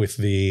stuff with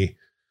the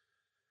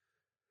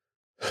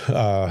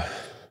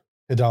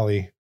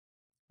Hidali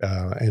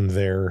and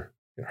her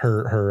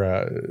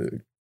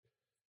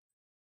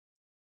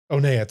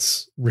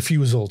Oneat's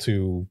refusal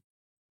to,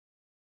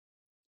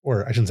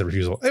 or I shouldn't say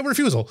refusal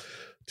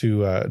to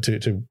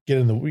get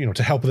in the,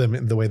 to help them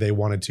in the way they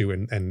wanted to,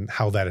 and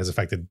how that has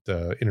affected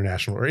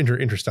international or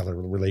interstellar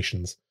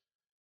relations.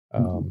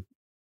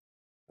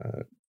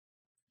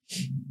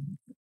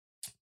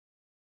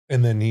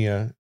 And then he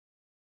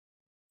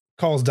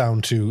calls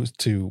down to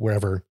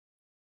wherever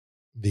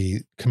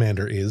the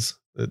commander is,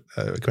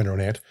 Commander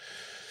Oneat.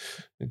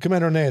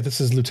 Commander Oneat,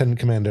 this is Lieutenant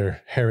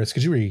Commander Harris.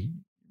 Could you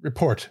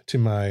report to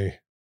my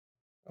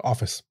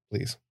office,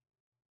 please?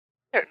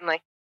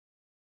 Certainly.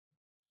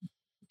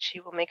 She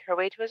will make her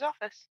way to his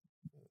office.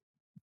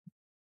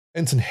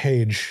 Ensign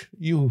Hage,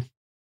 you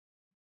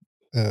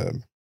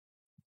have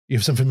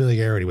some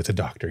familiarity with the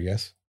doctor,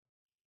 yes?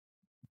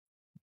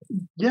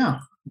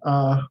 Yeah.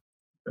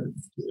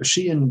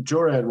 She and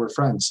Jorad were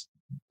friends.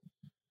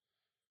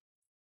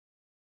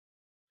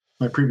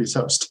 My previous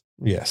host.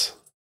 Yes.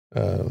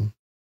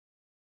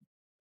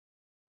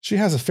 She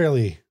has a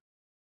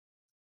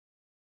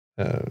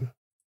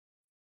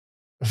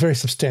very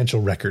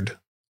substantial record.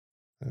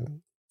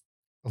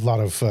 A lot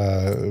of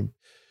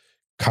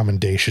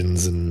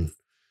commendations and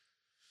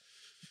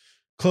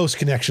close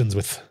connections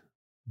with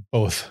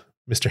both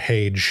Mr.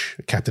 Hage,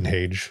 Captain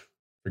Hage,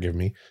 forgive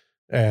me,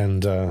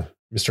 and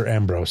Mr.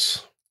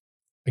 Ambrose.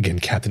 Again,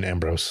 Captain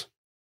Ambrose.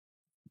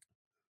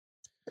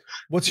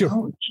 What's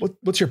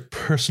your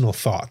personal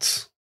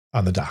thoughts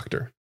on the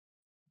doctor?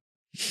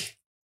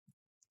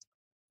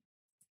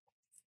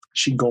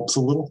 She gulps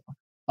a little.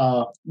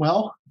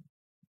 Well,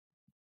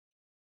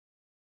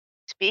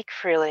 Speak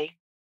freely.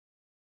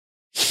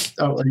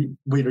 oh, are you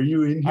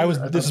in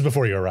here? This is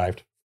before you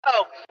arrived.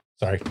 Oh,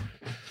 Sorry.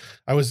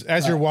 I was,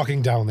 as you're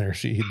walking down there,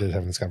 he did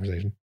having this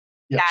conversation.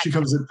 Yeah, Gotcha. she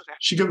comes in. Okay.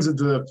 She comes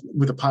into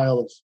with a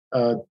pile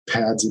of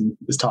pads and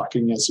is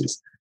talking as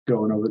she's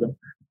going over them.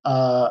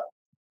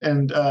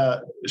 And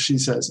she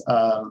says,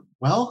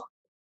 "Well,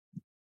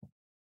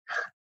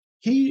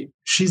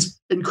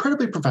 she's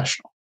incredibly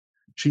professional.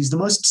 She's the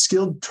most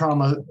skilled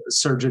trauma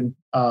surgeon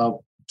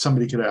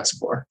somebody could ask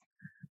for.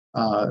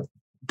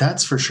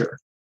 That's for sure.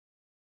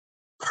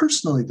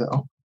 Personally,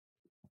 though,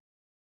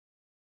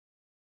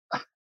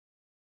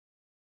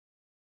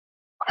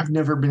 I've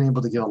never been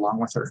able to get along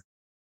with her.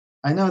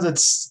 I know that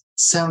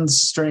sounds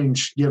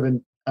strange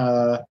given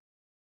that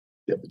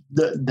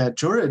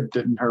Jorah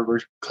and her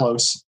were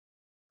close,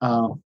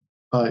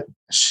 but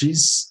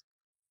she's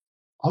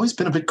always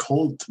been a bit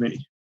cold to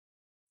me."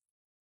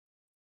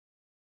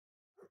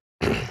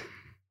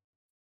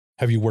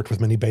 Have you worked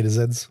with many Beta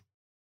Zeds?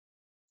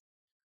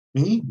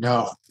 Me?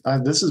 No.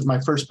 This is my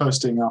first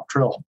posting off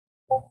Trill.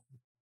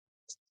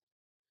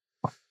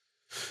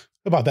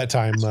 About that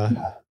time,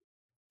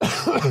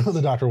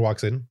 the doctor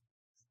walks in.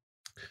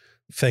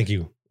 Thank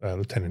you,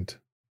 Lieutenant.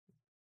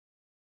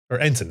 Or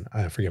Ensign.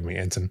 Forgive me,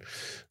 Ensign.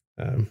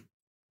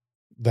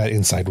 That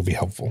insight will be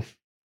helpful.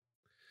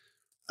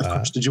 Of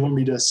course. Did you want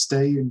me to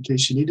stay in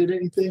case you needed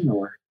anything?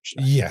 Or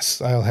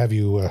yes, I'll have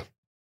you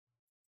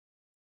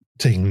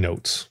taking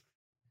notes.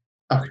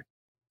 Okay.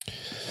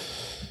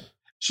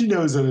 She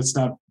knows that it's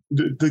not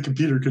the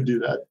computer could do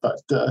that,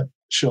 but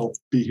she'll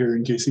be here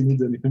in case he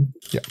needs anything.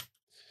 Yeah.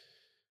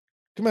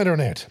 Commander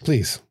Annette,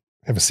 please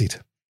have a seat.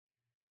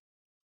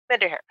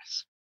 Commander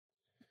Harris.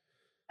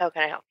 How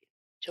can I help you?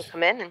 She'll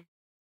come in and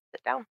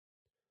sit down.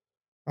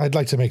 I'd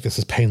like to make this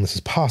as painless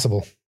as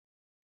possible.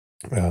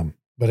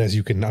 But as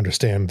you can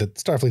understand, that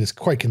Starfleet is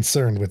quite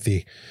concerned with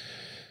the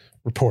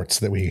reports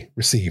that we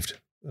received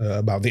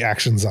about the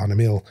actions on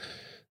Emil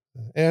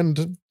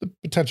and the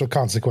potential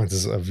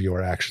consequences of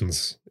your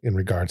actions in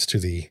regards to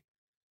the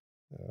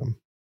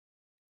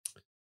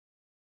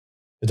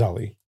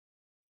Idali.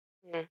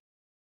 Mm.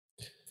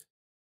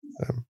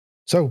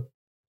 So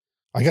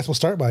I guess we'll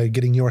start by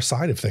getting your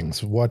side of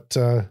things. What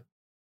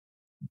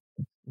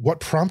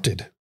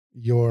prompted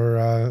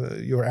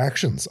your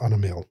actions on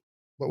Emil?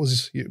 What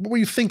were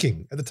you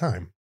thinking at the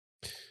time?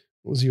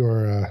 What was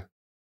your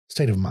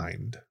state of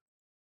mind?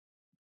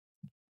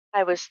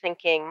 I was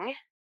thinking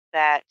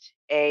that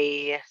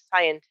a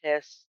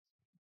scientist,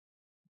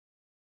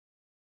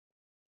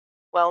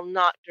 well,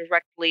 not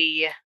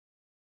directly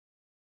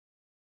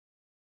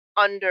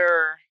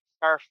under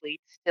Starfleet,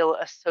 still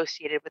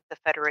associated with the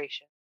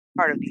Federation,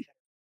 part of the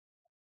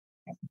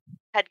Federation,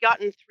 had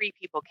gotten 3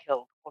 people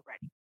killed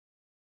already.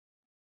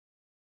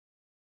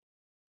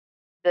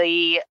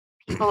 The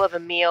people of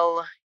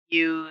Emil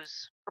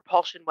use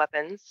propulsion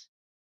weapons,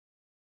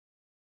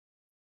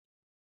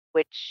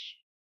 which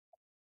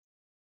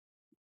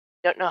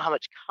don't know how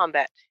much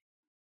combat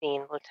you've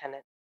seen,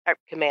 Lieutenant or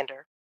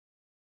Commander.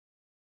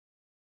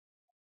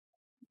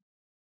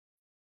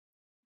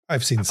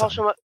 I've seen some.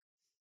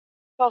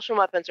 Propulsion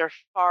weapons are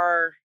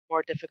far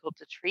more difficult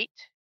to treat,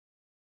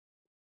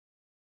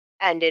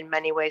 and in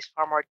many ways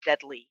far more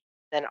deadly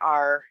than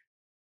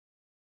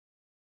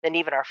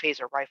even our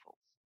phaser rifles.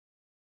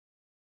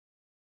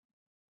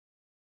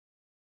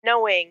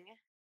 Knowing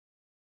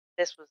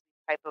this was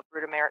the type of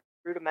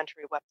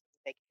rudimentary weapon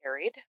they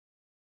carried,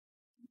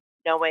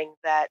 knowing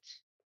that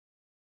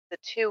the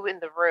 2 in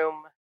the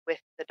room with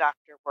the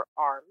doctor were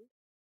armed,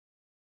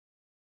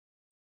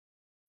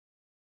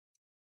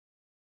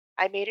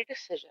 I made a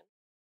decision.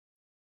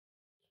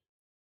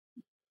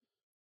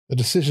 A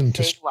decision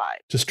to save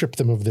lives. To strip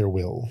them of their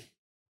will,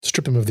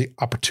 strip them of the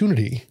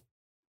opportunity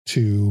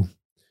to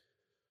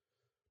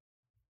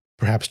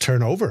perhaps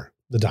turn over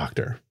the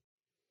doctor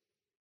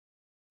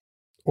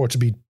or to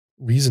be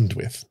reasoned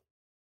with.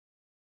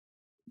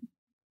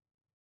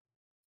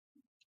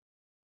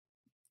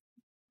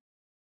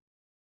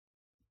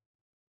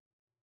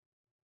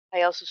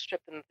 I also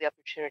stripped them of the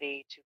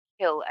opportunity to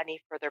kill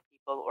any further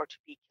people or to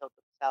be killed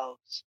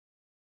themselves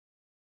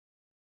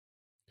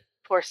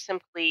for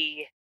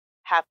simply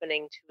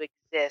happening to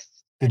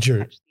exist and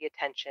catch the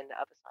attention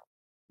of a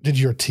scientist. Did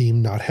your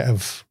team not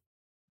have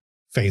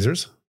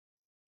phasers?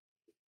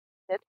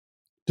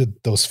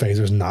 Did those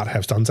phasers not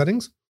have stun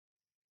settings?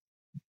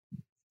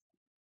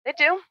 They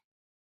do.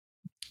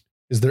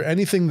 Is there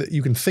anything that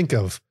you can think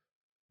of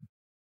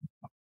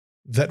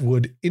that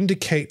would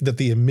indicate that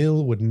the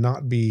Emil would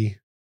not be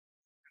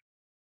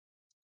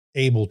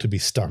able to be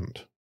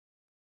stunned?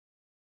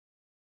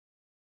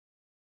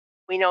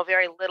 We know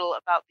very little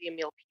about the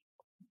Emil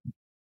people,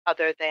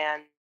 other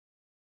than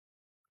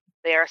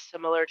they are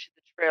similar to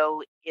the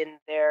Trill in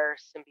their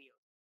symbiosis.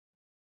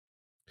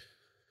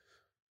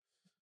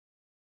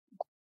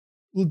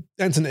 Well,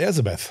 Ensign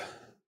Elizabeth,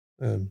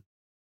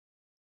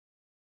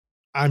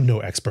 I'm no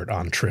expert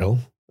on Trill,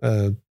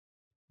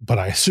 but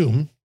I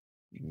assume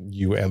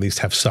you at least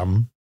have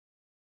some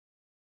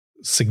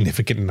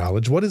significant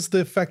knowledge. What is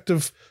the effect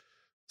of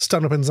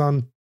stun weapons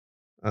on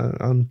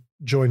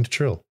joined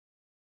Trill?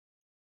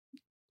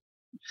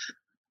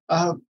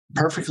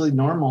 Perfectly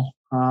normal.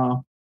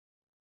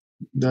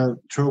 The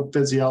Trill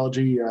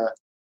physiology,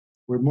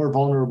 we're more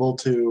vulnerable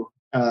to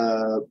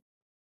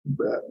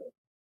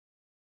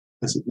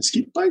is it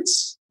mosquito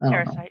bites?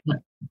 Parasite.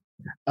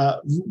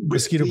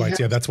 Mosquito bites,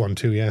 yeah, that's one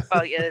too, yeah.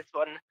 Well, yeah, that's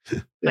one.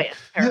 But yes,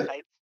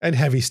 parasites. And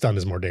heavy stun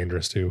is more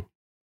dangerous too.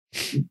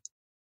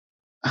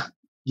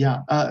 Yeah.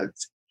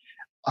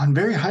 On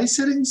very high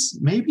settings,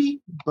 maybe,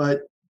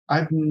 but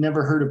I've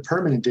never heard of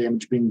permanent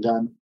damage being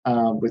done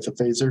with a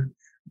phaser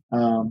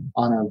on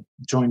a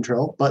joint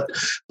Trill. But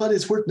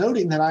it's worth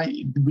noting that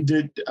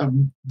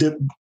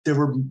there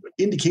were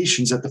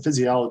indications that the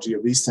physiology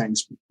of these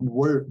things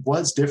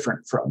was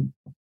different from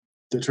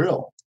the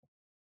Trill.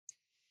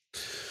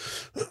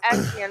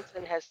 As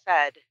Jensen has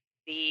said,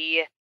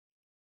 the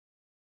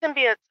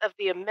symbiotes of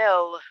the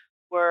Emil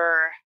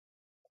were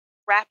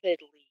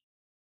rapidly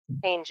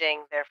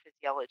changing their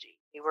physiology.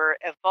 They were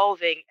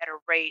evolving at a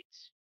rate,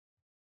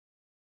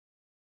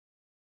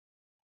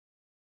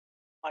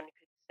 one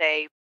could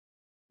say,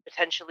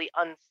 potentially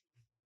unseen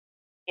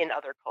in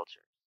other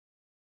cultures.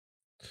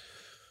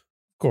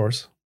 Of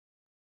course.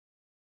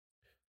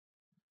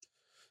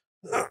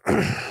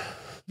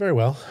 Very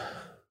well.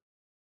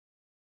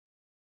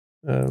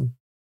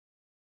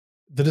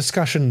 The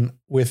discussion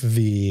with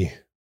the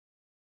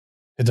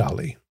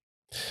Hidali.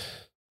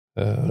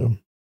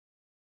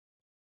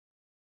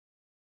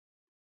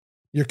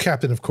 Your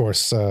captain, of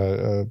course,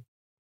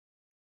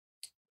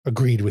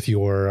 agreed with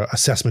your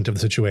assessment of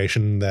the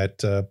situation that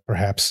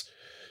perhaps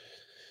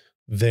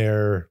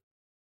their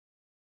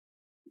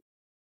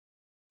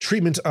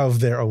treatment of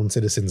their own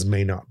citizens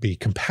may not be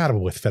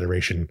compatible with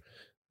Federation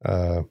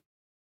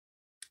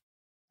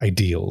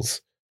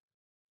ideals.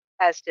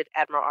 As did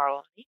Admiral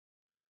Arlani.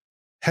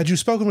 Had you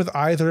spoken with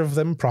either of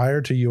them prior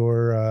to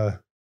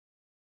your,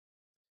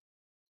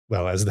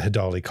 well, as the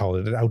Hidali call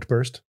it, an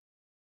outburst?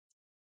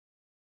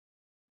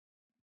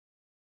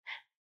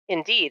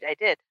 Indeed, I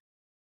did.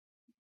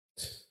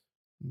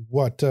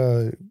 What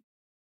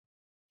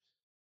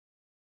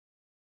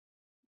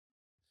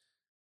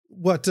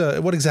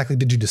exactly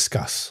did you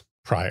discuss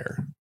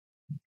prior?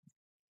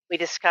 We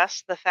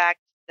discussed the fact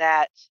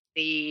that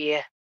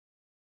the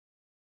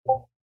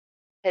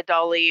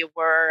Hidali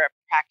were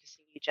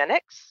practicing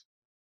eugenics,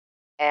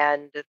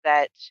 and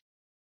that,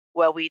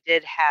 well, we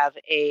did have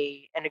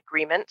an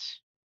agreement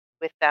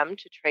with them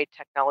to trade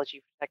technology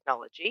for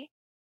technology.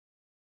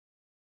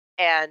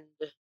 And,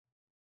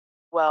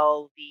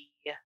 well, the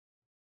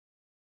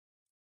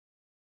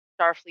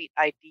Starfleet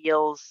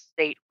ideals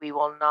state we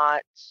will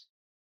not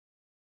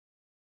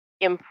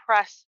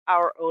impress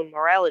our own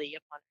morality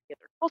upon any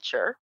other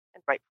culture,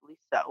 and rightfully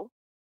so.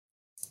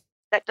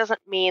 That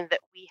doesn't mean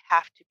that we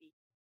have to be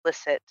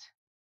complicit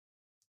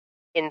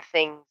in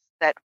things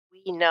that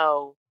we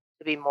know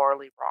to be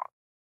morally wrong.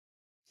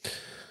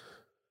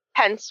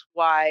 Hence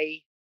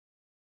why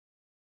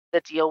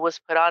the deal was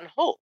put on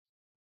hold.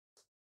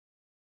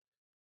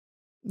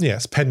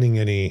 Yes, pending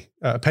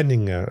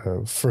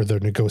further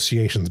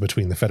negotiations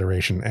between the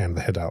Federation and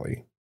the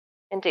Hidali.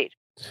 Indeed.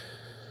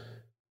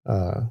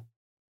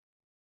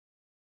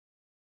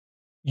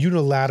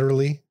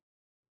 Unilaterally,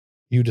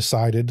 you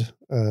decided,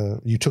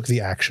 you took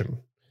the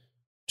action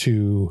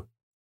to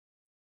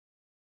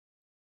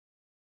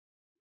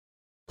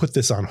put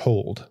this on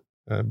hold.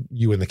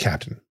 You and the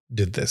captain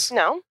did this.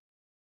 No.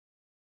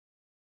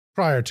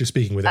 Prior to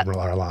speaking with Admiral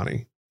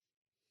Arlani.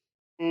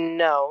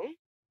 No.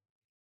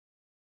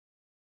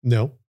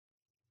 No.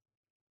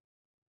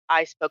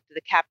 I spoke to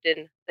the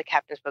captain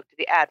spoke to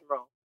the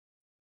admiral.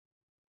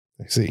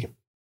 I see.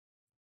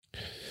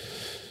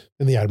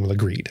 And the admiral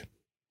agreed.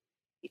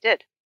 He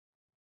did.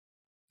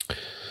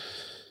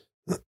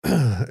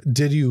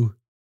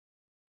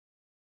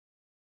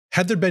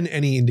 Had there been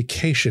any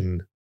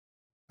indication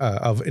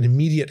of an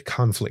immediate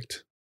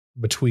conflict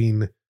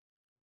between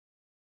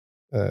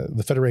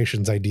the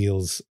Federation's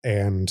ideals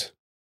and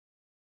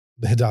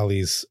the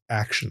Hidali's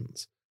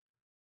actions?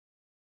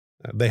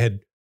 They had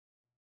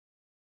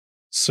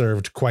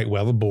served quite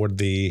well aboard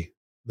the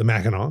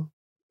Mackinac,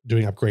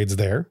 doing upgrades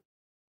there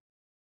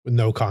with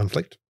no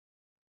conflict.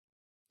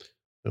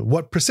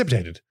 What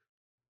precipitated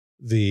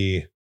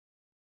the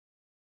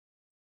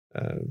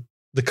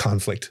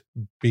conflict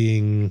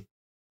being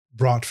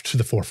brought to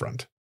the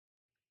forefront?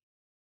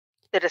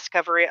 The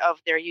discovery of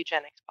their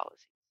eugenics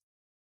policy.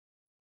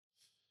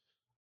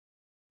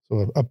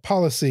 So a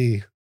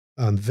policy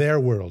on their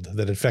world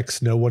that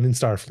affects no one in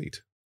Starfleet.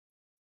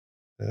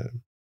 A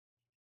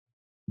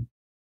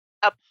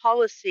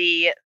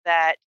policy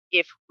that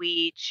if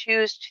we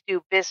choose to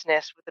do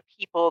business with the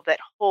people that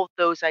hold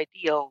those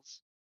ideals,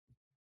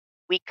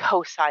 we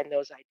co-sign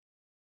those ideals.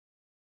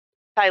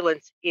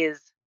 Silence is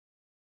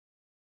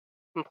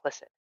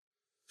complicit.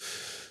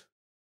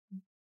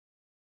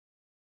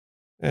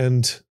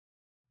 And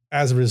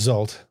as a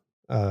result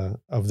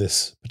of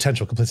this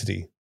potential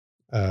complicity,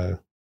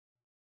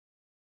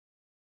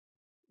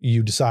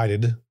 you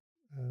decided,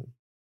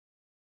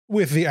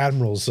 with the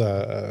Admiral's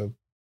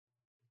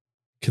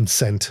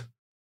consent,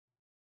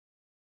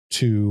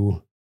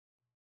 to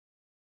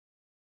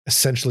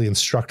essentially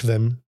instruct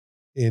them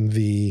in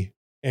the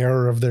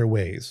error of their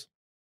ways.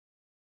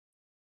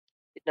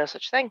 Did no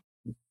such thing.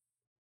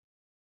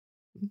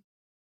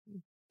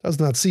 Does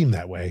not seem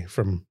that way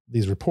from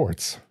these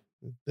reports.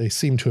 They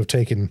seem to have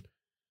taken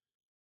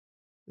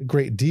a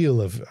great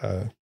deal of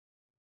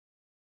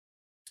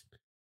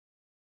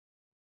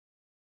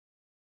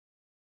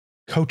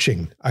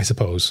coaching, I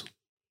suppose,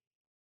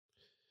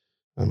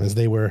 as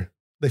they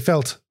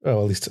felt, at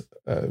least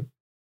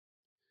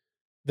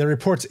their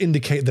reports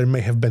indicate there may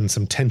have been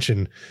some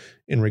tension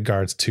in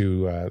regards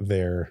to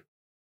their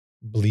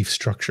belief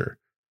structure,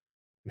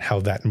 and how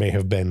that may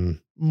have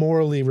been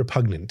morally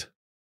repugnant.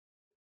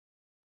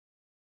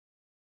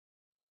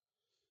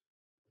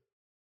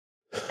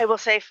 I will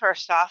say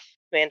first off,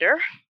 Commander,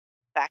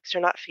 facts are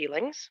not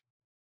feelings.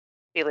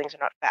 Feelings are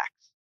not facts.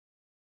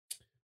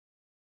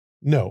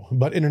 No,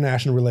 but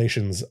international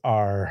relations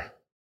are,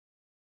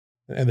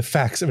 and the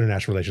facts of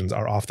international relations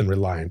are often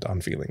reliant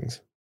on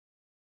feelings.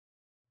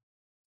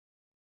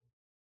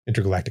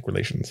 Intergalactic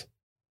relations.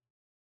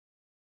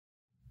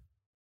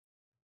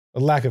 A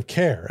lack of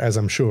care, as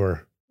I'm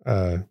sure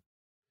a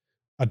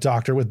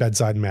doctor with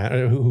bedside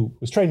manner, who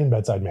was trained in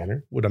bedside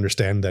manner, would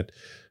understand that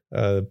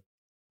the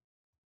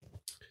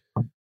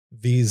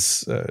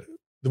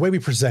way we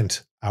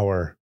present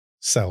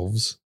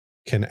ourselves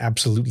can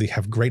absolutely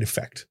have great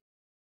effect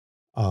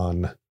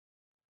on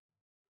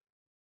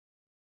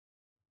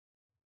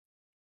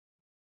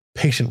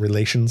patient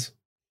relations.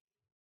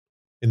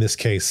 In this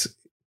case,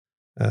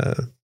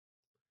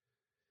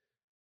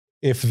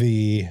 if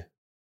the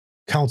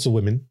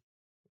councilwomen,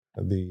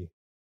 I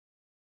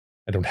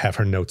don't have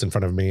her notes in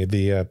front of me,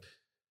 the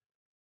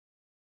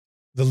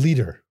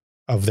leader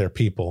of their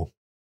people,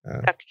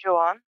 Dr.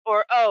 Joanne?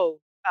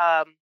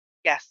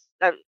 Yes.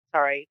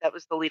 Sorry, that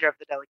was the leader of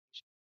the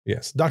delegation.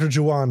 Yes, Dr.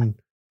 Juwan,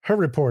 her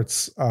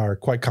reports are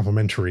quite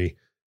complimentary.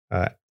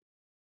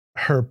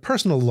 Her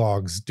personal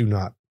logs do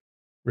not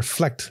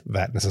reflect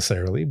that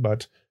necessarily,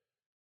 but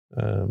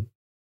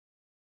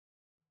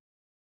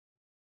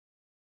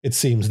it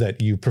seems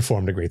that you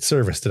performed a great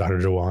service to Dr.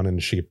 Juwan,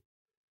 and she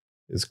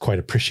is quite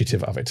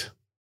appreciative of it.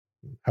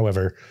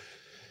 However,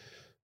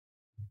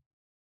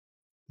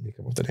 let me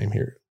come up with the name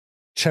here.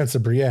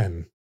 Chancellor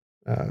Brienne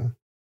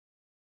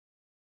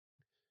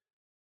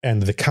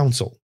and the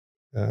council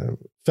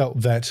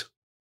felt that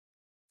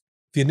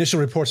the initial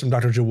reports from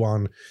Dr.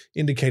 Juwan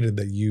indicated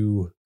that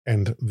you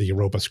and the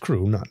Europa's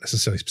crew, not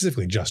necessarily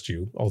specifically just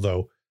you,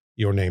 although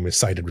your name is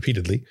cited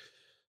repeatedly,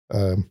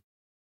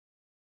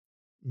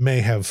 may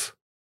have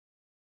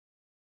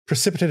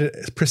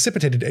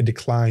precipitated a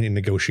decline in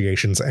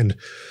negotiations and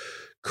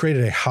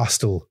created a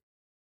hostile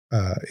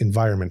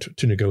environment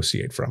to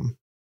negotiate from.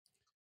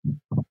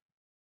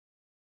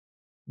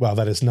 Well,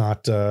 that is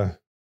not...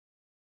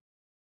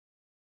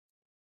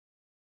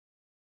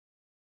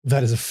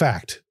 that is a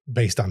fact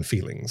based on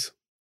feelings.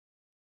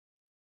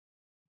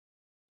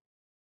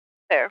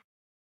 Fair.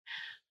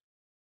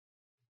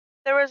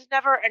 There was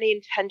never any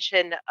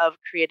intention of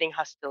creating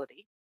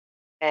hostility,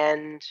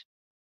 and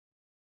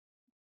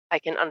I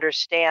can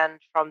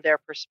understand from their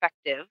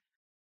perspective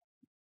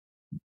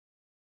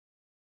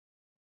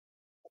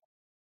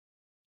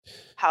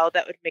how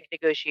that would make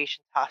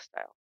negotiations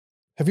hostile.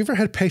 Have you ever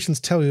had patients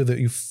tell you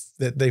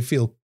that they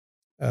feel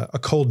a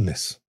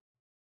coldness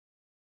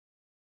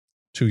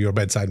to your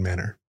bedside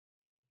manner?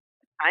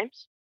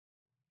 Times.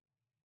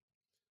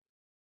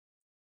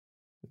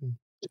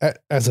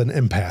 As an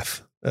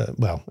empath,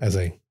 as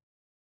a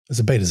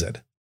Beta Z.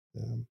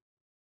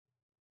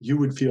 You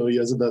would feel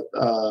Elizabeth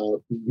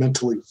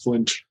mentally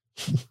flinch.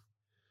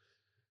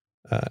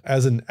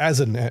 As a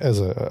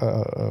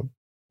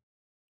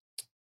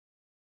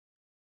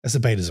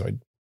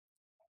Betazoid,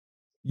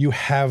 you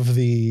have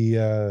the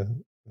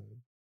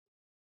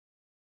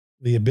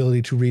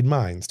ability to read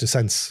minds, to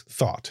sense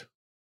thought,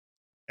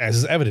 as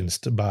is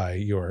evidenced by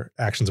your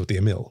actions with the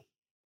Emil.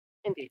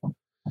 Indeed.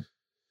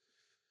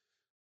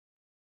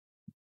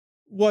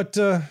 What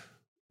do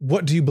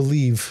you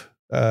believe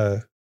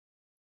would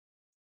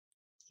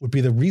be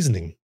the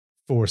reasoning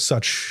for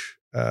such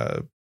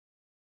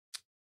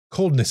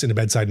coldness in a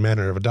bedside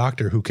manner of a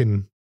doctor who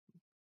can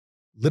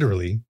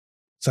literally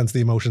sense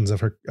the emotions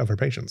of her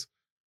patients?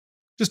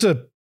 Is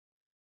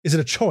it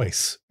a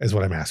choice, is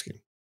what I'm asking?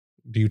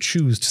 Do you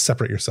choose to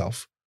separate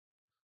yourself?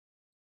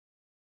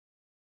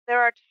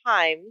 There are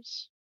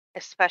times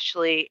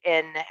especially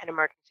in an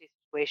emergency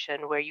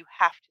situation where you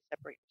have to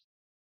separate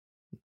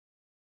yourself,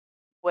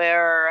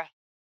 where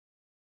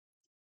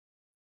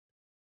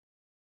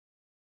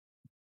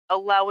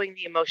allowing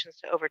the emotions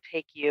to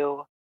overtake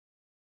you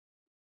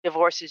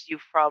divorces you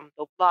from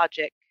the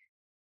logic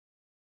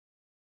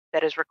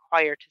that is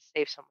required to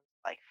save someone's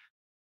life.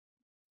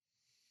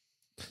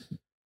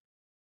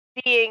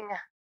 Being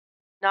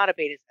not a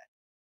beta Z,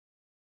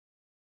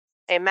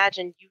 I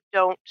imagine you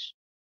don't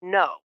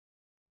know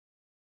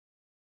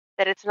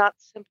that it's not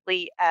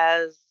simply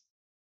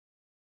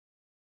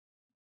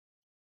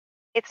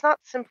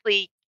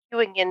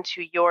queuing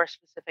into your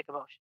specific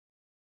emotion.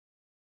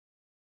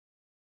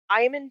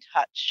 I am in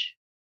touch.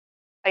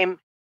 I am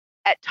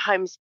at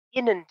times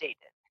inundated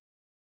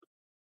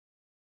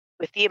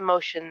with the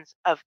emotions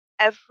of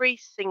every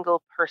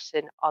single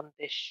person on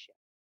this ship.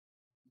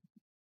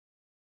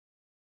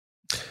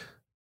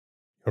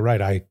 You're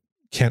right. I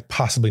can't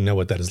possibly know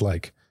what that is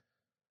like.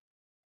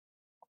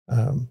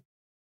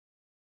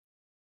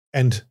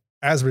 And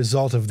as a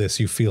result of this,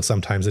 you feel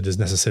sometimes it is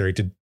necessary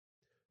to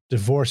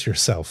divorce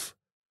yourself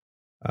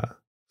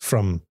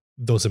from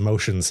those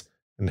emotions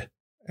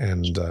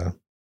and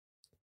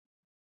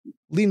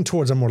lean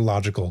towards a more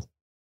logical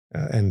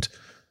and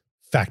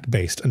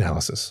fact-based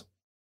analysis.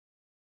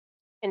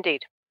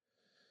 Indeed.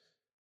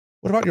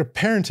 What about your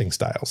parenting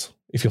styles?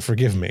 If you'll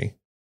forgive me,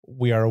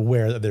 we are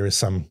aware that there is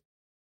some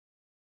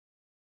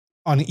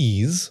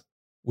unease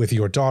with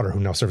your daughter who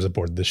now serves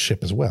aboard this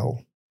ship as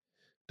well.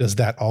 Does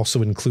that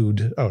also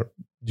include, or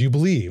do you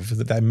believe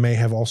that that may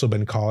have also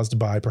been caused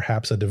by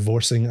perhaps a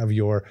divorcing of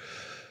your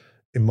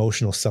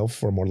emotional self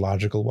for a more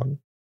logical one?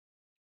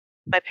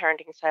 My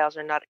parenting styles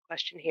are not a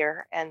question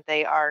here, and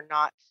they are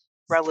not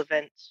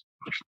relevant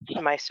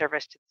to my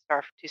service to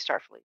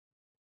Starfleet.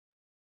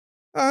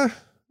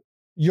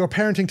 Your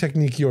parenting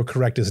technique, you're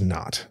correct, is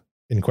not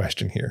in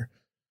question here.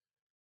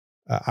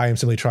 I am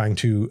simply trying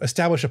to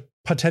establish a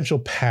potential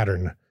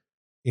pattern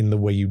in the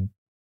way you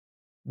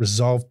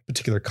resolve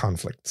particular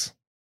conflicts.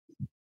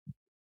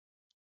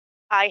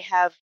 I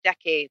have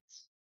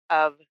decades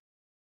of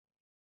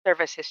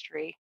service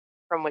history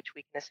from which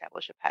we can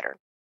establish a pattern.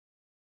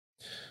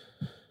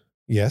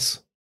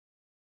 Yes.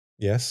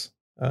 Yes.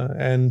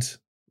 And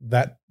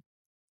that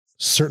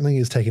certainly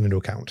is taken into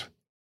account.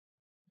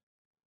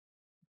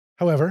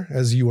 However,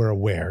 as you are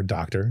aware,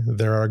 Doctor,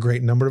 there are a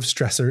great number of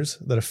stressors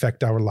that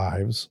affect our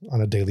lives on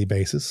a daily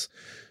basis.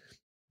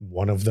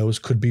 One of those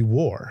could be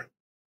war.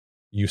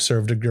 You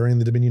served during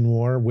the Dominion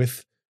War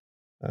with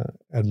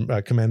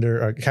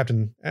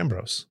Captain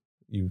Ambrose.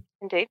 You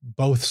Indeed.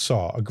 both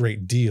saw a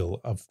great deal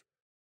of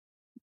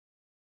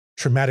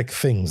traumatic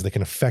things that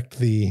can affect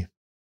the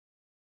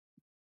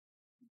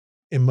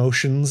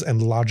emotions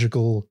and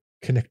logical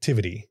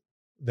connectivity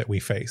that we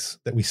face,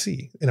 that we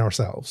see in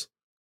ourselves.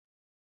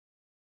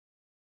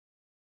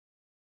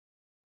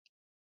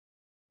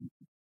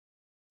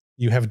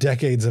 You have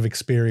decades of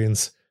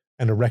experience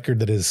and a record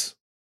that is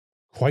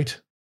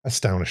quite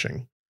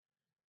astonishing.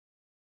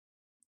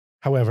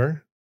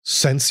 However,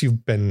 since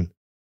you've been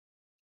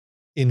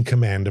in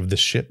command of this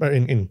ship, or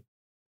in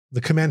the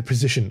command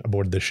position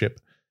aboard this ship,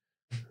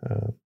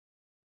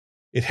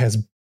 it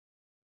has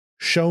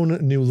shown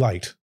new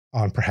light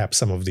on perhaps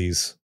some of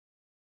these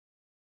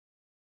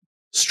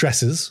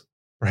stresses,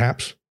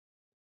 perhaps,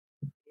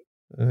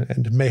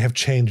 and may have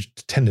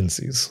changed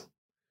tendencies.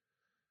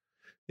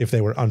 If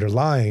they were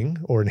underlying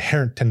or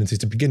inherent tendencies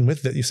to begin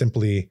with that you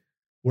simply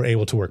were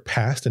able to work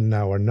past and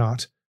now are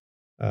not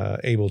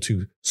able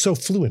to so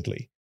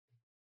fluently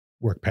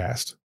work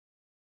past.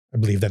 I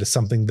believe that is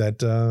something that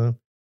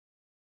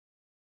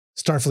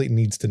Starfleet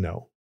needs to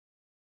know.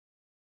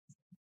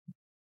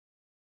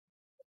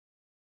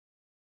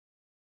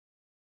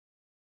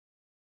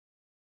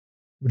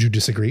 Would you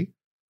disagree?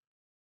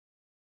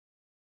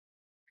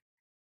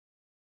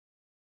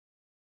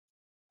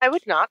 I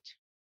would not.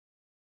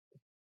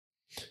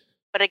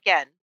 But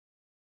again.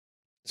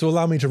 So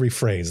allow me to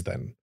rephrase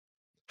then.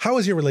 How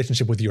is your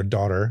relationship with your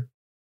daughter,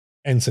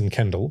 Ensign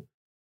Kendall,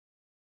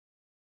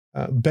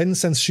 been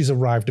since she's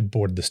arrived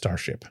aboard the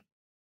starship?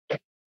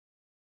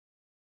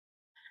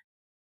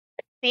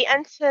 The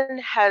ensign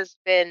has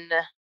been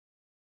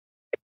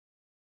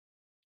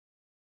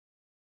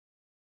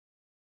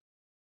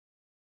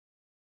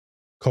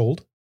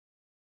cold?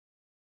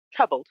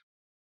 Troubled.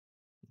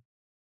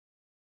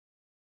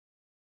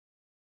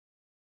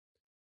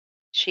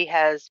 She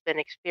has been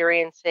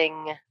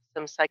experiencing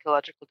some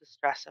psychological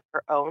distress of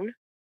her own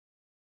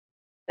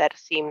that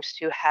seems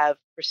to have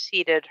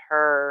preceded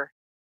her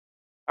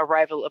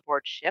arrival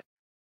aboard ship.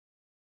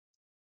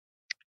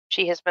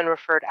 She has been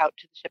referred out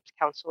to the ship's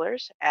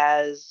counselors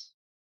as,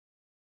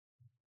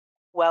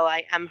 well,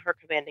 I am her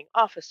commanding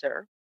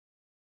officer.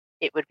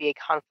 It would be a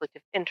conflict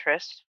of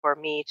interest for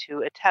me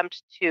to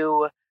attempt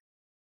to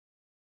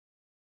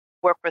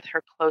work with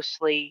her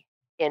closely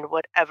in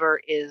whatever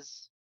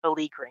is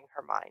beleaguering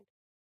her mind.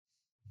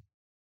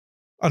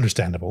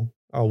 Understandable,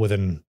 all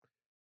within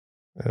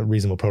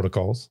reasonable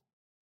protocols.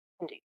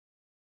 Indeed.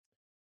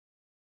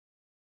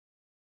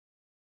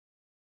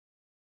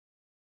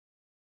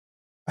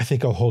 I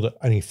think I'll hold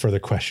any further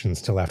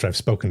questions till after I've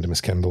spoken to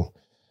Miss Kendall.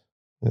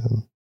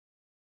 Do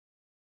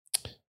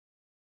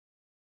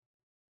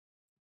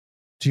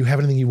you have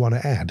anything you want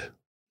to add?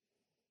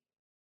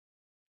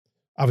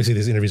 Obviously,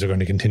 these interviews are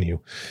going to continue.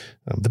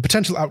 The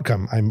potential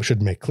outcome, I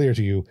should make clear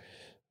to you,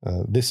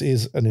 this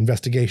is an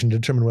investigation to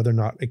determine whether or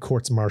not a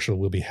courts-martial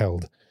will be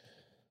held.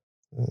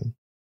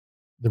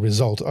 The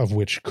result of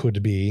which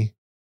could be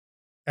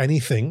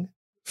anything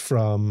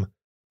from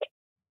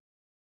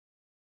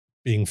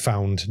being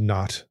found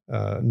not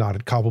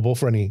culpable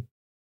for any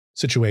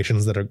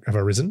situations that have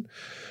arisen,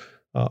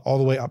 all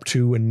the way up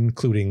to and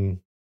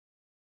including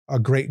a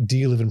great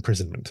deal of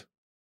imprisonment.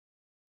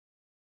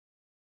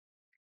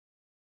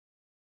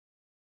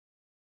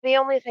 The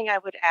only thing I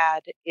would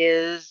add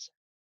is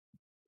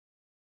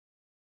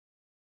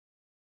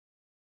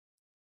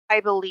I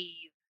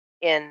believe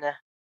in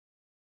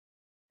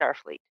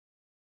Starfleet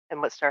and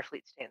what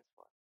Starfleet stands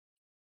for.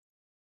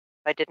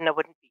 If I didn't, I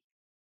wouldn't be.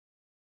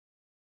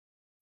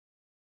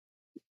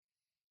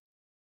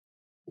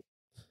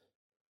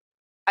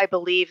 I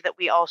believe that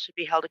we all should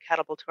be held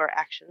accountable to our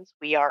actions.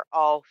 We are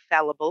all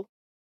fallible.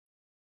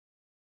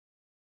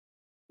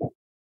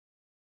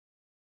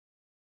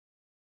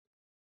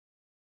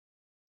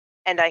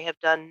 And I have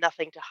done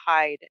nothing to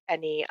hide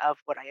any of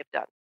what I have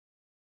done.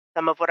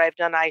 Some of what I've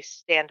done, I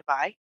stand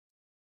by.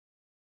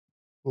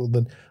 Well,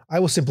 then I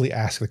will simply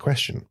ask the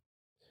question.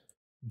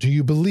 Do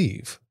you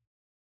believe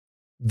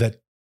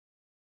that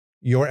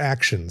your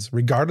actions,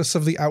 regardless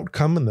of the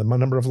outcome and the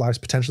number of lives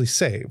potentially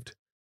saved,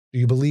 do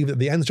you believe that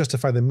the ends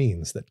justify the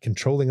means, that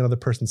controlling another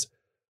person's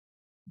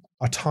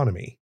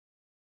autonomy,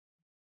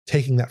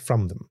 taking that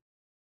from them,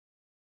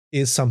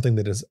 is something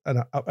that is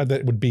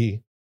that would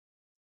be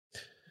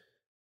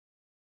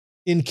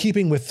in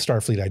keeping with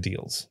Starfleet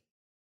ideals?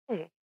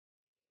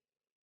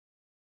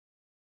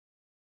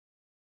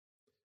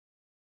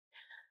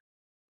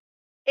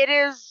 It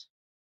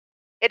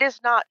is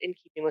not in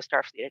keeping with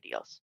Starfleet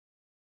ideals.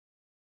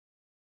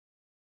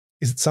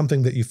 Is it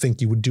something that you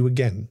think you would do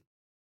again,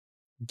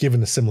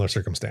 given a similar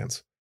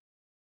circumstance?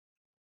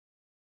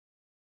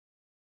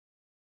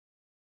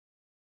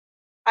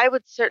 I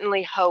would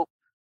certainly hope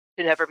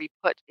to never be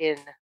put in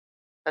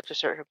such a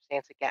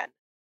circumstance again.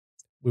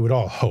 We would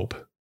all hope,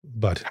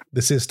 but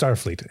this is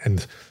Starfleet,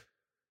 and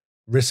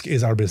risk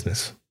is our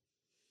business.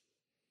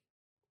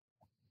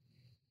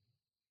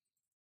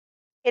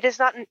 It is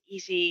not an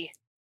easy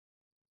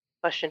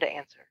question to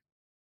answer.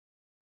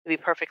 To be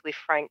perfectly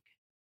frank,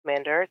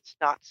 Commander, it's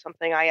not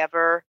something I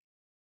ever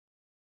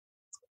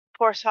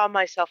foresaw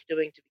myself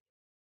doing to be.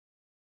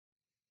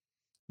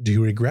 Do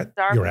you regret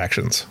your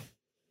actions?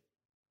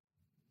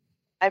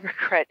 I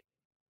regret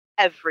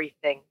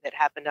everything that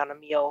happened on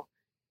Emil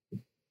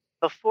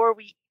before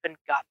we even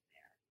got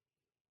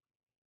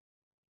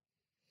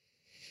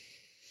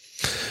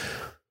there.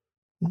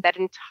 That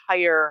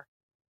entire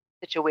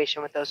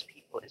situation with those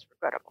people is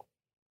regrettable.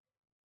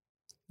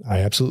 I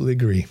absolutely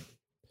agree.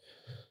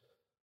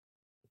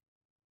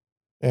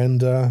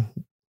 And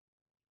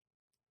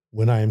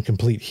when I am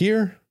complete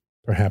here,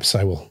 perhaps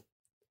I will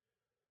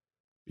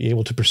be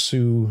able to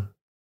pursue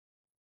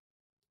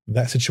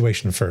that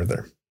situation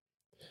further.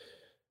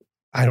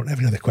 I don't have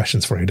any other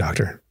questions for you,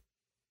 Doctor.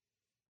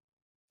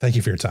 Thank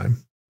you for your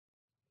time.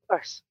 Of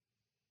course.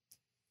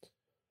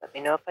 Let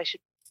me know if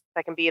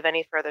I can be of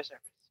any further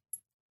service.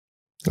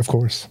 Of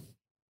course.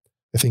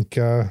 I think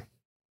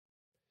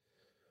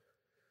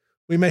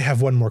we may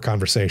have one more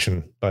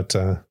conversation, but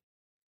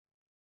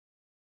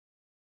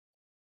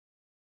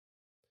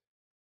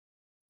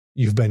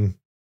you've been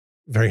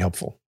very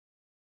helpful.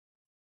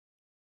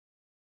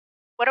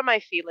 What am I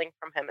feeling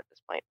from him at this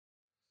point?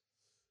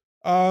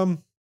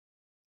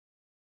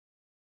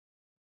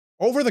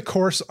 Over the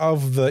course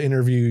of the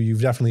interview,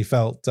 you've definitely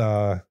felt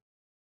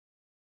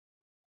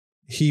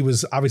he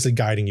was obviously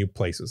guiding you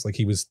places. Like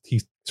he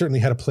certainly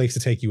had a place to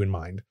take you in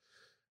mind.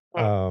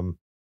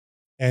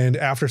 And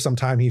after some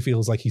time, he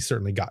feels like he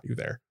certainly got you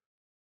there.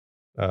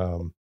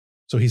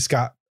 So he's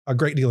got a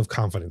great deal of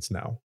confidence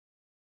now.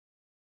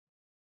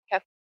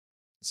 Okay.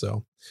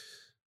 So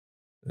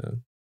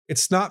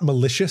it's not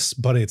malicious,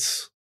 but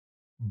it's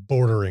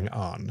bordering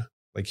on.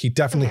 Like he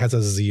definitely has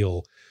a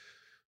zeal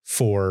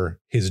for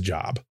his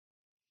job.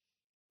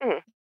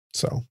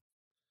 So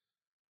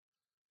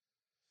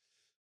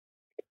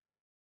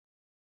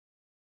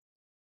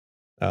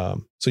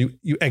so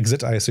you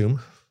exit, I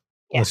assume,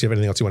 unless you have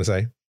anything else you want to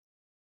say.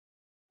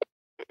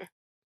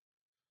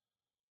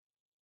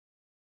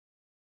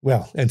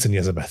 Well, Ensign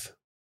Elizabeth,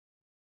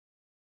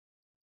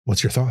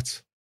 what's your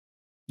thoughts?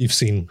 You've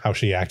seen how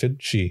she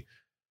acted.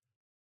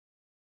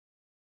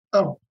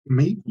 Oh,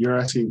 me? You're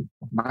asking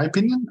my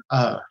opinion?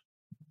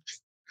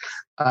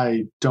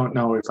 I don't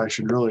know if I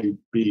should really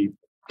be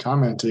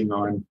commenting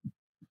on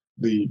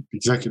the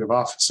executive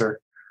officer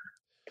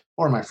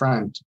or my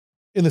friend.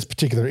 In this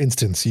particular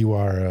instance, you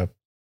are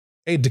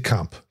aide de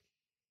camp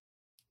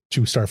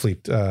to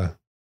Starfleet, the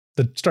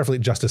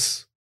Starfleet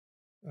Justice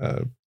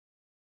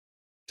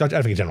Judge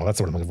Advocate General. That's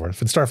the word I'm looking for.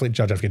 For the Starfleet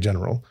Judge Advocate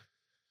General,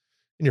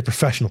 in your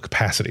professional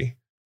capacity.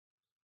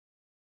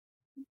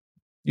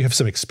 you have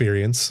some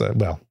experience.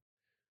 Well,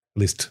 at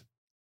least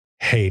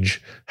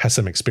Hage has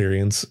some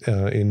experience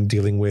in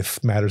dealing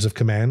with matters of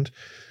command.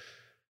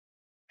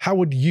 How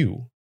would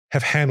you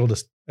have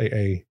handled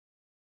a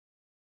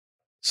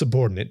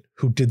subordinate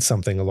who did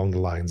something along the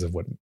lines of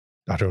what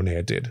Dr.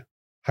 Onea did,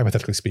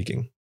 hypothetically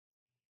speaking?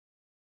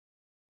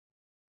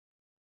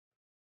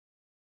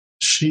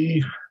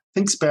 She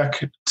thinks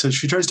back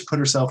she tries to put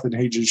herself in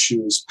Hage's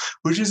shoes,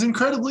 which is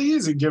incredibly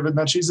easy given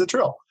that she's a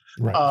Trill.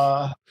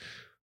 Right.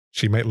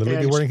 She might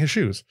literally be wearing his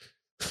shoes.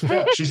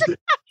 Yeah,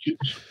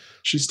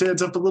 she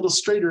stands up a little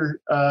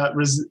straighter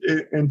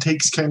and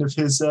takes kind of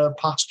his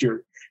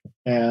posture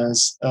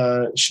as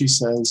she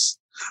says,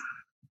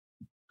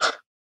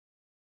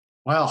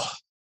 well,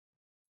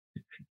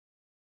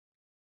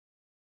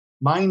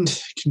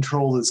 mind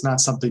control is not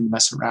something to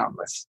mess around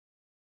with.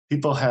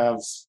 People have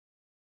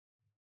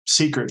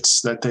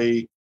secrets,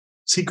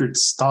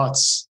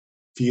 thoughts,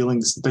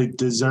 feelings that they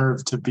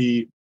deserve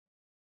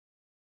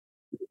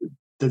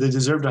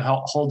to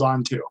hold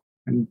on to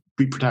and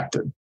be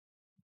protected.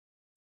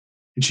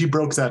 And she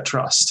broke that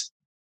trust.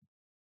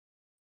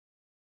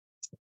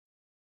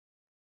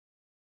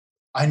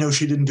 I know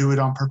she didn't do it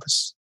on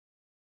purpose,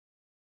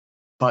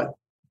 but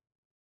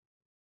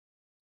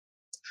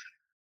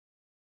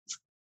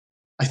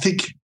I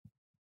think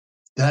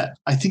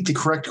the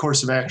correct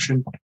course of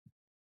action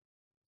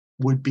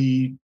would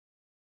be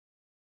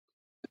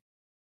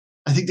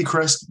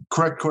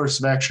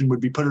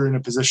put her in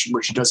a position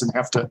where she doesn't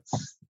have to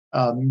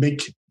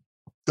make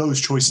those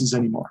choices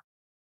anymore,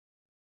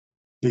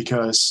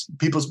 because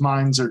people's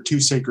minds are too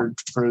sacred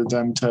for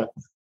them to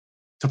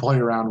play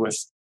around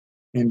with.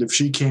 And if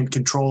she can't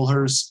control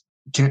herself,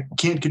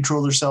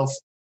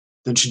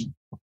 then she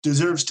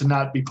deserves to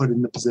not be put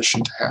in the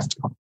position to have to.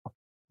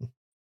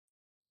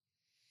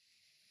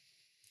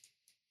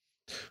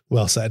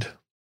 Well said.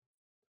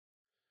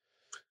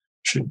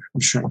 She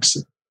shrinks.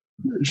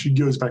 She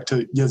goes back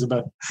to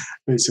Yezebel,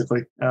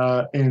 basically,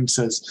 and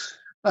says,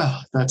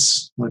 "Oh,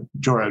 that's what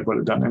Jorad would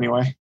have done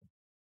anyway."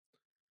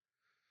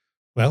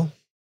 Well,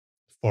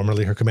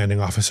 formerly her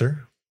commanding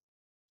officer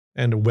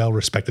and a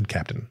well-respected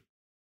captain.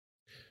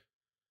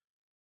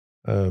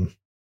 I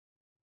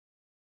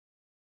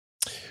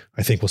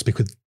think we'll speak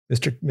with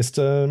Miss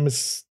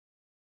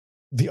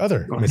the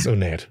other Miss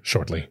Onea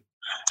shortly.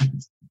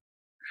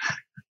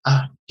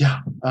 Yeah.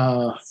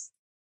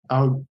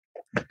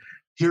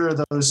 Here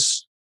are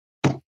those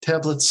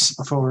tablets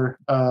for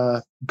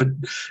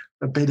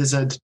Beta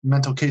Z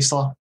mental case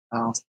law.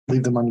 I'll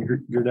leave them on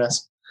your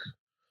desk.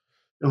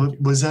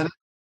 Was that it?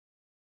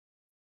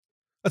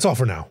 That's all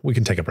for now. We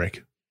can take a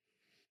break.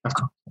 Of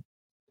course.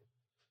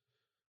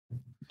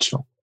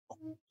 She'll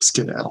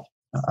skedaddle.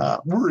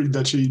 Worried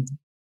that she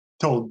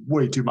told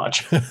way too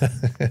much.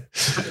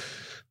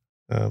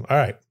 All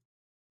right.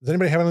 Does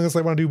anybody have anything else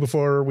they want to do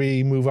before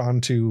we move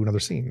on to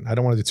another scene? I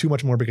don't want to do too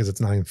much more because it's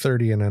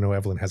 9:30 and I know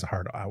Evelyn has a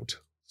hard out.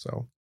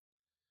 So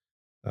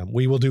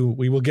we will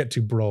get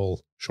to Brol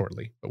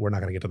shortly, but we're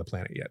not going to get to the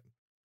planet yet.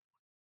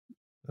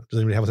 Does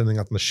anybody have anything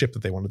else on the ship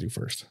that they want to do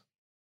first?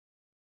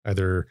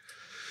 Either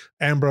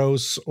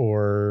Ambrose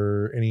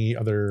or any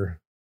other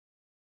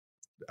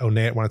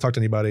Onea want to talk to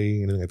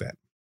anybody, anything like that?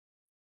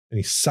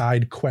 Any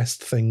side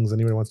quest things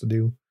anybody wants to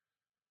do?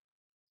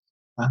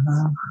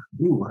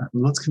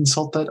 Let's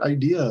consult that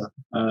idea.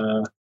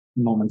 The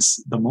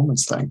moments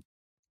thing.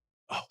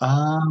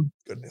 Oh,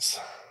 goodness.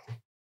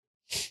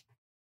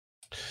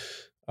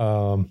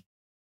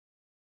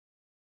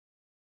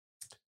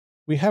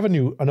 We have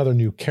another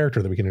new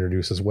character that we can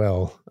introduce as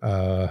well.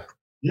 Yeah,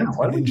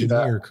 why don't we do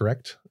engineer, that?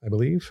 correct? I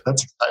believe.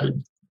 That's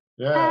exciting.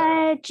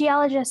 Yeah.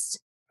 Geologist.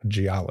 A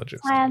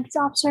geologist. Science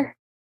officer.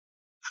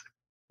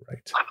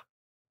 Right.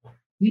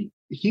 He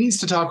needs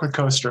to talk with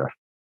Kostra.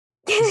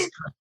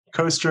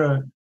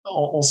 Kostra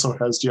also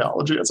has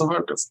geology as a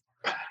focus.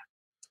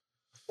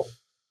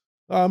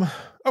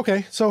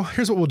 Okay, so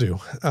here's what we'll do.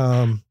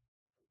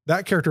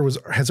 That character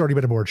has already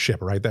been aboard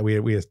ship, right? That we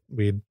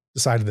had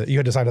decided that you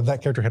had decided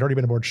that character had already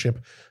been aboard ship.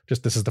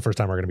 Just this is the first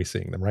time we're going to be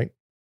seeing them, right?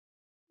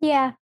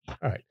 Yeah. All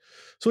right.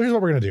 So here's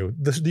what we're going to do.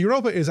 The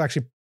Europa is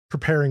actually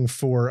preparing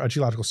for a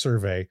geological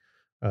survey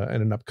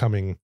and an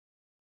upcoming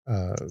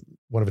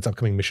one of its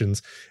upcoming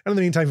missions. And in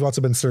the meantime, we've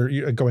also been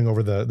going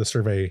over the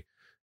survey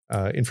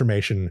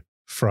information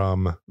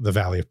from the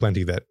Valley of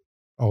Plenty, that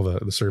all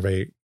the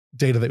survey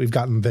data that we've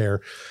gotten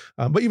there.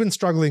 But you've been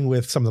struggling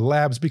with some of the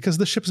labs because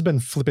the ship's been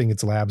flipping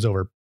its labs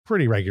over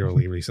pretty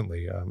regularly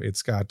recently.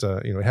 It's got,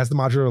 it has the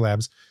modular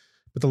labs,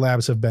 but the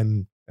labs have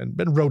been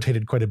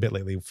rotated quite a bit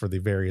lately for the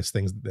various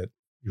things that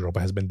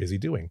Europa has been busy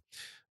doing.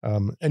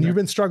 And you've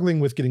been struggling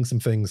with getting some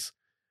things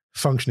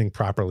functioning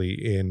properly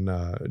in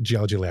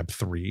Geology Lab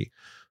 3.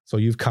 So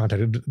you've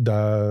contacted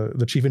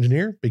the chief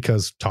engineer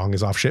because Tong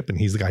is off ship and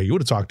he's the guy you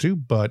would have talked to,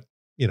 but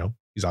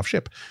he's off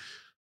ship.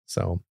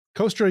 So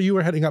Kostra, you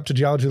are heading up to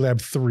Geology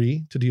Lab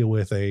 3 to deal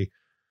with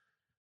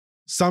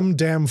some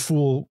damn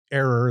fool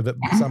error that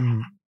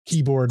some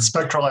keyboard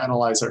spectral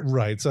analyzer.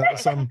 Right. So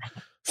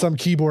some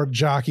keyboard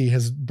jockey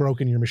has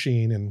broken your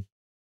machine, and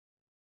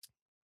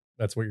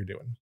that's what you're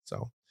doing.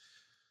 So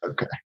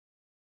Okay.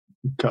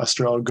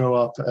 Custer, I'll go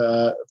up,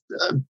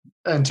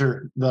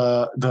 enter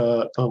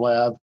the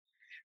lab,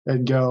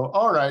 and go.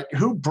 All right,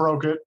 who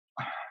broke it?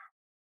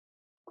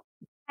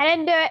 I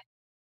didn't do it.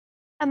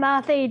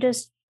 Amathi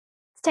just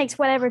takes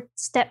whatever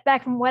step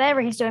back from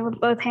whatever he's doing with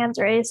both hands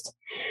raised.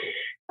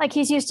 Like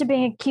he's used to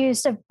being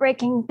accused of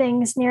breaking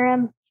things near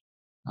him.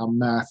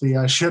 Matthew,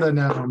 I should have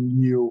known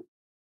you.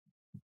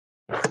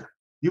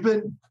 You've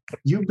been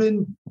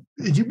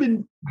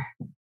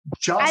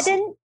just.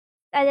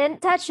 I didn't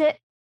touch it.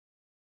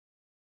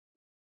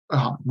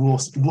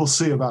 We'll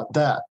see about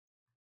that.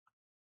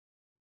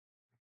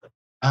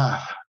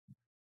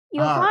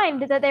 You'll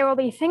find that there will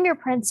be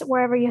fingerprints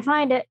wherever you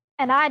find it,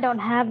 and I don't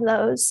have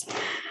those.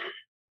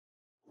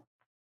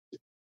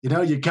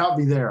 You got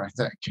me there, I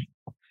think.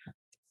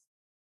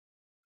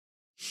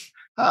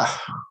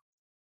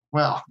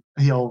 Well,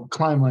 he'll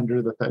climb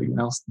under the thing and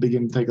I'll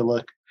begin to take a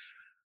look.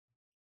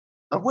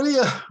 What are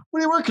you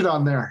working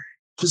on there?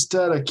 Just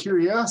out of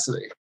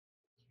curiosity.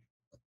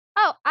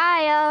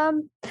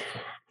 Oh,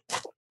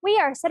 we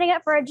are setting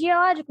up for a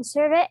geological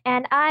survey,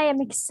 and I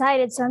am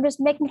excited. So I'm just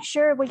making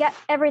sure we got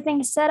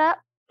everything set up.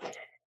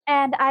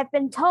 And I've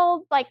been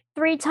told like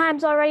 3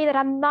 times already that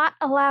I'm not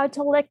allowed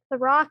to lick the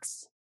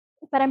rocks,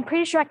 but I'm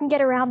pretty sure I can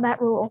get around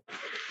that rule.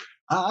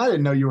 I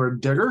didn't know you were a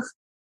digger.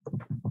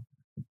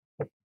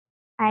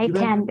 I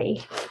can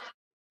be.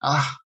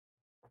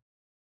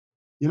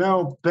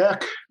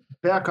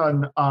 Back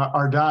on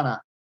Ardana,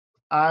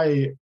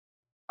 I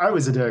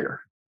was a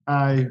digger.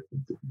 I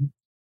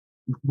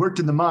worked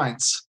in the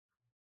mines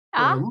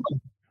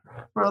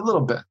for a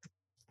little bit.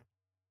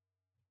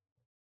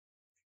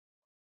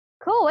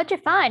 Cool. What'd you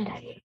find?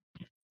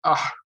 I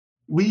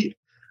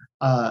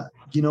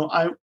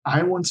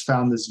once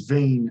found this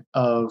vein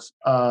of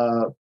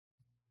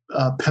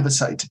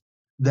pebicite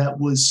that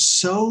was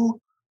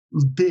so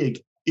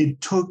big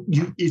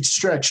it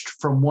stretched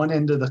from one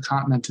end of the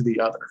continent to the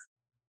other.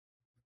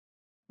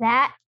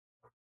 That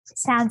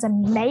sounds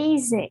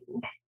amazing.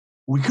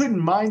 We couldn't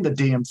mine the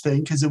damn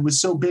thing because it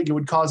was so big it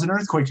would cause an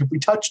earthquake if we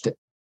touched it.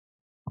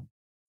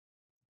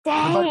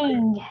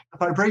 Dang. The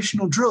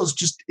vibrational drills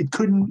it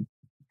couldn't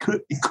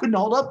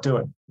hold up to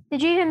it.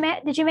 Did you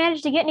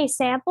manage to get any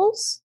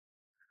samples?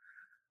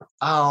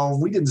 Oh,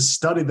 we didn't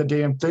study the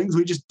damn things.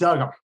 We just dug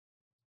them.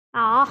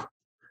 Ah.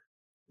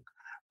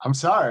 I'm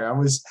sorry. I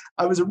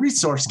was a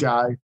resource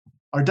guy.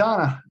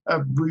 Ardana,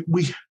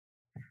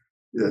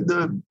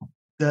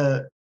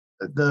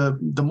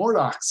 the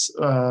Morlocks,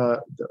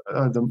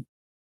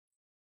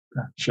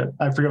 shit,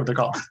 I forget what they're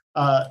called.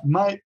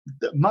 My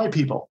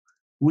people,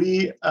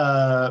 we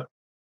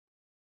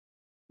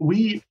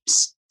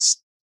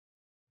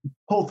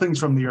pull things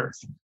from the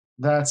earth.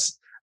 That's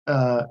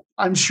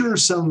I'm sure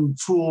some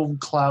fool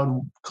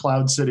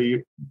Cloud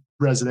City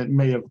resident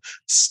may have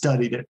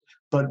studied it,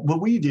 but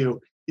what we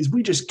do is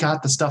we just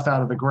got the stuff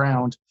out of the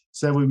ground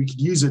so that way we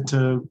could use it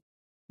to,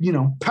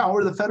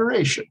 power the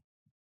Federation.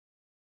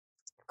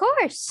 Of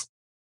course.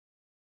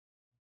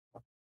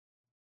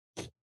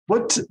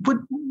 What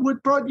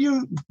brought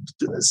you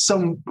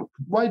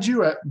why'd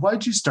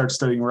you start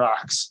studying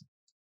rocks?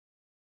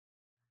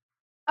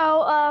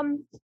 Oh,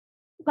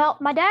 well,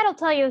 my dad will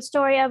tell you a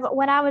story of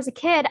when I was a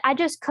kid, I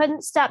just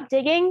couldn't stop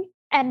digging,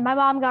 and my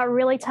mom got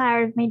really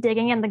tired of me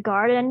digging in the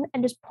garden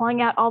and just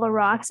pulling out all the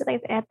rocks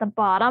at the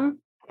bottom.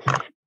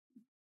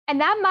 And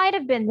that might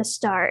have been the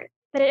start,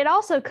 but it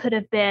also could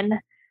have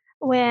been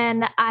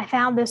when I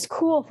found this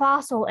cool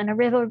fossil in a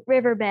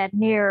riverbed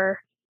near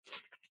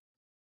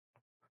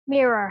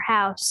our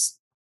house.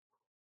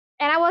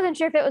 And I wasn't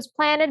sure if it was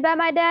planted by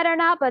my dad or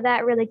not, but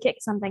that really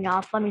kicked something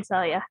off, let me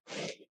tell you.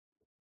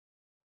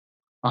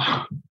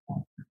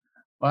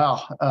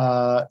 Wow.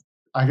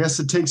 I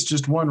guess it takes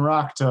just one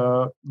rock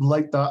to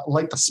light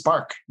the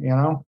spark,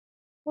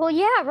 Well,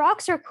 yeah,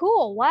 rocks are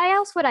cool. Why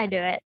else would I do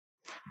it?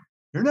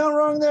 You're not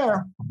wrong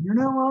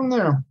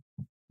there.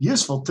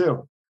 Useful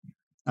too.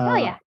 Oh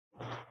yeah.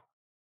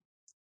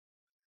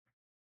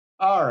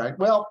 All right.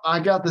 Well, I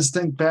got this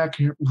thing back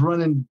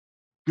running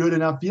good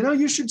enough.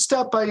 You should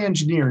stop by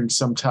engineering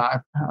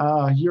sometime.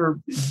 I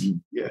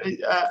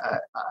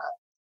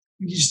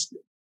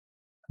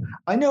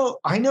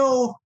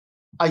know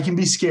I can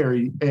be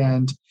scary,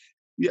 and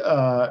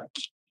I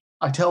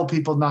tell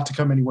people not to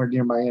come anywhere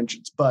near my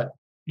engines, but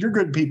you're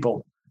good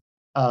people.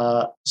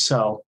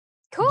 So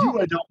cool.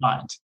 I don't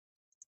mind.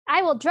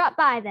 I will drop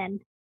by then.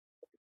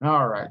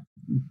 All right.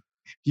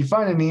 If you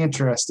find any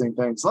interesting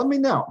things, let me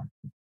know.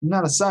 I'm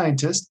not a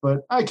scientist,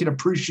 but I can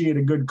appreciate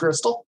a good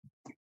crystal.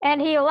 And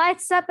he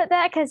lights up at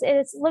that because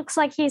it looks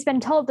like he's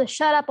been told to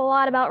shut up a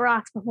lot about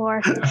rocks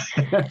before.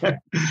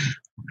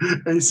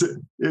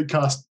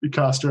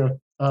 Castro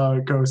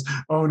goes,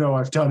 "Oh no,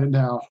 I've done it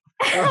now."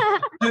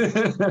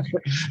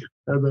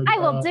 Then, I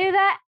will do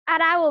that,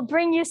 and I will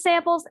bring you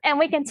samples, and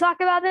we can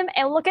talk about them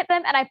and look at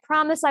them, and I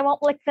promise I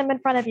won't lick them in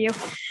front of you.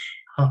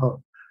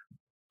 Oh,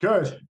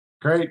 good.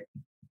 Great.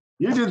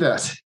 You do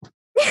that.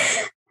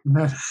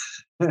 And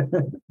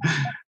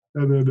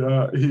then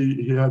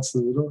he heads to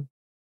the door.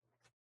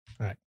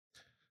 All right.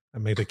 I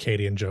made the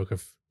Cadian joke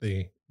of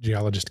the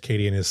geologist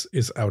Cadian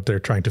is out there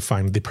trying to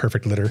find the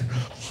perfect litter.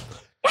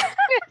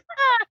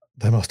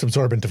 The most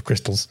absorbent of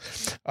crystals.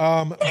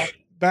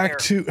 Back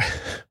to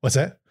what's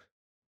that?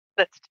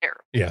 That's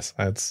terrible. Yes,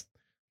 that's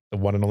the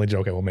one and only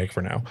joke I will make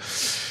for now.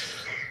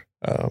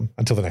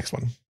 Until the next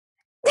one.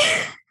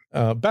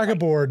 Back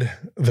aboard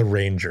the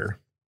Ranger.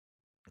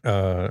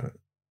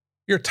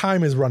 Your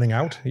time is running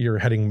out. You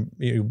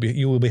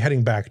will be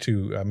heading back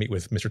to meet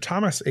with Mr.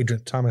 Thomas,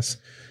 Agent Thomas,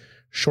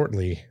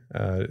 shortly.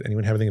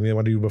 Anyone have anything they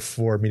want to do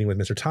before meeting with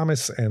Mr.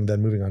 Thomas and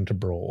then moving on to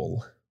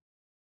Broll?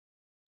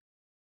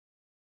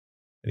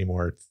 Any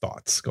more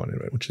thoughts going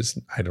into it? Which is,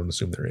 I don't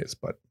assume there is,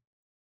 but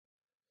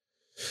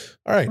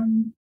all right.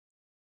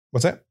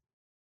 What's that?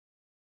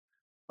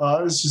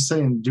 I was just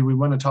saying, do we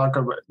want to talk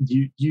about?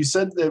 You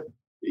said that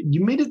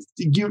you made it.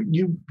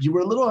 You were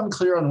a little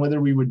unclear on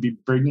whether we would be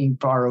bringing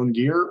our own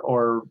gear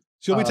or.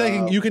 So you'll be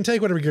taking. You can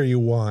take whatever gear you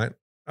want.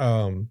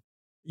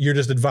 You're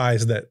just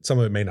advised that some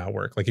of it may not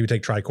work. Like if you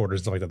take tricorders and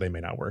stuff like that, they may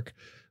not work.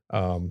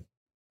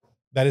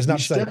 That is not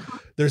to say.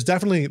 There's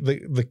definitely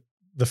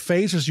the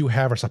phasers you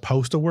have are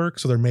supposed to work.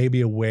 So there may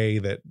be a way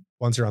that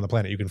once you're on the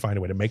planet, you can find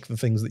a way to make the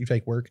things that you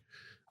take work.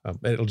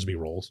 It'll just be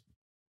rolls.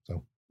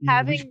 So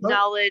having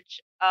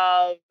knowledge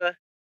of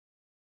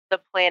the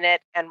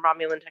planet and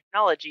Romulan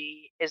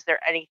technology, is there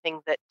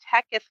anything that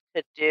Teketh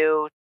could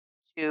do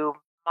to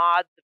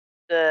mod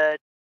the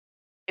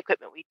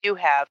equipment we do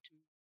have to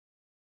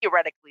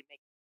theoretically make?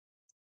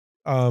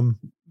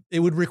 It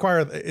would require,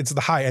 it's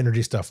the high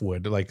energy stuff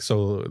would, like,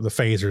 so the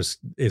phasers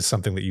is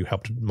something that you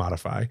helped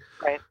modify.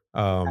 Right.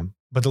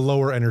 But the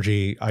lower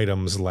energy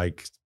items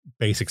like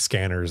basic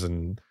scanners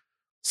and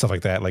stuff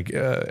like that, like,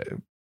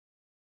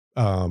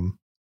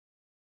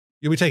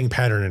 you'll be taking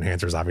pattern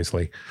enhancers,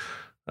 obviously.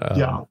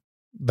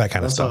 That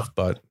kind of stuff,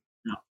 but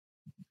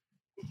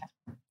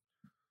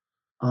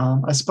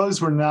I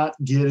suppose we're not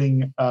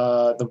getting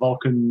the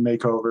Vulcan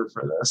makeover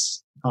for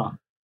this, huh?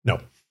 No.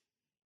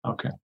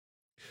 Okay.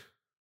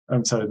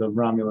 I'm sorry, the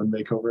Romulan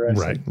makeover.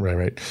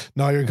 Right.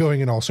 No, you're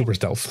going in all super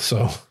stealth,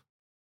 so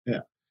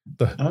yeah.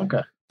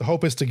 The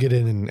hope is to get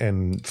in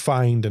and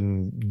find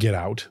and get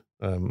out.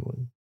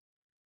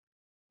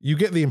 You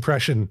get the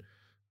impression,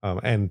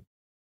 and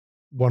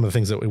one of the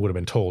things that we would have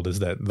been told is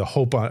that the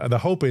hope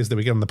is that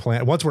we get on the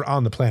planet. Once we're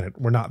on the planet,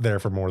 we're not there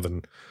for more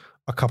than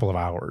a couple of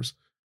hours.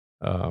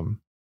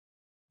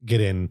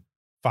 Get in,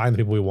 find the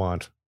people we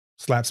want,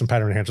 slap some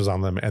pattern enhancers on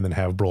them, and then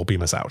have Broll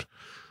beam us out.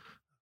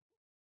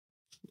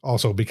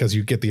 Also, because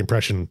you get the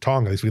impression,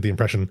 Tong, at least we get the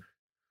impression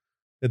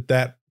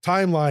that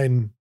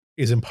timeline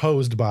is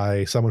imposed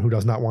by someone who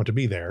does not want to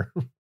be there.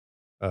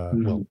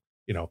 Well,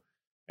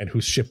 and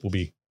whose ship will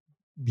be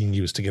being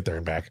used to get there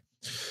and back.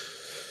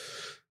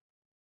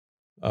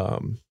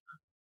 I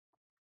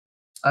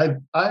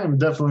am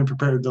definitely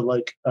prepared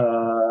to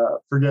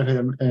forget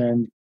him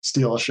and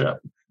steal a ship,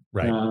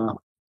 right?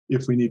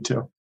 If we need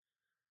to.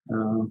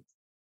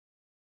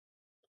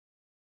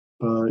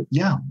 But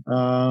yeah,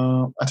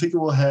 I think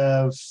we'll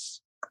have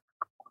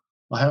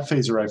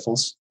phaser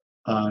rifles.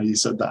 You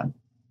said that.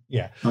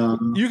 Yeah,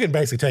 you can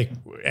basically take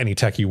any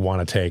tech you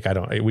want to take.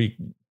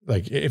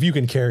 If you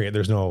can carry it,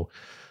 there's no.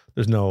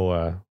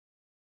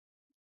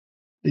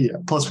 Yeah.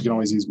 Plus, we can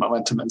always use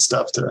momentum and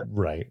stuff to.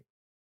 Right.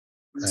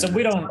 So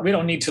we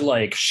don't need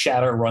to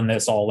shadow run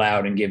this all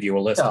out and give you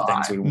a list of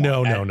things we want.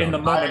 No. In the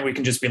moment, we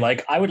can just be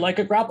like, I would like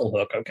a grapple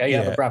hook. Okay,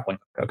 yeah, a grappling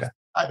hook. Okay.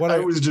 I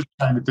was just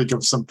trying to think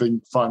of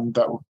something fun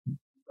that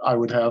I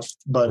would have,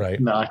 but I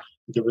can't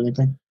think of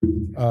anything.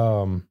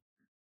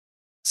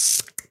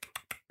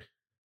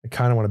 I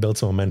kind of want to build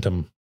some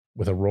momentum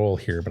with a roll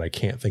here, but I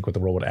can't think what the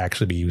roll would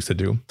actually be used to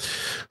do.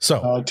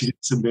 So to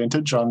get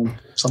disadvantage on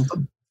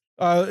something.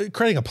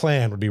 Creating a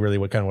plan would be really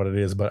what it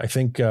is, but I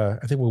think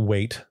we'll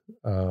wait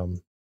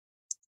and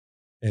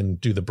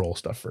do the Broll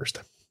stuff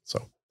first.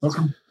 So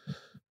okay.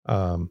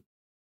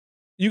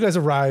 You guys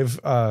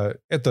arrive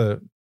at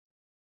the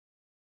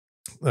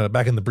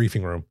back in the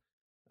briefing room,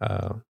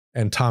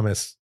 and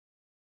Thomas,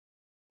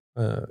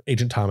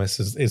 Agent Thomas,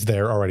 is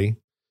there already.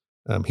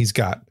 He's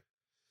got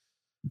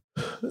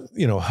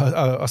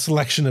a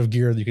selection of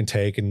gear that you can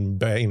take, and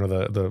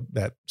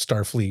that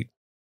Starfleet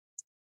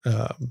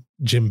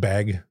gym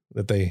bag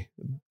that they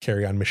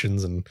carry on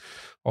missions and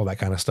all that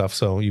kind of stuff.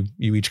 So you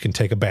each can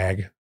take a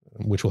bag,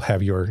 which will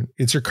have your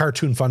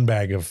cartoon fun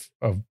bag of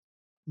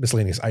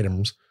miscellaneous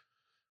items.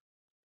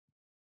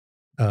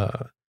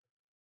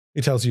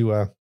 It tells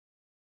you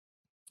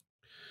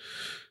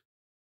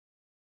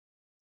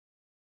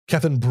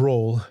Captain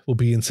Broll will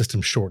be in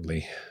system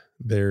shortly.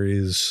 There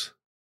is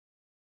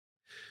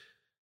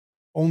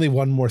only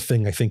one more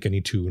thing I think I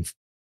need to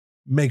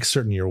make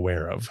certain you're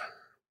aware of.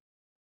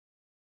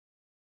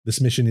 This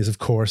mission is, of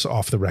course,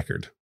 off the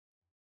record.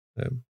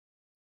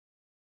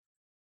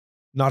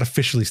 Not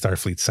officially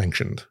Starfleet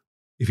sanctioned,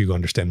 if you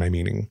understand my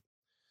meaning.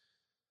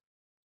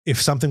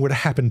 If something were to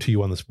happen to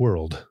you on this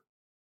world,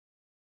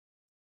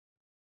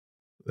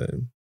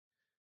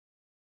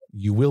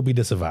 you will be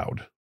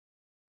disavowed.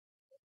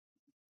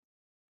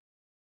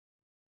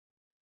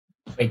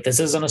 Wait, this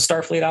isn't a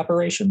Starfleet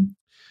operation?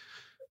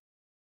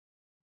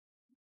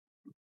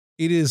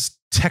 It is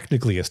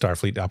technically a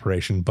Starfleet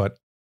operation, but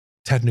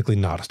technically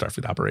not a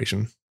Starfleet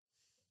operation.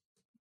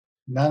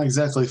 Not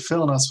exactly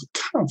filling us with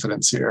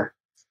confidence here.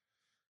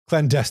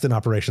 Clandestine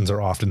operations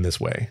are often this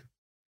way.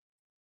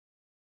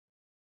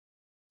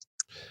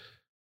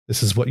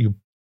 This is what you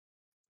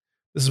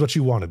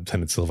wanted,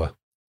 Lieutenant Silva.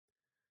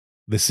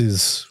 This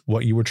is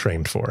what you were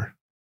trained for.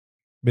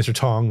 Mr.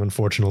 Tong,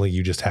 unfortunately,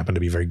 you just happen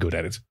to be very good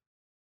at it.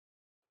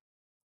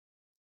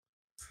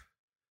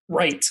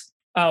 Right.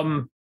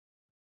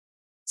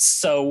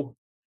 So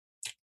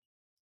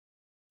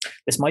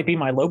this might be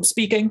my lobe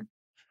speaking,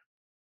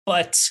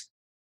 but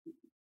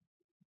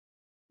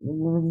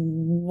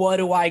what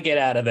do I get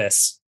out of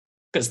this?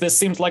 Because this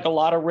seems like a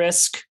lot of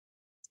risk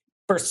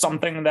for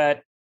something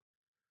that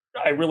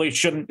I really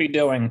shouldn't be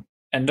doing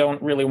and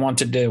don't really want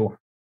to do.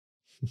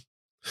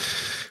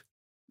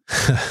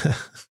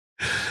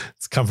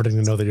 It's comforting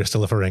to know that you're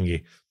still a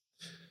Ferengi.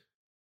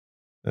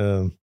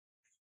 If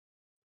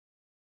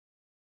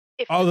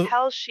the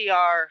Tal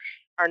Shiar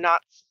are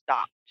not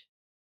stopped,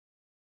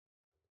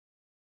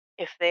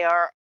 if they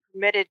are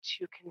permitted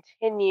to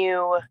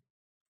continue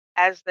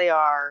as they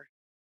are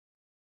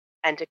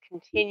and to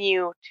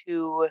continue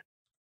to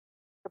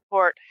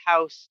support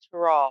House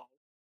Tyrrell,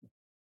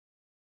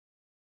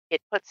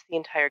 it puts the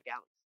entire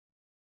galaxy.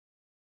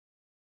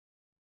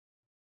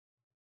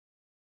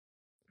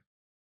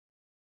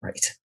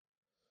 Right.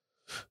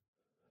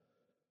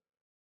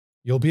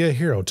 You'll be a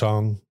hero,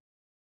 Tong,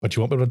 but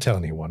you won't be able to tell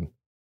anyone.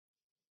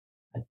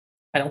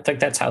 I don't think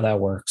that's how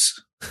that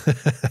works.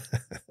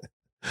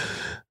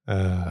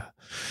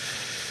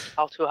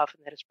 All too often,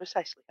 that is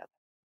precisely how.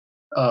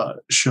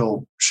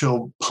 She'll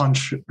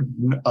punch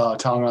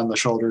Tong on the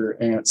shoulder,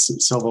 and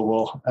Silva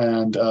will,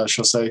 and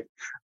she'll say,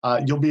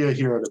 "You'll be a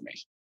hero to me."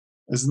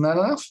 Isn't that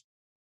enough?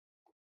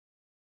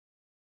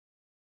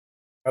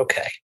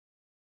 Okay.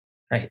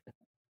 Right.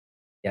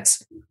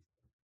 Yes.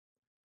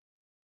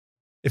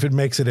 If it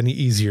makes it any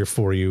easier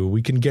for you,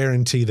 we can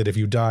guarantee that if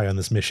you die on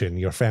this mission,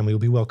 your family will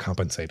be well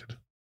compensated.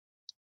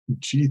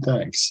 Gee,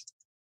 thanks.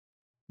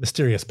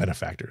 Mysterious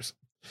benefactors.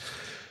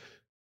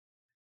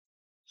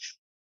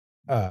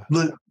 Go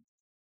ahead.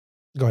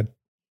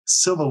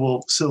 Silva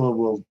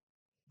will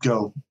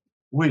go,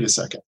 wait a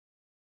second.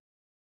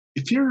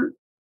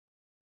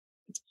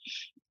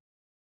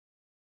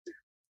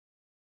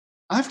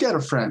 I've got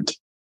a friend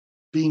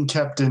being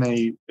kept in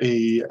a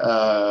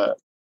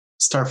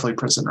Starfleet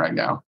prison right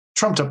now.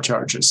 Trumped up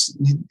charges.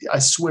 I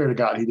swear to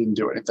God he didn't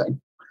do anything.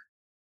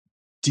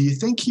 Do you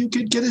think you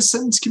could get his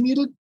sentence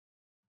commuted?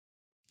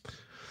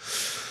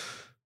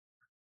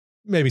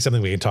 Maybe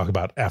something we can talk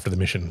about after the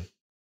mission.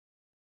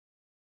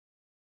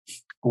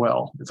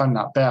 Well, if I'm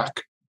not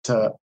back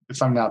for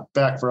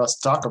us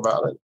to talk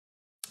about it.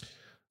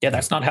 Yeah,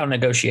 that's not how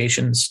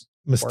negotiations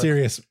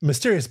Mysterious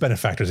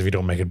benefactors if you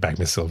don't make it back,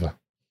 Miss Silva.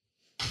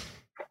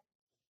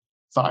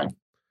 Fine.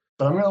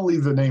 But I'm going to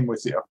leave the name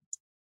with you,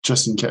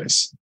 just in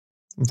case.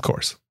 Of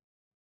course.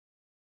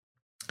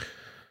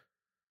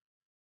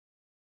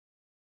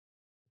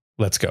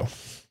 Let's go.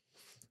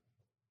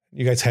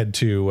 You guys head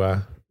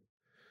to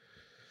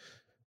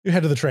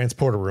the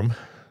transporter room.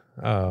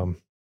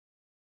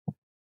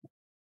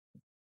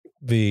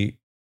 The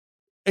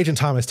Agent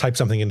Thomas types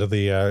something into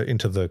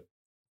the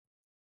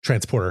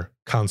transporter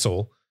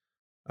console,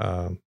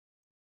 and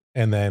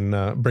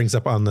then brings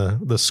up on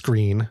the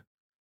screen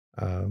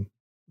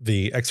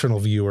the external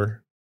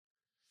viewer.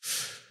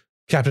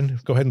 Captain,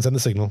 go ahead and send the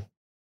signal.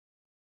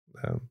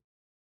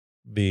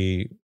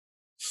 The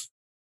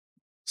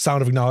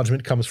sound of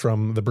acknowledgement comes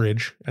from the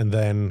bridge, and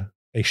then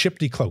a ship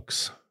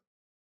decloaks.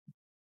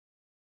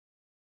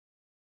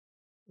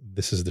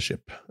 This is the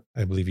ship.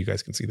 I believe you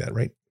guys can see that,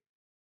 right?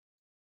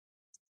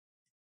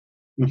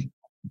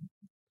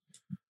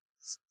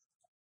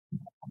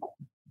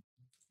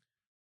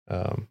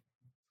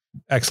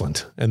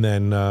 Excellent. And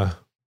then on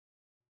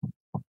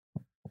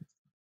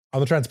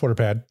the transporter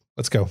pad,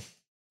 let's go.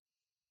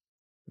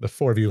 The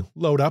four of you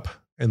load up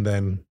and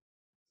then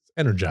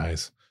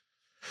energize.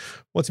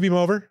 Once you beam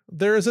over,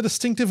 there is a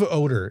distinctive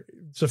odor.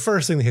 It's the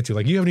first thing that hits you.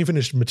 Like, you haven't even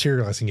finished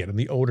materializing yet, and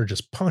the odor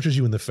just punches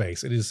you in the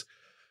face. It is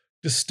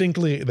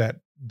distinctly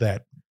that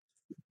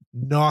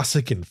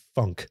Nausicaan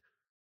funk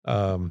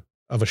of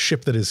a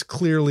ship that is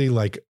clearly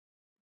like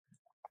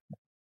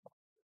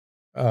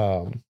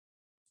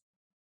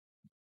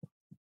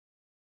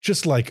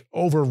just like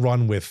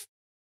overrun with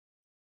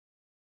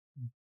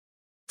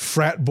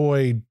frat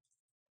boy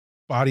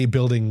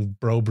bodybuilding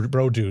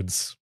bro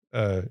dudes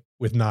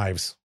with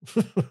knives.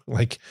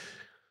 Like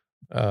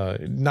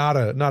not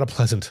a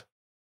pleasant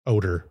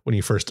odor when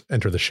you first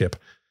enter the ship.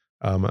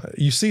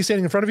 You see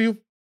standing in front of you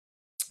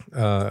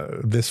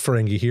this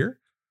Ferengi here,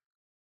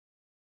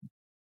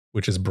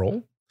 which is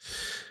Brol,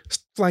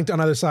 flanked on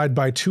either side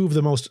by two of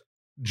the most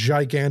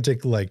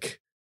gigantic,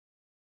 like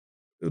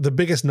the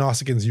biggest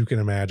Nausicaans you can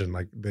imagine,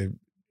 like the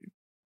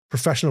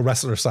professional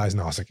wrestler size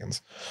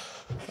Nausicaans,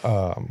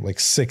 like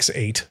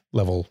 6'8"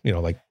 level,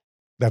 like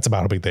that's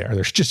about how big they are.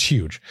 They're just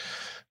huge.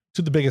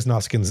 the biggest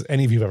Nausicaans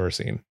any of you've ever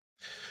seen.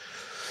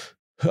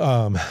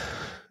 And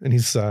he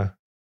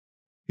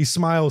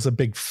smiles a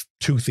big,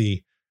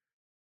 toothy,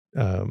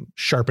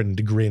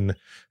 sharpened grin.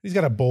 He's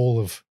got a bowl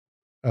of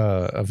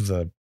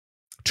the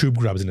tube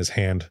grubs in his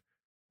hand.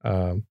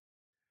 Welcome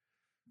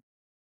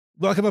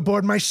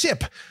aboard my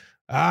ship.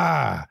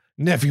 Ah,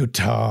 Nephew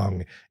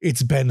Tong,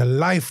 it's been a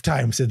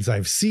lifetime since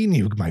I've seen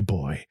you, my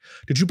boy.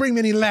 Did you bring me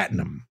any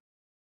latinum?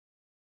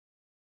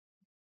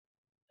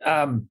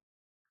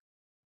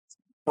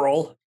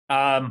 Brol,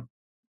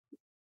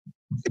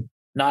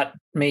 not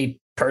me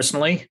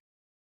personally.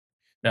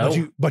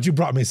 No, but you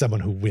brought me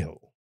someone who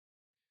will.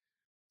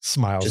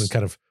 Smiles and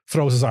kind of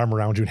throws his arm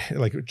around you,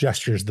 like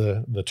gestures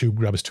the tube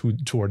grubs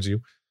towards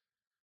you,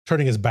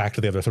 turning his back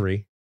to the other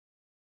three.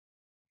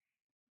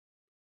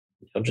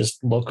 He'll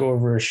just look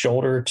over his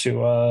shoulder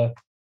to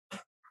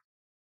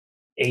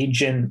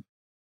Agent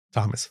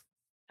Thomas.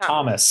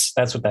 Thomas.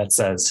 That's what that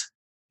says.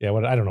 Yeah,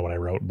 I don't know what I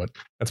wrote, but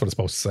that's what it's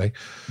supposed to say.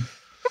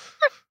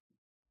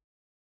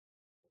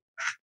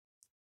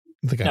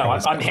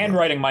 I'm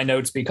handwriting my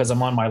notes because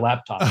I'm on my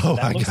laptop. Oh,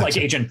 that looks like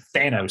Agent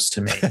Thanos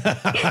to me.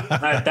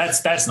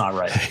 That's not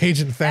right.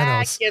 Agent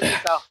Thanos. That gives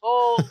us a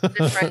whole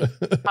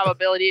different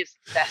probability of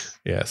success.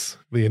 Yes,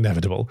 the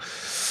inevitable.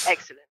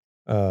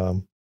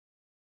 Excellent.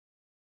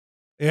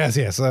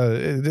 Yes.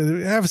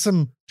 Have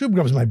some tube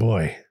grubs, my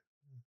boy.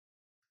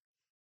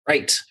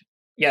 Right.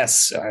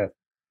 Yes.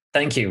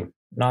 Thank you.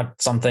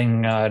 Not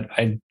something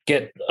I'd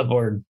get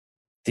aboard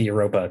the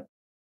Europa.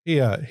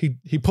 Yeah,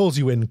 he pulls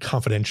you in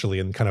confidentially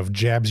and kind of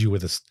jabs you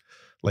with his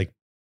like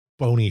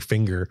bony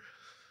finger.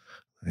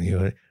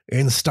 You're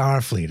in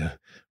Starfleet,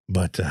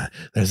 but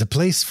there's a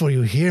place for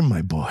you here,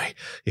 my boy.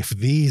 If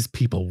these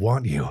people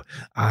want you,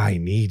 I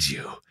need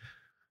you.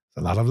 There's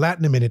a lot of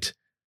latinum in it.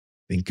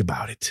 Think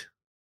about it.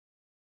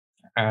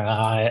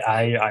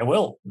 I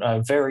will.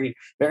 Very,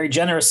 very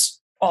generous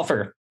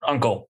offer,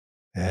 Uncle.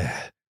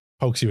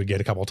 Pokes you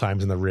again a couple of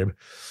times in the rib.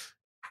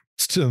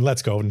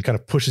 Lets go and kind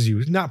of pushes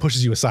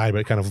you aside,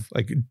 but kind of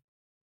like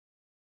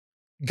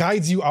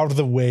guides you out of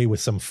the way with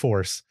some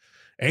force.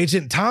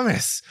 Agent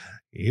Thomas,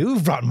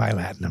 you've brought my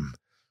latinum.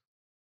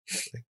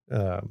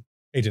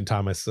 Agent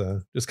Thomas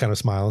just kind of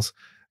smiles.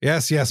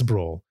 Yes,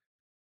 Brol.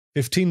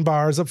 15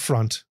 bars up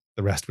front,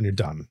 the rest when you're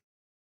done.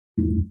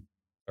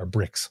 Or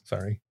bricks,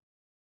 sorry.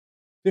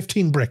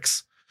 15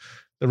 bricks,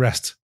 the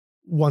rest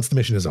once the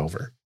mission is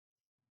over.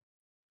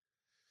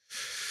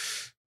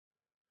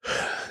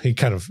 He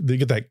kind of, you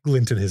get that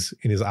glint in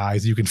his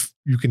eyes. You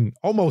can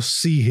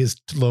almost see his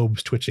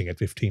lobes twitching at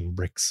 15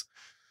 bricks.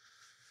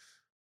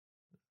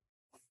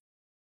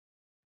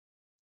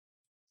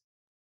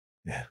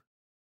 Yeah.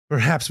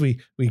 Perhaps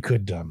we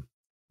could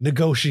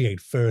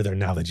negotiate further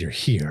now that you're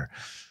here.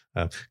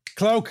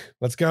 Cloak,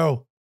 let's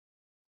go.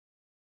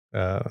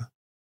 The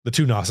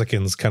two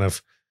Nausicaans kind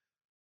of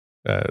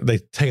they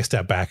take a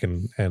step back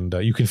and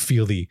you can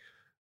feel the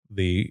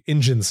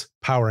engines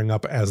powering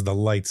up as the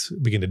lights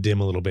begin to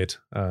dim a little bit.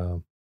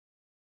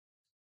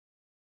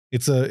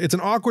 It's an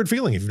awkward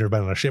feeling if you've never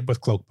been on a ship with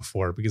Cloak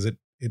before, because it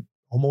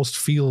almost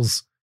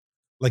feels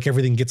like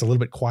everything gets a little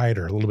bit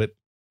quieter, a little bit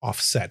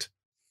offset.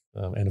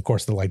 And of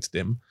course the lights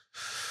dim.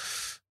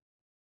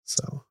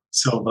 So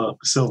Silva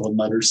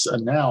mutters,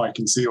 and now I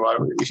can see why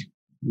we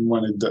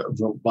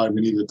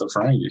needed the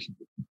Ferengi.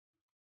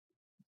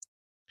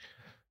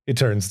 It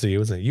turns to you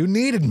and says, "You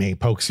needed me."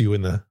 Pokes you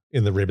in the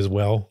rib as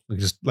well. It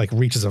just like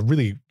reaches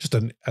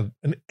an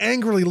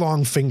angrily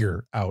long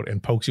finger out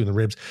and pokes you in the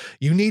ribs.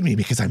 You need me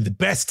because I'm the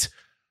best.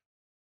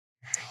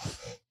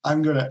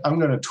 I'm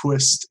gonna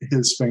twist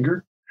his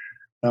finger.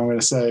 I'm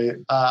gonna say,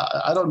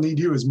 I don't need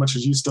you as much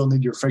as you still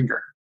need your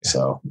finger.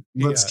 So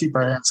let's keep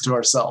our hands to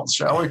ourselves,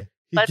 shall we?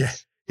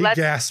 Let's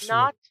gasps.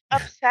 Not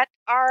upset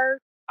our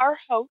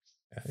host.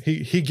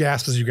 He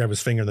gasps as you grab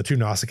his finger, and the two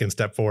Nausicaans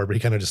step forward, but he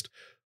kind of just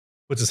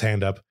puts his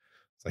hand up.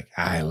 It's like,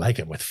 I like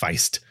it with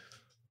Feist.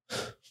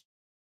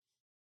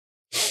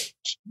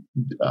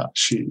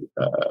 She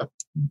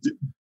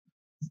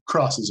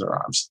crosses her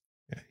arms.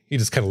 Yeah, he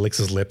just kind of licks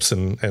his lips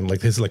and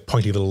like his like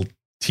pointy little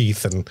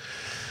teeth and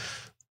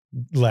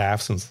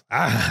laughs and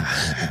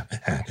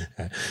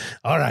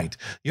all right,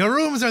 your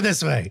rooms are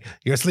this way.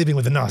 You're sleeping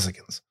with the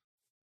Nausicaans.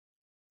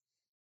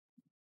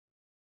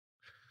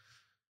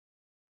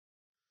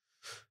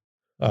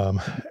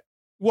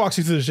 Walks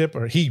you through the ship,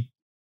 or his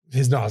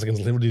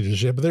Nausicaans live through the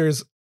ship.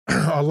 There's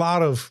a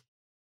lot of,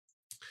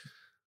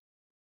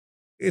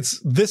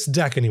 it's this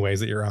deck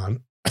anyways that you're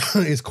on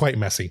is quite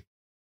messy.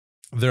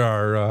 There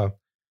are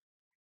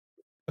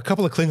a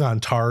couple of Klingon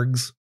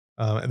targs.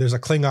 There's a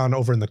Klingon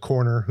over in the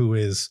corner who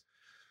is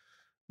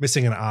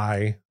missing an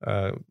eye,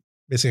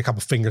 missing a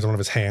couple fingers on one of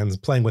his hands,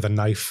 playing with a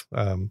knife,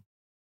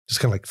 just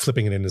kind of like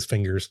flipping it in his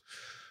fingers.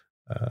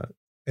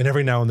 And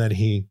every now and then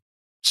he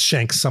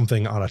shanks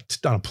something on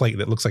a plate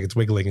that looks like it's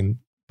wiggling and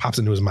pops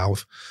into his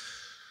mouth.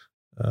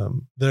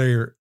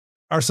 There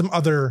are some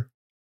other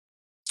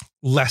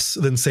less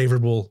than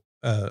savorable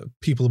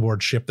people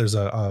aboard ship. There's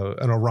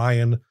an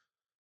Orion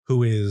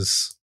who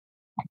is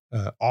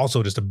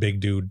also just a big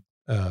dude.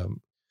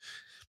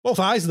 Both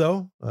eyes,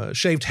 though,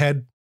 shaved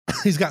head.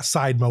 He's got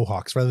side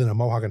mohawks rather than a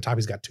mohawk on top.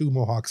 He's got 2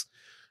 mohawks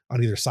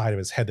on either side of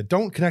his head that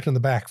don't connect on the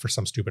back for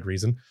some stupid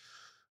reason.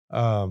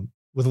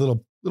 With a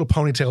little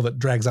ponytail that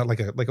drags out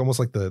like almost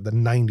like the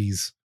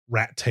 90s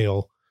rat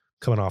tail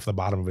coming off the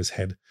bottom of his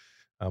head.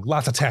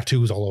 Lots of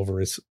tattoos all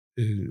over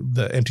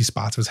the empty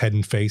spots of his head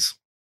and face.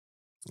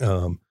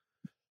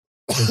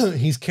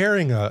 He's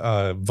carrying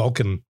a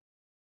Vulcan.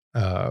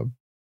 It's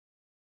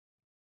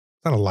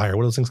not a lyre.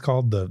 What are those things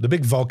called? The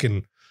big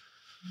Vulcan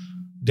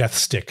death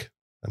stick.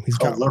 He's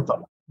got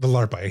LARPA. The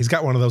LARPA. He's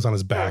got one of those on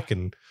his back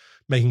and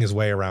making his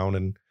way around,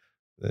 and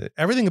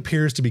everything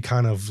appears to be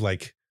kind of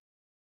like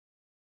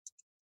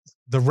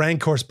the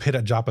Rancor's pit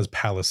at Joppa's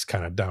palace,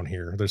 kind of down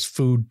here. There's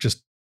food,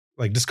 just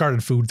like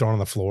discarded food thrown on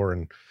the floor,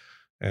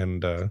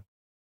 and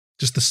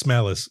just the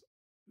smell is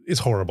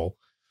horrible.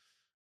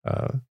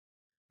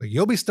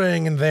 You'll be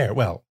staying in there.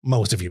 Well,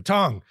 most of you.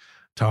 Tong,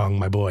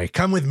 my boy,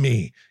 come with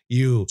me.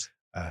 You,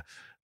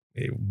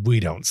 we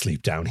don't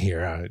sleep down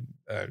here.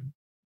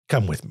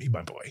 Come with me,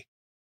 my boy.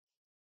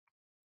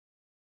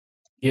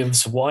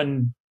 Gives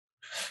one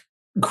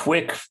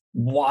quick,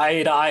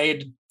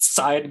 wide-eyed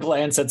side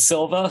glance at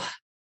Silva.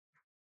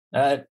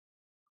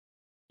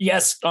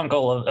 Yes,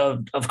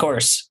 Uncle, of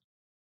course.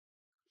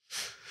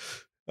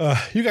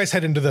 You guys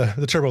head into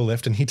the turbo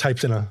lift, and he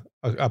types in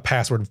a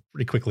password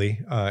pretty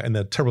quickly, and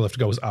the turbo lift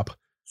goes up,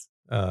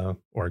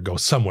 or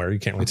goes somewhere. You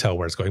can't really tell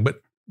where it's going,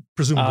 but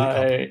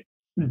presumably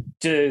up.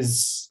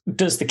 Does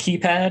the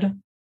keypad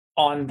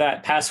on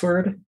that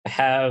password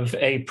have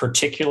a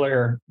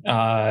particular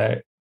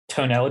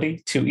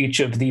tonality to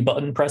each of the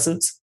button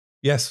presses?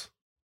 Yes.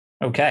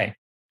 Okay.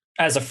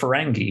 As a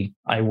Ferengi,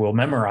 I will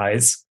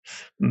memorize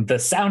the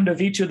sound of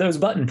each of those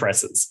button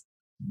presses.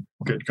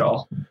 Good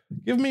call.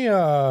 Give me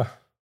a...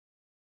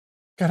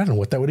 God, I don't know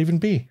what that would even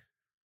be.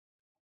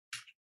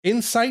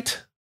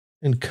 Insight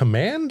and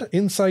command?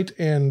 Insight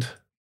and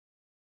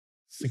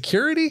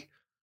security?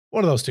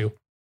 One of those two.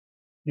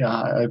 Yeah,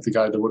 I think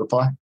either would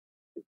apply.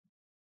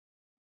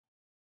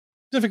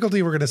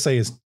 Difficulty we're going to say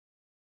is...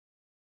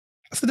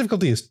 The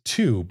difficulty is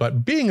 2,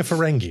 but being a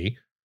Ferengi...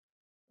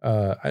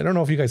 I don't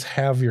know if you guys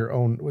have your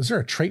own... Was there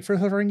a trait for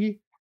the Ferengi?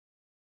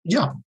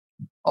 Yeah.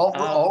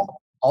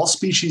 All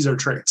species are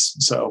traits,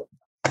 so...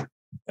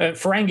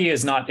 Ferengi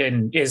is not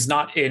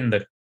in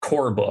the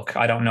core book.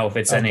 I don't know if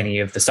it's in any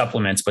of the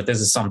supplements, but this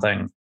is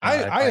something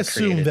I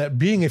assume created. That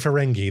being a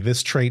Ferengi,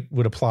 this trait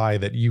would apply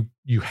that you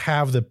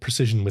have the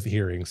precision with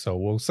hearing. So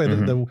we'll say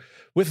that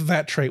with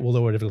that trait, we'll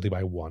lower difficulty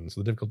by 1.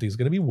 So the difficulty is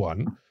going to be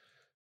 1.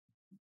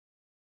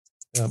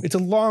 It's a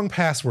long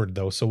password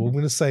though, so we're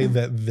going to say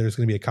that there's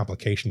going to be a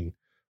complication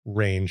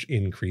range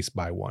increase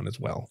by 1 as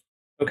well.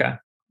 Okay.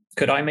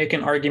 Could I make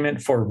an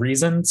argument for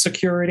reason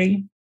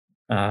security?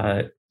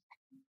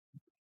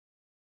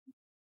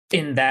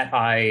 In that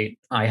I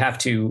have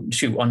to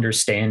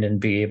understand and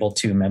be able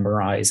to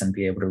memorize and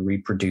be able to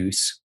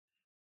reproduce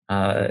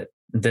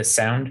this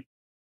sound.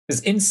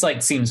 Because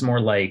insight seems more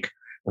like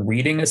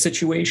reading a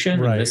situation.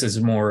 Right. And this is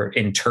more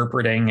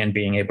interpreting and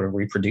being able to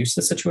reproduce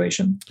the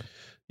situation.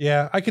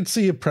 Yeah, I could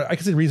see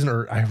reason,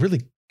 or I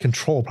really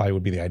control probably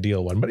would be the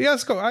ideal one. But yeah,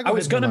 let's go. I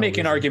was going to make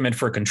an argument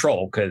for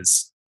control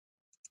because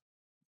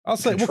I'll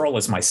say control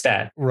is my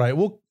stat. Right.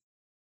 We'll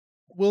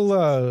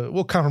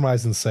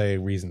compromise and say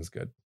reason's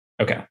good.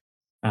 Okay.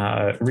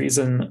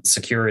 Reason,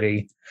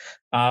 security.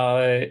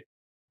 I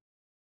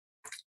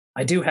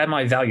do have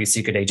my value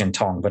secret agent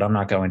Tong, but I'm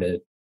not going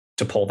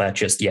to pull that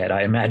just yet.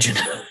 I imagine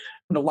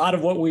a lot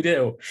of what we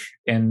do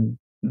in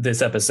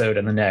this episode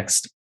and the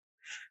next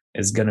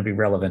is going to be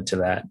relevant to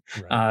that.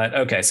 Right.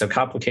 Okay, so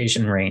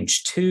complication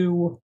range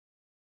 2.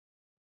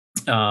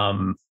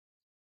 I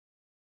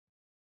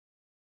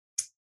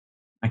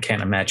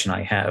can't imagine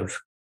I have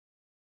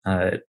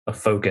a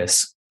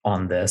focus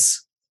on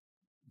this,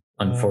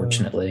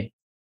 unfortunately.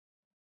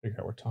 Figure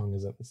out where Tong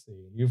is at. Let's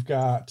see. You've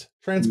got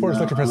transport,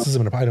 electrophysicism,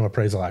 and item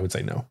appraisal. I would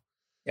say no.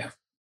 Yeah.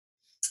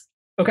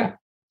 Okay.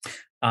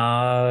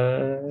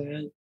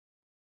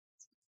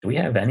 Do we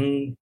have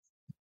any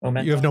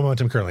momentum? You have no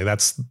momentum currently.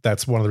 That's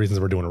one of the reasons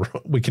we're doing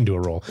we can do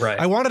a roll. Right.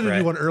 I wanted to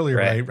do one earlier,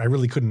 but I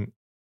really couldn't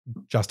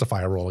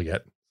justify a roll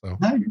yet. So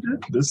no, you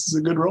did. This is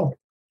a good roll.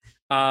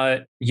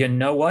 You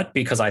know what?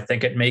 Because I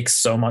think it makes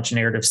so much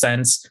narrative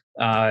sense.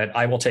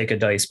 I will take a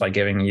dice by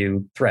giving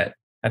you threat.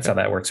 That's how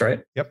that works,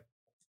 right? Yep.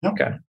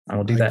 Okay, I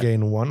will do that. I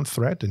gain 1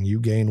 threat and you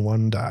gain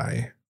 1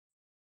 die.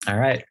 All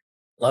right.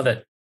 Love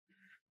it.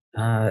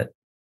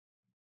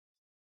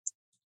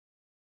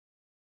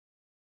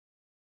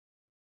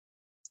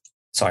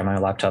 Sorry, my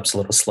laptop's a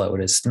little slow.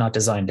 It is not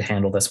designed to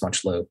handle this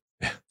much load.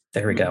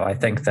 There we go. I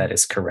think that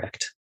is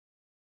correct.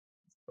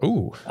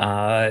 Ooh.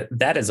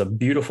 That is a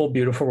beautiful,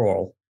 beautiful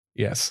roll.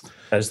 Yes.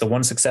 That is the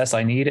 1 success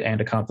I need and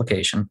a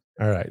complication.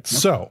 All right.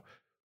 So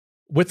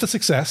with the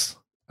success,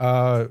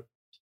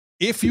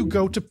 if you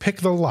go to pick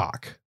the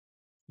lock,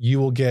 you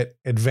will get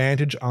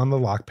advantage on the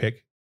lock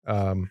pick,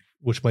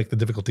 which make the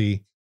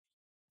difficulty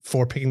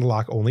for picking the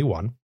lock only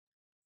 1.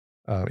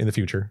 in the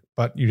future,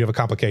 but you have a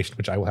complication,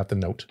 which I will have to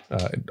note.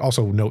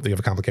 Also note that you have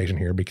a complication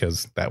here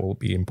because that will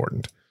be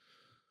important.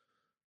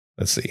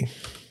 Let's see.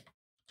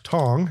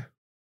 Tong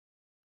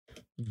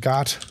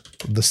got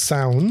the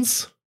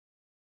sounds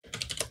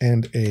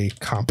and a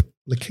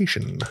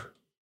complication.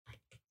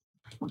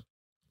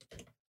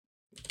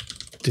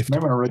 I'm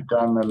going to write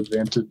down that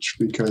advantage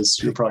because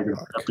you're probably going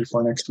to pick up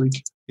before next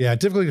week. Yeah,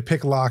 difficulty to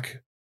pick lock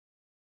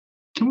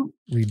Can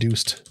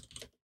reduced.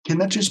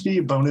 that just be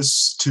a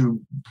bonus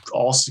to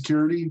all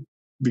security?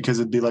 Because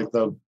it'd be like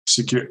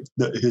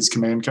his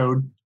command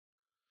code?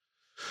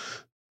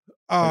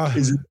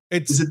 Is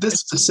it this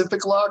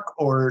specific lock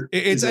or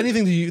it's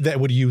anything that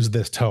would use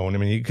this tone? I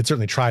mean, you could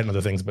certainly try it in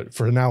other things, but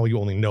for now you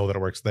only know that it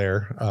works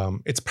there.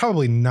 It's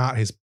probably not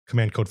his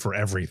command code for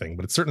everything,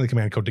 but it's certainly the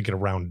command code to get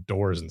around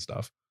doors and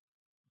stuff.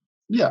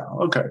 Yeah,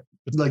 okay.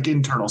 Like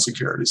internal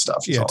security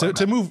stuff. Yeah,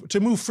 to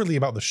move freely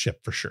about the ship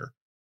for sure.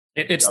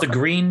 It's the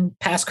green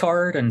pass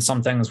card, and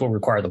some things will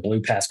require the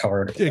blue pass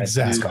card.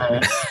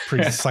 Exactly.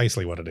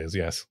 Precisely what it is,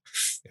 yes.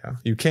 Yeah.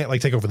 You can't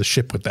like take over the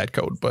ship with that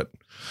code, but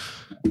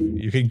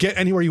you can get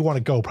anywhere you want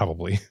to go,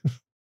 probably.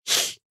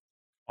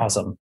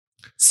 Awesome.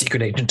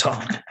 Secret Agent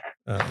Tong.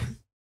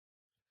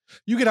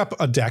 You get up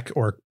a deck,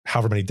 or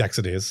however many decks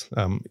it is.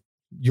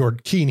 Your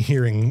keen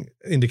hearing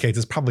indicates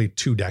it's probably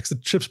 2 decks. The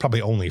ship's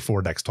probably only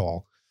 4 decks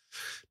tall,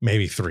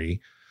 maybe 3,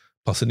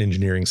 plus an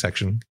engineering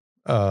section,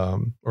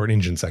 or an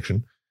engine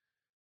section.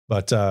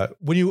 But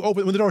when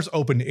the doors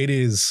open, it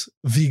is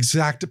the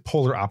exact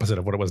polar opposite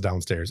of what it was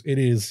downstairs. It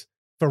is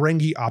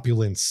Ferengi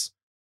opulence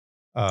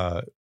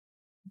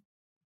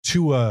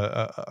to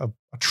a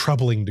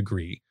troubling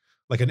degree,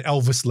 like an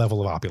Elvis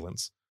level of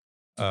opulence.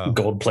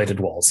 Gold-plated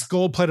walls,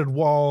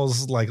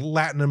 like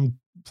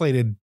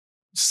latinum-plated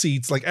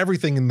seats, like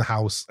everything in the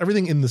house,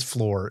 everything in this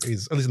floor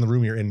is, at least in the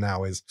room you're in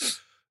now, is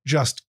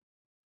just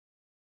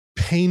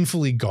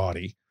painfully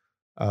gaudy.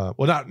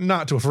 Well,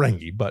 not to a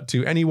Ferengi, but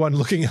to anyone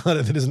looking at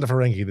it that isn't a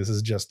Ferengi, this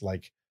is just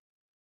like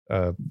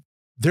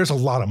there's a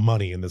lot of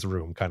money in this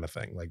room kind of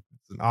thing, like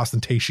an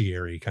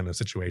ostentatiary kind of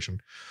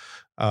situation.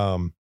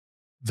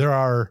 There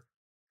are,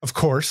 of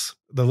course,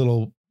 the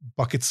little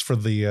buckets for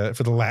the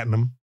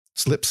latinum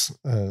slips,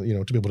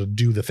 to be able to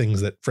do the things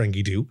that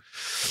Ferengi do.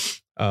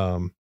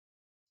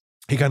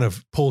 He kind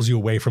of pulls you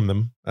away from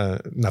them.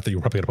 Not that you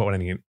were probably going to put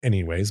one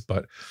anyways,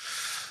 but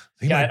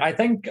I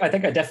think I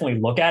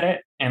definitely look at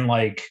it and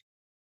like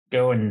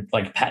go and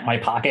like pat my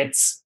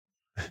pockets.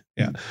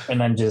 Yeah, and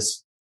then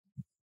just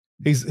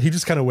he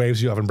just kind of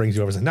waves you up and brings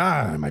you over and says,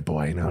 "Nah, my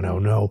boy, no.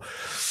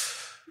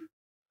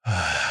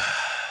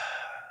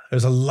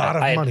 There's a lot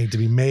of money to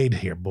be made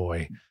here,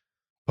 boy."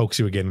 Pokes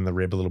you again in the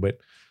rib a little bit.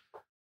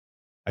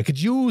 I could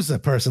use a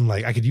person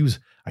like I could use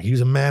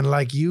a man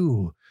like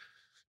you,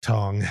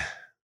 Tong.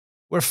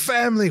 We're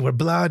family, we're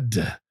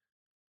blood.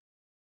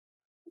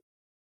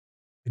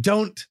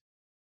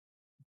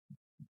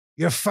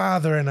 Your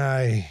father and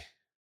I,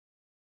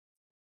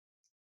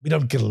 we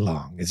don't get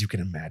along, as you can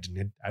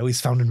imagine. I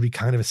always found him to be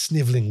kind of a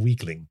sniveling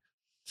weakling.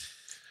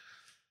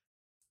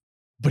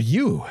 But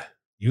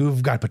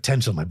you've got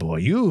potential, my boy.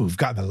 You've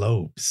got the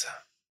lobes.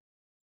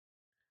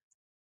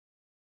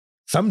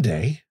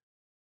 Someday,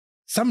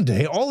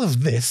 all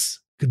of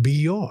this could be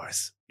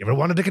yours. You ever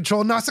wanted to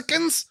control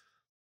Nausicaans?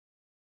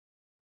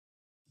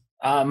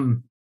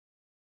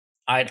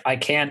 I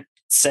can't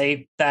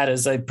say that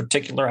is a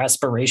particular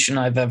aspiration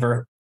I've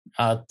ever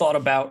thought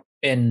about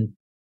in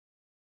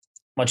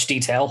much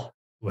detail.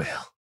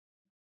 Well,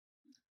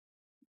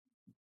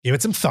 give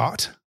it some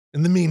thought.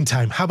 In the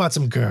meantime, how about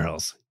some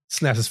girls?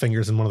 Snaps his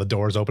fingers and one of the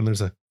doors open.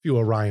 There's a few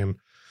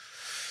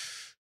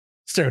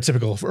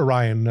stereotypical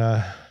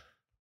Orion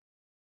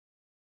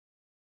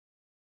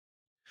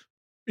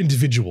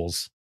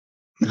individuals.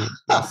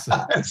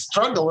 I'm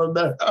struggling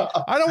there.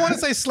 I don't want to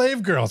say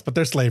slave girls, but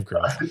they're slave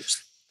girls.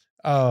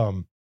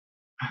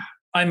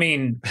 I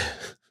mean,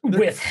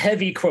 with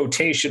heavy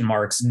quotation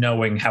marks,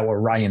 knowing how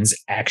Orions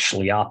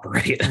actually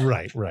operate.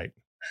 Right.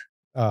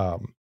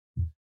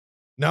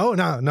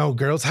 No,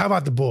 girls. How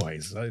about the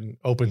boys? And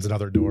opens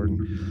another door.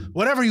 And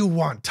whatever you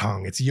want,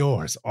 Tong, it's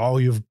yours.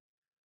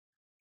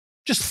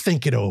 Just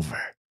think it over.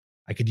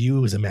 I could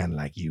use a man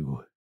like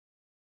you.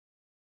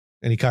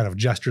 And he kind of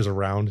gestures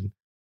around, and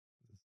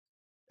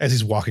as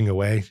he's walking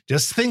away,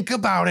 just think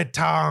about it,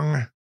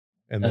 Tong.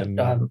 And then,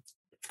 of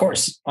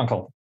course,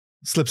 Uncle.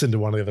 Slips into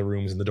one of the other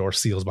rooms, and the door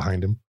seals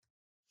behind him.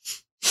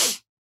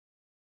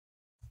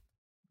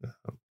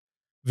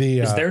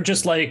 Is there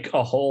just like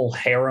a whole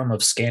harem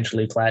of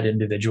scantily clad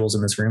individuals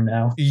in this room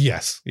now?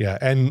 Yes, yeah,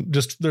 and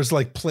just there's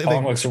like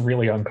Tong looks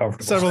really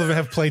uncomfortable. Several of them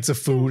have plates of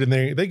food, and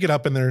they get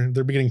up and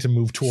they're beginning to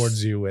move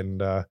towards you,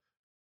 and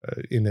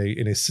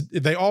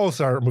they all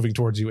start moving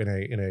towards you in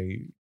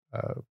a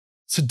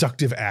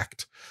seductive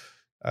act,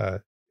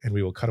 and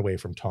we will cut away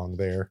from Tong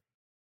there.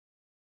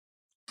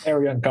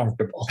 Very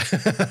uncomfortable.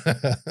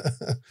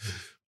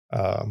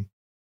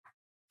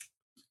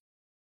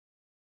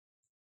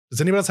 Does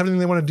anybody else have anything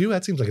they want to do?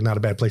 That seems like not a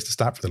bad place to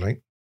stop for the night.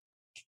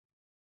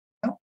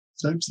 No,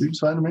 seems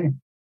fine to me.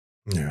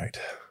 All right.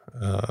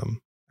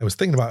 I was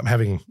thinking about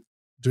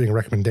doing a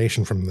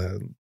recommendation from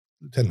the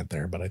lieutenant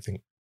there, but I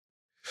think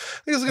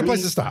it's a good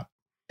place to stop.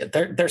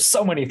 There's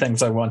so many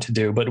things I want to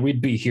do, but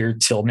we'd be here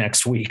till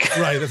next week.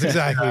 Right. That's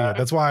exactly it.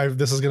 That's why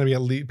this is going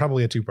to be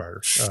probably a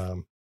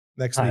 2-parter.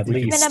 Next week,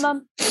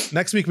 minimum.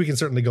 Next week we can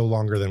certainly go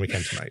longer than we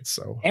can tonight.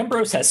 So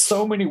Ambrose has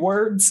so many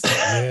words.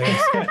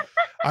 Yes.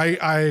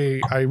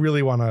 I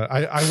really want to.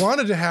 I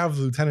wanted to have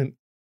Lieutenant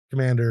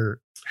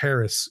Commander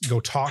Harris go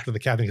talk to the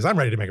captain because I'm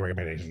ready to make a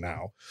recommendation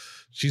now.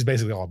 She's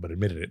basically all but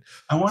admitted it.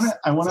 I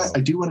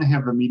do want to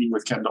have a meeting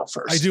with Kendall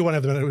first. I do want to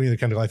have the meeting with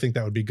Kendall. I think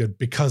that would be good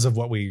because of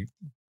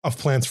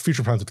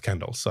future plans with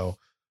Kendall. So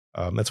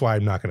that's why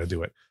I'm not going to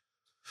do it.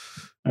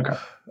 Okay.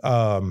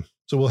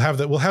 So we'll have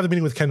the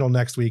meeting with Kendall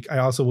next week. I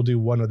also will do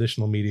one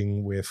additional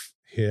meeting with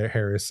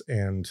Harris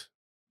and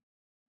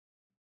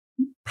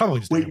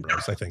probably just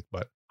Ambrose, I think.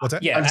 But what's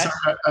that? Yeah, I'm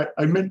sorry.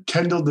 I meant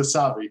Kendall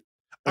DeSavi.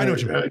 I know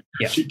what you meant.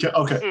 Yeah.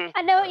 Okay.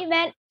 I know what you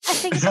meant. I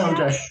think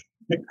Okay.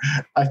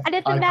 I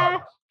did the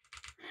math.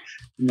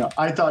 No,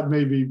 I thought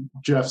maybe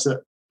Jeff said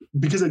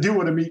because I do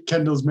want to meet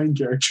Kendall's main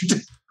character.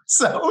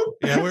 So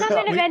Yeah,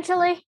 Coming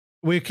eventually.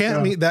 we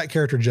can't meet that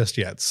character just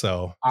yet.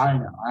 So I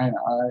know.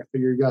 I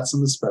figure you got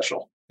something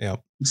special. yeah.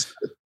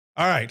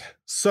 All right.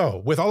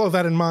 So with all of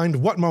that in mind,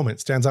 what moment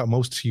stands out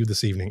most to you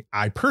this evening?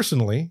 I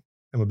personally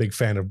am a big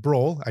fan of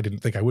Brol. I didn't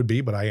think I would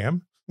be, but I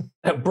am.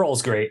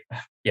 Brol's great.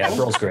 Yeah,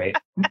 Brol's great.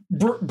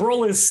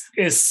 Brol is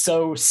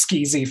so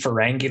skeezy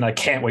Ferengi. I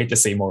can't wait to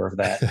see more of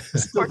that. I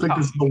still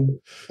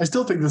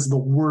think this is the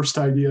worst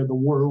idea in the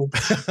world.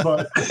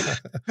 But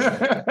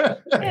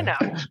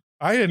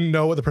I didn't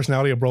know what the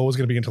personality of Brol was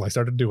going to be until I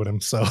started doing him.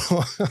 So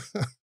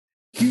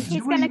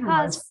He's going to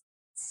cause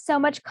so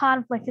much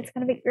conflict. It's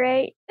going to be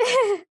great.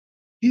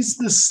 He's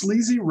the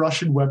sleazy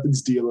Russian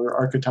weapons dealer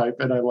archetype,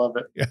 and I love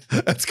it.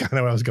 Yeah, that's kind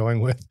of what I was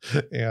going with.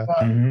 Yeah.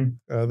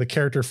 The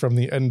character from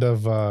the end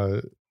of,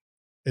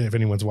 if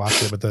anyone's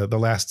watched it, but the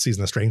last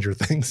season of Stranger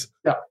Things.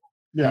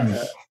 Yeah.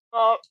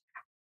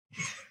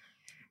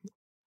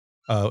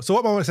 So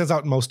what moment stands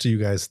out most to you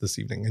guys this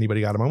evening?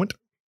 Anybody got a moment?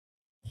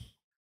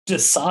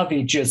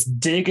 DeSavi just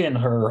digging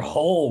her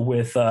hole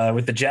with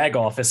the JAG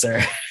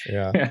officer.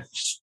 Yeah.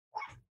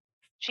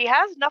 She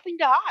has nothing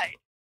to hide.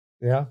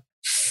 Yeah.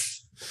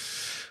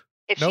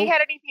 If she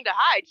had anything to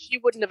hide, she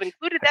wouldn't have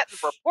included that in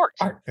the report.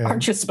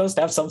 Aren't you supposed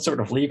to have some sort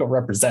of legal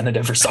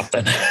representative or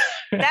something?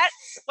 And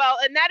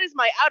that is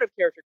my out of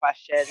character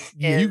question.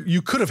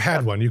 You could have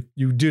had one.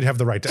 You did have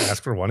the right to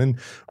ask for one, and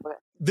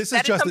this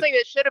is just something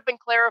that should have been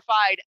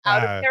clarified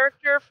out of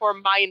character for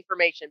my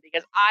information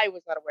because I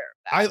was not aware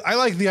of that. I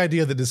like the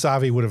idea that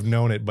DeSavi would have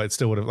known it, but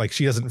still would have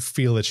she doesn't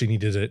feel that she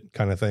needed it,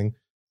 kind of thing.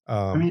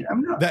 I mean,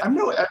 I'm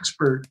no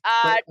expert.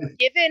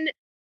 Given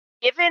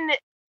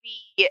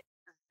the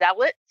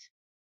zealot.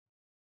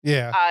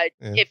 Yeah.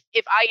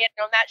 If I had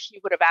known that, she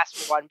would have asked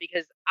for one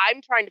because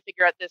I'm trying to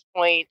figure out at this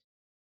point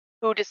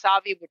who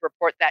DeSavi would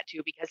report that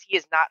to because he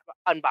is not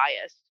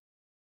unbiased.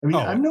 I mean,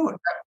 I'm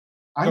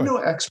no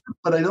expert,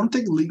 but I don't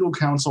think legal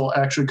counsel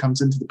actually comes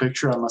into the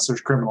picture unless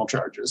there's criminal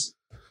charges.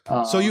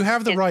 So you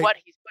have the right. What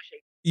he's pushing.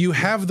 You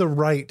have the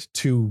right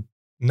to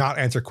not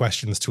answer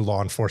questions to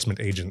law enforcement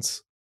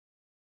agents.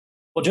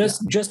 Well,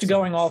 just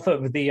going off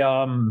of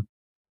the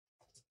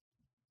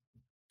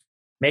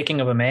Making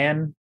of a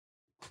Man.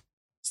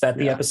 Is that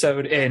the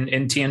episode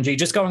in TNG?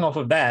 Just going off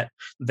of that,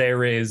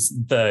 there is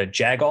the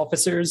JAG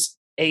officer's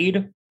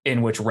aide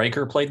in which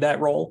Riker played that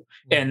role.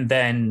 And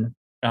then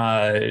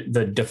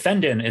the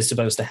defendant is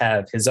supposed to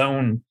have his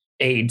own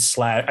aide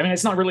I mean,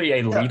 it's not really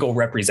a legal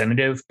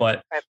representative,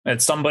 but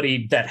it's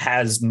somebody that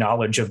has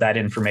knowledge of that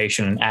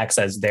information and acts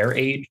as their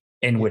aide,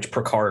 in which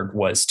Picard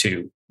was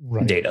to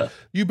Data.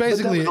 You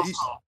basically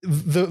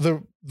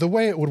the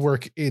way it would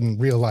work in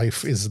real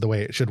life is the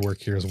way it should work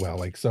here as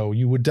well. So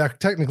you would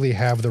technically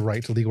have the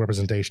right to legal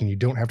representation. You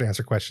don't have to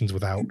answer questions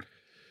without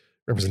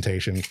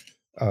representation.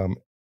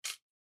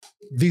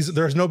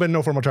 There's been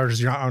no formal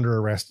charges. You're not under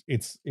arrest.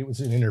 It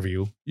was an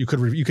interview. You can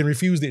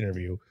refuse the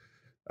interview.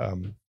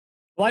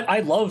 Well,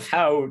 I love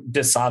how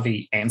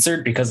DeSavi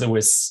answered because it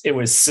was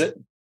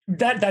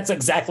that's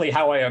exactly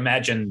how I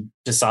imagine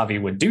DeSavi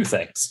would do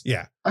things.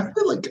 Yeah. I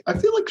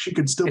feel like she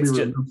could still be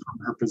removed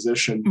from her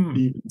position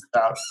even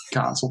without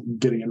counsel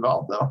getting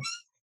involved though.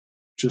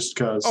 Just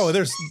because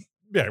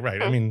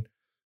right. I mean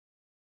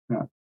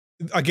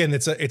again,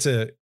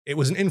 it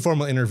was an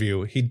informal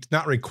interview. He's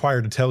not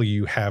required to tell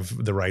you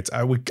have the rights.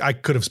 I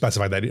could have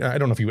specified that. I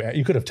don't know if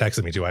you could have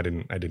texted me too. I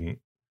didn't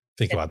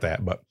think about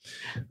that, but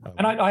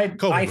and I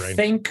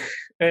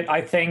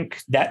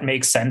think that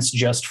makes sense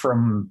just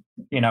from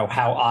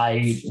how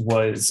I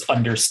was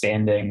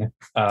understanding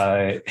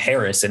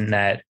Harris, in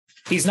that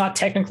he's not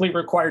technically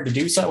required to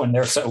do so,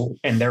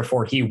 and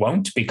therefore he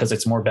won't, because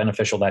it's more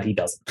beneficial that he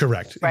doesn't.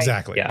 Correct. Right.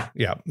 Exactly.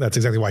 Yeah. That's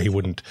exactly why he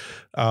wouldn't.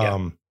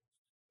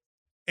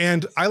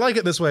 And I like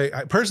it this way.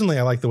 Personally,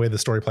 I like the way the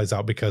story plays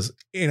out, because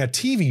in a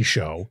TV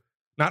show,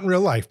 not in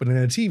real life, but in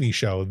a TV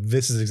show,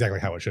 this is exactly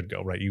how it should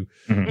go, right?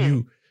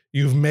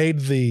 You've made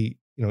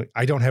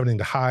I don't have anything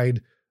to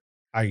hide.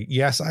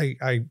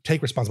 I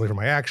take responsibility for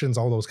my actions,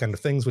 all those kind of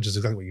things, which is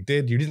exactly what you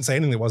did. You didn't say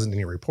anything that wasn't in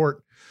your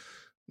report.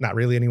 Not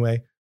really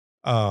anyway.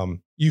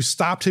 You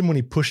stopped him when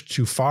he pushed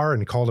too far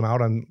and called him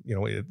out on,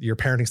 your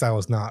parenting style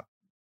is not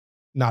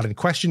in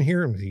question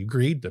here. And he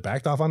agreed to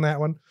backed off on that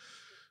one.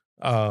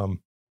 Now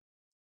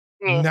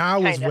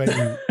is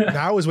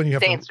when you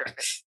have Danced to, around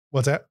it.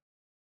 what's that?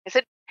 I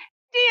said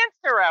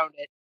danced around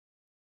it.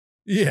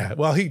 Yeah.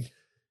 Well,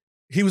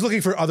 he was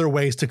looking for other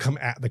ways to come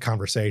at the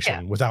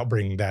conversation without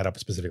bringing that up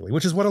specifically,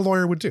 which is what a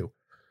lawyer would do.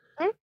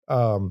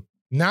 Mm-hmm.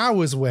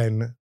 Now is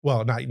when,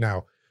 well, not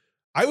now.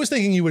 I was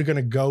thinking you were going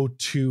to go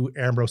to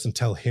Ambrose and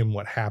tell him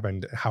what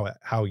happened,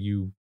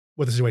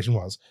 what the situation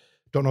was.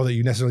 Don't know that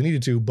you necessarily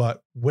needed to,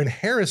 but when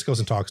Harris goes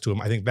and talks to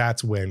him, I think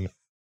that's when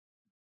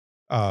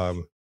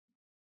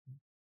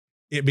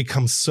it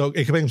becomes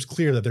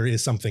clear that there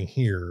is something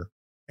here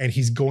and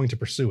he's going to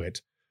pursue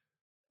it.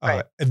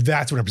 Right. And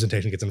that's when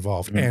representation gets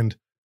involved. Mm-hmm.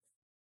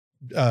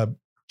 And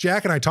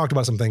Jack and I talked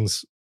about some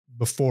things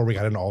before we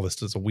got into all this.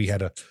 So we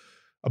had a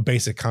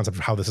basic concept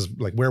of how this is,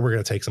 like, where we're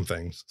going to take some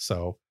things.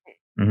 So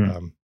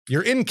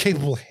you're in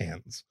capable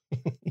hands.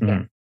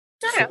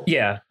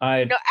 Yeah.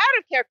 Out of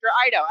character,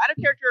 out of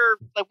character,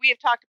 like we have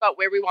talked about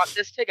where we want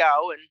this to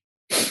go. And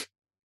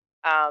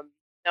and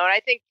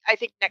I think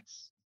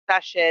next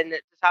session,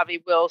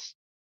 Tasavi will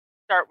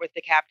start with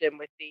the captain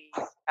with the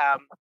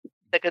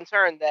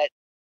concern that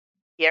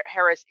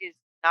Harris is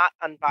not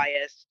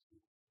unbiased.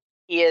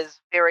 He is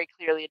very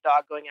clearly a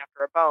dog going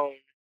after a bone,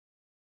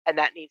 and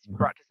that needs to be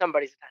brought to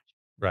somebody's attention.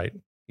 Right.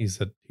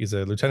 He's a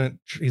lieutenant.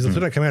 He's a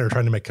lieutenant commander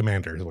trying to make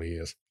commander is what he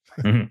is.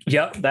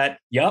 Yep.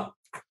 Yep.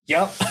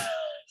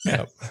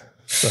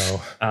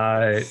 So,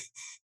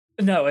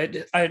 no,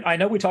 I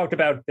know we talked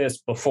about this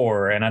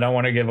before, and I don't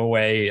want to give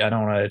away, I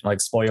don't want to like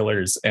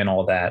spoilers and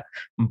all that,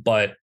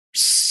 but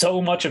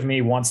so much of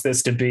me wants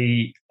this to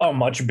be a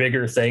much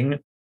bigger thing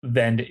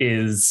than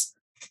is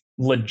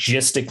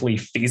logistically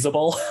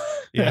feasible.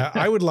 Yeah,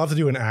 I would love to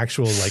do an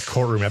actual like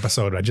courtroom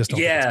episode. I just don't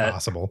think it's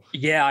possible.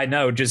 Yeah, I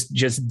know.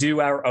 Just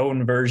do our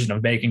own version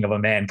of Making of a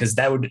Man, because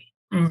I would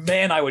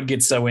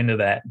get so into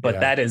that.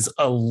 But that is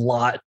a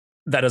lot.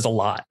 That is a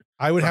lot.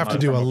 I would have to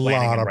do a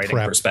lot of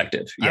prep.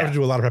 Perspective. I have to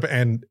do a lot of prep,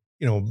 and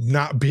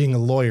not being a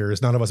lawyer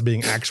is none of us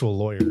being actual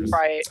lawyers.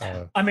 Right.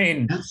 I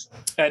mean,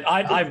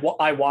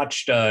 I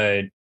watched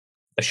a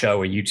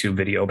show, a YouTube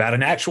video about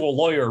an actual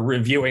lawyer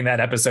reviewing that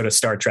episode of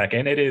Star Trek,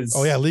 and it is.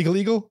 Oh yeah,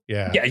 Legal.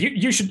 Yeah.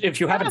 You should,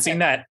 if you haven't seen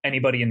that,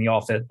 anybody in the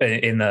office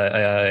in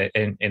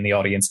the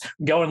audience,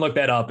 go and look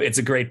that up. It's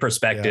a great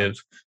perspective.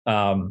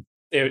 Yeah.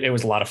 It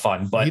was a lot of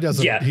fun, but he does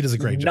a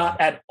great job.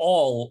 Not at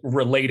all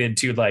related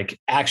to like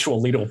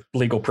actual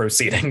legal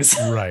proceedings.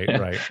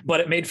 Right. But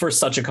it made for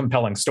such a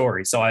compelling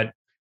story. So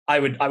I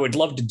would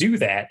love to do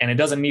that, and it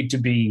doesn't need to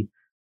be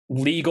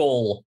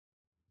legal,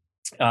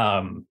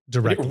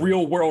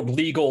 real world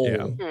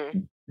legal,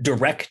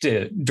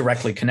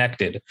 directly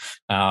connected.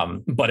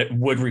 But it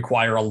would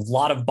require a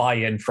lot of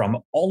buy-in from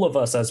all of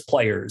us as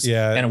players.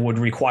 Yeah. And it would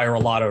require a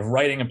lot of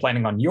writing and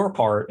planning on your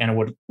part, and it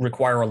would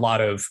require a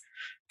lot of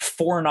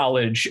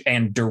foreknowledge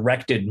and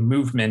directed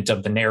movement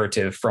of the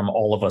narrative from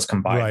all of us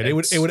combined. Right. It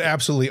would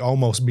absolutely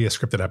almost be a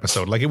scripted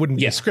episode. Like it wouldn't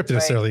be scripted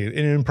necessarily,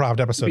 an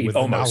improv episode with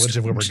the knowledge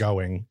of where we're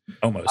going.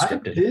 Almost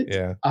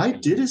scripted. I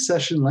did a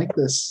session like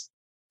this.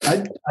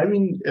 I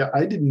mean,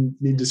 I didn't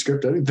need to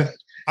script anything.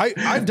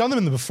 I've done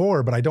them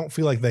before, but I don't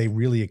feel like they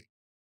really,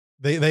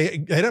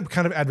 they end up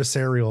kind of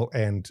adversarial,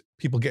 and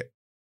people get,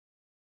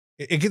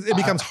 it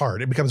becomes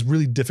hard. It becomes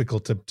really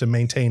difficult to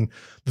maintain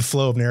the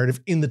flow of narrative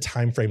in the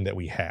time frame that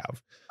we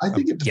have. I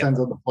think it depends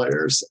on the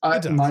players.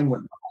 Mine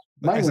went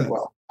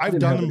well. I've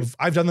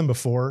done them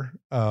before,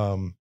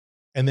 and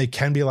they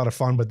can be a lot of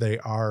fun, but they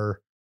are,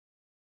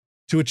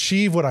 to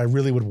achieve what I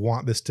really would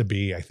want this to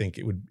be, I think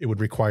it would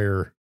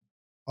require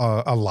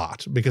a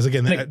lot, because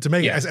again, to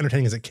make it as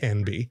entertaining as it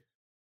can be.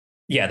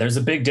 Yeah, there's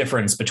a big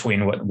difference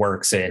between what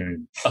works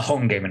in a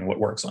home game and what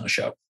works on a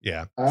show.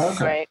 Yeah.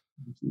 Okay.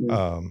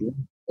 Right.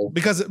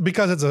 Because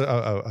it's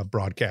a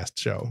broadcast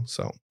show.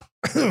 So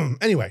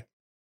anyway,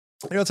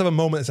 let's have a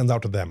moment that sends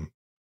out to them.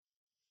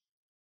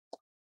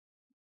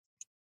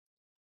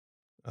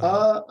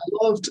 I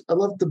loved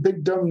the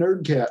big dumb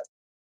nerd cat.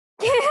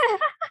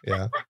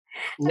 Yeah.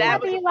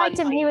 You liked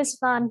him. He was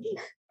fun.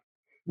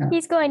 Yeah.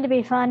 He's going to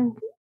be fun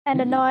and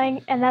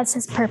annoying, and that's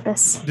his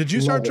purpose. Did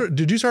you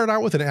start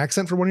out with an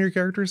accent for one of your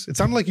characters? It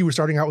sounded like you were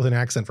starting out with an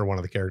accent for one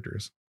of the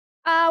characters.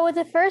 With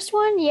the first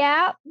one,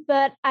 yeah,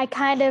 but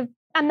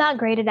I'm not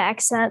great at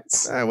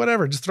accents.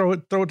 Whatever, just throw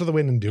it to the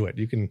wind and do it.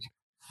 You can.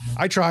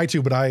 I try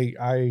to, but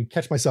I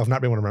catch myself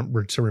not being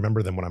able to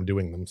remember them when I'm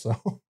doing them. So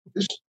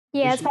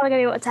yeah, it's probably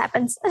gonna be what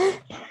happens.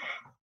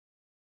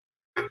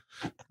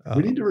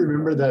 We need to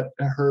remember that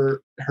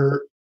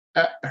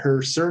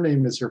her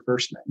surname is her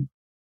first name.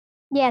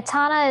 Yeah,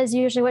 Tana is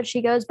usually what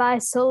she goes by.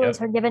 Sul is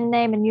her given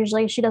name, and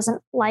usually she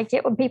doesn't like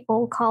it when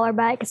people call her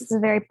by it because it's a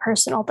very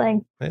personal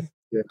thing. Yeah.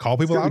 Call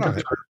people out on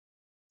it.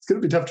 It's going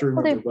to be tough to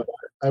remember, but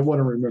I want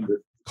to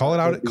remember. Call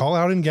it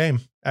out in game.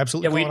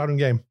 Absolutely, call it out in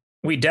game.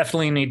 We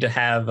definitely need to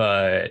have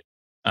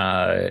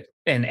and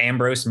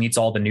Ambrose meets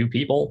all the new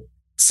people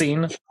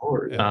scene.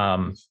 Sure,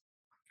 yeah.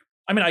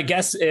 I mean, I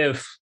guess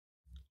if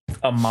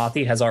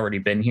Amathi has already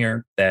been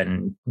here,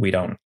 then we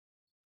don't.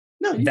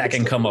 No, you That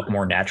can still come up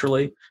more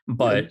naturally.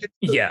 But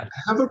yeah,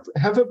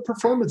 have a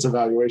performance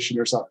evaluation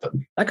or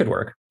something. that could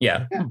work.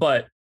 Yeah. Yeah.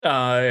 But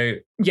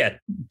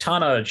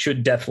Tana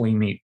should definitely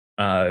meet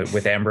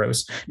with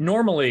Ambrose.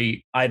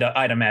 Normally,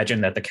 I'd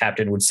imagine that the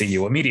captain would see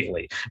you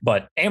immediately,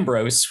 but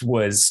Ambrose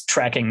was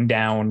tracking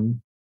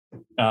down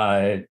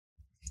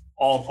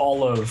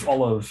all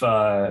of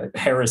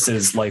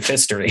Harris's life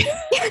history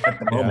at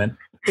the moment.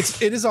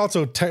 It is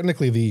also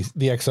technically the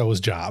XO's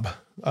job.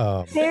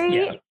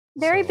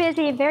 Very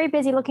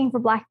busy looking for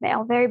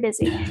blackmail. Very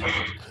busy.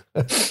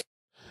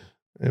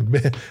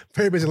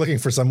 Very busy looking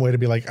for some way to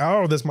be like,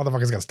 oh, this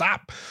motherfucker's gonna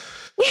stop.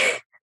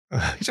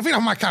 He's a feet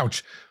off my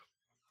couch.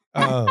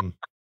 So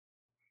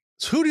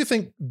who do you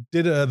think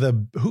did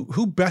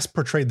who best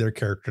portrayed their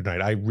character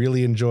tonight? I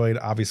really enjoyed.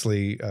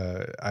 Obviously,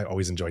 I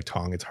always enjoy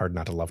Tong. It's hard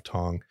not to love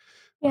Tong.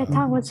 Yeah,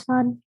 Tong was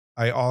fun.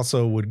 I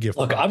also would give.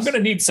 Look, I'm going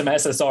to need some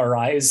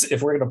SSRIs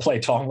if we're going to play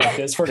Tong like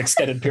this for an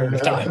extended period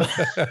of time.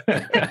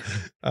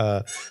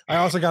 I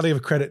also got to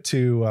give credit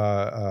to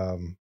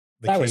the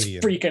I was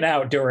Cadian. freaking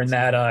out during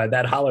that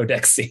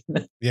holodeck scene.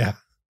 Yeah.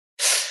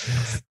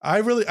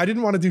 I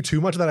didn't want to do too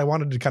much of that. I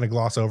wanted to kind of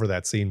gloss over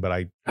that scene, but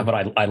I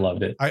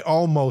loved it. I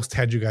almost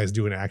had you guys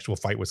do an actual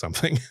fight with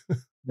something.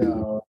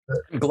 No,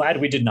 I'm glad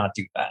we did not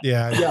do that.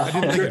 Yeah, I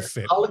didn't think it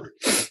fit.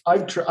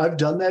 I've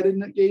done that in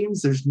the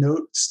games. There's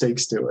no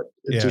stakes to it.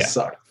 It just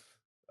sucks.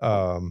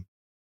 But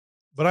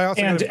I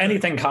also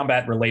anything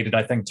combat related,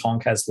 I think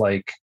Tonk has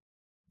like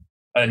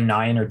a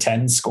 9 or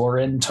 10 score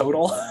in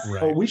total.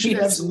 Right. Oh, we should He's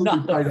absolutely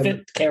not fight a on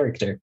fit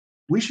character.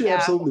 We should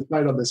absolutely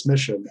fight on this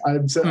mission.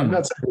 I'm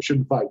not saying we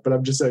shouldn't fight, but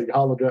I'm just saying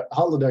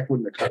holodeck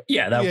wouldn't have cut.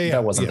 Yeah,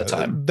 that wasn't the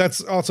time.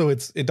 That's also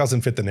it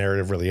doesn't fit the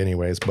narrative really,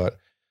 anyways. But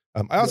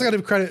I also got to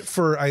give credit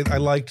for I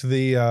liked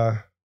the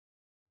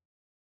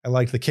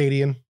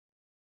Cadian,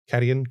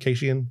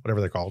 whatever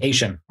they're called.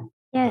 Haitian.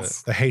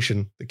 Yes. The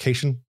Haitian,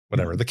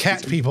 whatever. The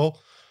cat people.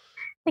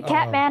 The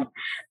cat man.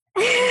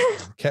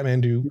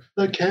 Catmandu.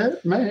 The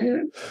cat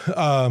man.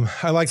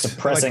 I liked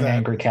Suppressing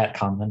angry cat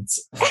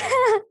comments.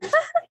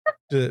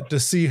 to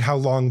see how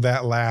long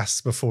that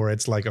lasts before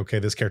it's like, okay,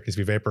 this character needs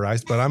to be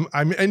vaporized, but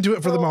I'm into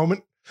it for the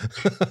moment.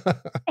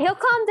 He'll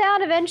calm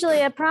down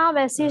eventually, I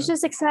promise. He's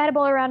just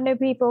excitable around new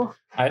people.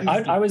 I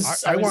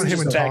want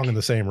him and Tong in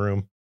the same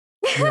room.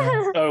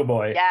 Yeah. Oh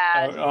boy.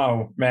 Yeah.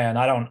 Oh man,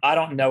 I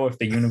don't know if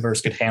the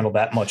universe could handle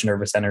that much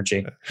nervous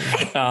energy.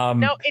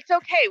 No, it's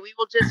okay. We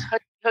will just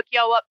hook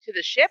y'all up to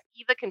the ship.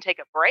 Eva can take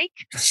a break.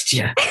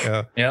 Yeah.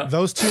 Yeah.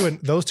 Those two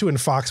in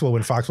Foxwell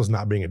when Foxwell's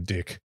not being a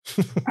dick.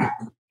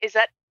 Is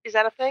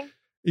that a thing?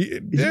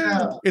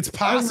 Yeah. It's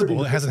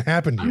possible. It hasn't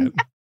happened yet.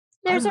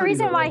 There's a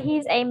reason why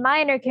he's a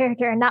minor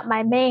character and not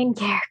my main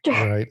character.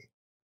 Right.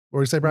 What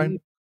were you say, Brian?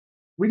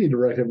 We need to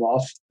write him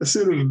off. The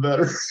sooner the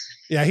better.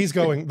 Yeah, he's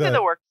going.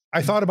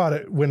 I thought about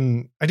it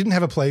when I didn't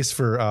have a place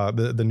for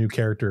the new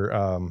character.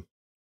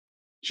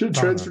 Should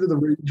transfer to the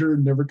Ranger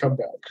and never come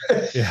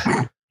back.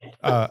 Yeah.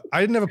 I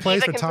didn't have a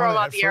place Eva for can Tana throw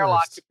out at the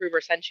airlock first. to prove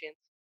her sentience.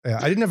 Yeah,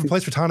 I didn't have a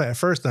place for Tana at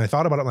first, and I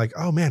thought about it. I'm like,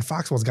 oh man,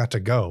 Foxwell's got to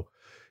go.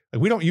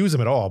 Like, we don't use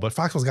him at all, but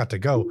Foxwell's got to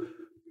go.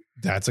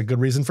 That's a good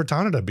reason for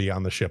Tana to be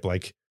on the ship.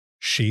 Like,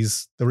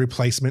 she's the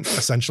replacement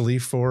essentially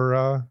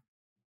for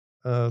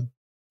I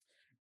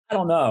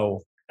don't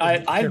know. I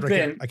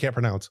can't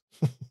pronounce.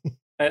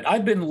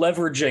 I've been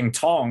leveraging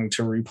Tong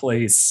to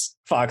replace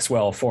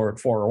Foxwell for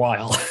a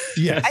while.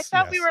 Yes. I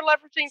thought we were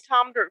leveraging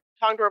Tong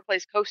to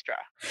replace Kostra.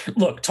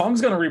 Look,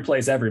 Tong's going to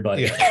replace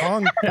everybody.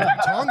 Yeah,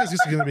 Tong is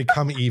just going to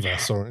become Eva.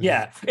 So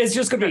yeah, it's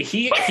just going to be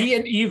he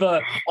and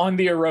Eva on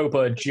the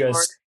Europa,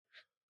 just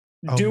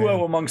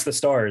duo amongst the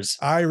stars.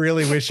 I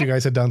really wish you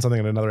guys had done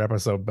something in another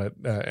episode, but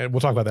we'll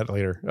talk about that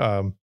later.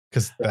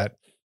 Because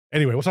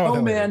anyway, we'll talk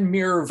about that later.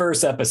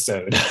 Mirrorverse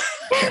episode.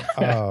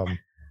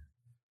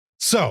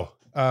 So,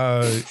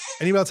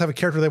 anybody else have a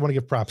character they want to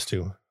give props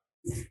to?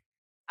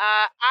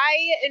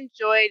 I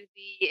enjoyed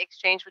the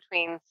exchange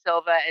between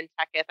Silva and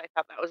Teketh. I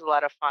thought that was a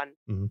lot of fun.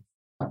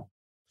 Mm-hmm.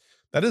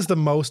 That is the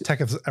most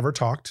Teketh's ever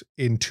talked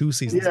in 2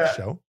 seasons of the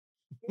show.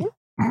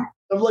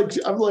 I'm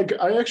like,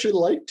 I actually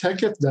like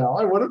Teketh now.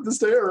 I want him to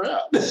stay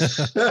around.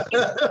 It's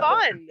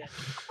fun.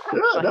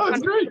 Yeah, no,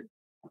 it's great.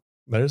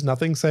 There's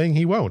nothing saying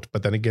he won't,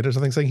 but then again, there's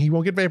nothing saying he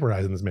won't get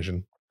vaporized in this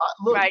mission.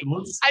 Look, Right.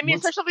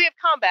 Especially with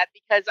combat,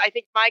 because I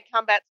think my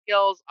combat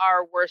skills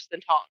are worse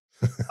than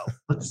Tong's. So.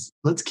 Let's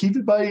let's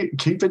play it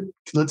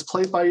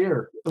by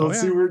ear.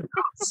 Let's see where it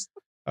goes.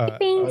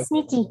 Being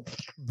sneaky.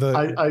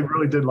 I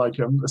really did like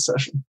him this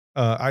session.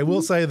 I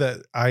will say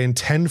that I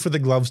intend for the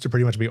gloves to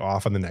pretty much be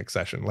off on the next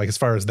session. Like, as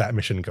far as that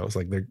mission goes,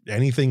 like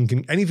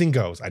anything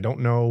goes. I don't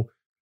know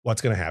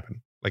what's going to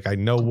happen. Like, I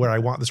know where I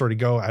want the story to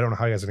go. I don't know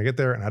how you guys are going to get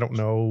there, and I don't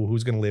know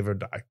who's going to live or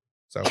die.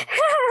 So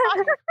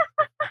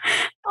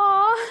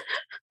Aw.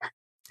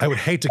 I would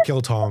hate to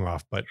kill Tong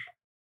off, but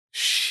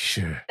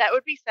That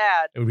would be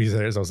sad. It would be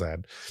so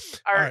sad.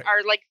 Our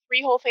like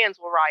 3 whole fans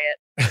will riot.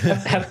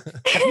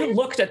 Have you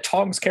looked at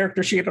Tong's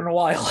character sheet in a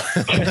while?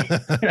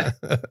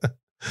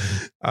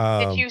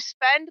 Did you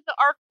spend the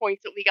arc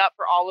points that we got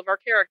for all of our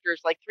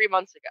characters like 3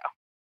 months ago?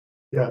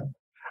 Yeah.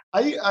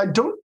 I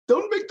don't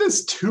make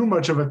this too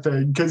much of a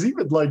thing, because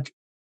even like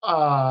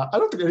I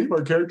don't think any of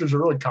our characters are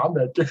really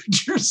combat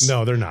characters.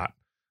 No, they're not.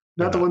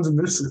 Not the ones in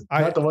this.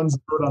 Not the ones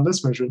that on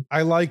this mission.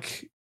 I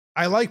like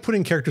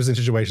putting characters in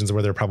situations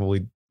where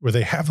where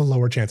they have a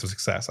lower chance of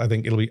success. I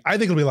think it'll be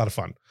a lot of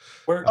fun.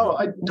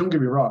 Don't get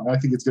me wrong. I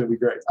think it's going to be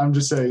great. I'm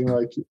just saying,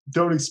 like,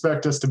 don't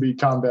expect us to be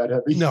combat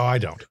heavy. No, I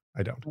don't.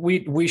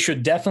 We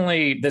should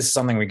definitely, this is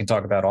something we can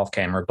talk about off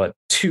camera, but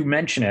to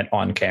mention it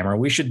on camera,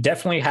 we should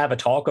definitely have a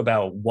talk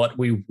about what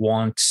we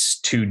want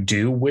to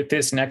do with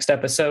this next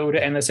episode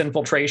and this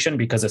infiltration,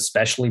 because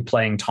especially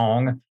playing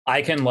Tong,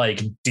 I can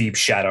like deep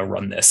shadow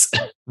run this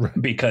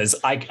because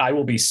I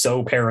will be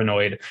so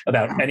paranoid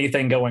about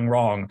anything going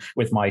wrong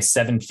with my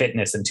 7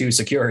 fitness and 2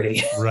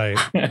 security. Right.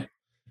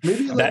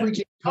 Maybe like we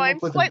can I'm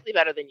slightly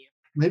better than you.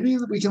 Maybe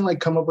we can like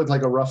come up with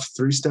like a rough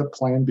 3-step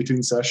plan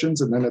between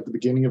sessions, and then at the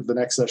beginning of the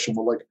next session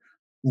we'll like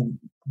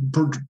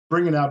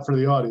bring it out for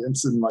the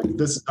audience and like,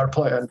 this is our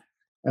plan,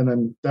 and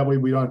then that way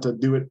we don't have to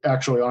do it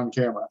actually on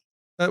camera.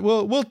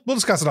 We'll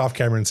discuss it off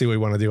camera and see what we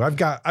want to do. I've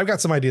got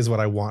some ideas what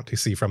I want to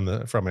see from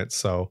it.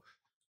 So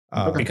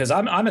because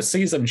I'm a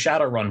seasoned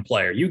Shadowrun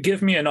player, you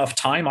give me enough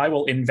time, I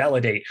will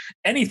invalidate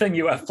anything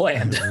you have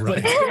planned. Right. But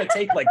it's going to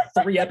take like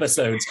 3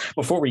 episodes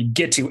before we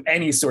get to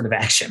any sort of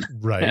action.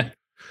 Right.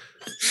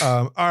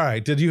 All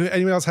right. Did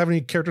anyone else have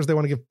any characters they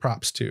want to give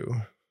props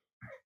to?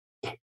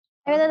 I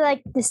really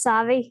like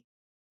Desavi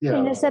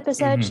in this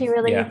episode. Mm-hmm. She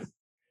really,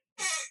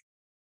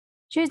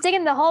 she was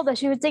digging the hole, but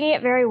she was digging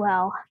it very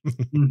well.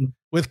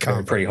 With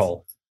confidence. Pretty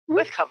hole.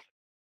 With comfort.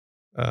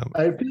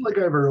 I feel like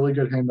I have a really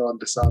good handle on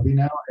Desavi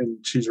now, and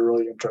she's a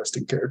really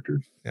interesting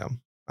character. Yeah.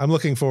 I'm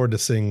looking forward to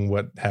seeing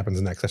what happens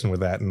in the next session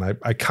with that. And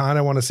I kind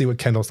of want to see what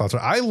Kendall's thoughts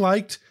are. I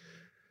liked,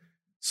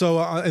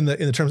 in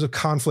the terms of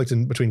conflict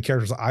between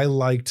characters, I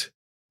liked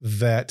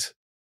that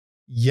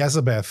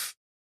Yezabeth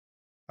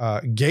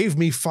gave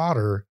me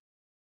fodder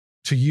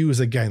to use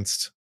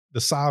against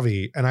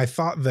Desavi. And I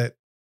thought that,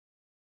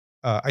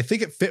 I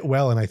think it fit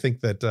well. And I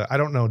think that, I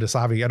don't know,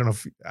 Desavi, I don't know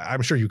if,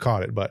 I'm sure you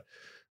caught it, but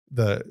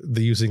the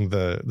using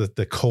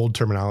the cold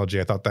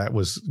terminology, I thought that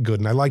was good.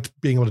 And I liked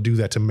being able to do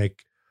that to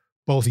make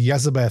both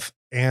Yezabeth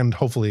and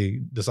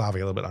hopefully Desavi a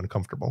little bit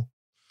uncomfortable.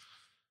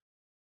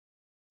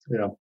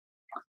 Yeah.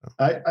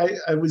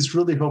 I was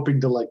really hoping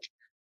to like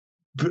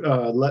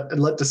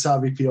let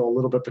Desavi feel a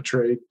little bit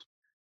betrayed.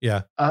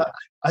 Yeah.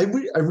 I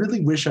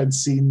really wish I'd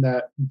seen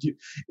that.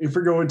 If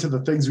we're going to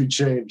the things we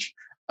change,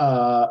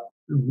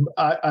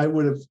 I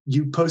would have,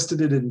 you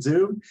posted it in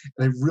Zoom,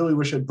 and I really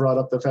wish I'd brought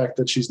up the fact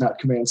that she's not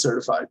command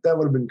certified. That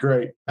would have been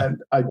great.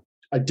 And I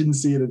didn't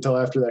see it until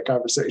after that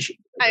conversation.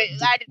 I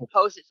didn't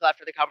post it till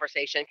after the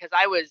conversation because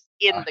I was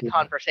in the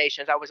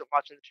conversations. I wasn't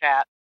watching the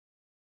chat.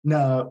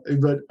 No,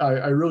 but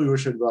I really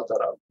wish I'd brought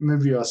that up.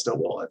 Maybe I still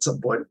will at some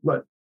point.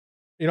 But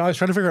I was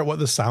trying to figure out what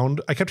the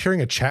sound. I kept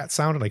hearing a chat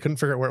sound, and I couldn't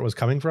figure out where it was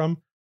coming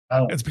from.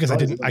 It's because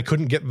I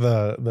couldn't get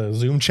the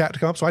Zoom chat to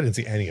come up, so I didn't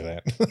see any of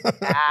that.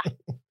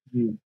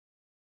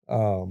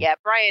 Yeah,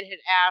 Brian had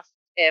asked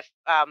if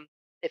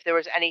there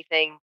was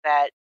anything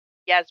that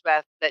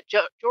Yezbeth, that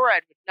Jorad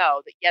would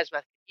know that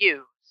Yezbeth could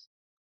use.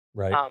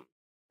 Right.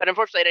 But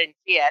unfortunately, I didn't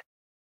see it,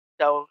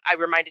 so I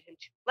reminded him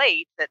too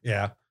late that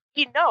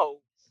he knows.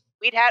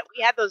 We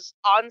had those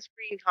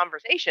on-screen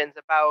conversations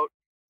about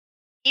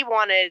he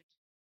wanted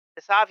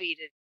Desavi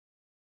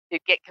to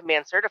get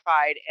command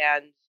certified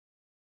and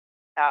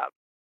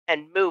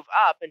move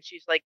up, and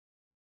she's like,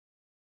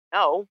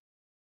 no,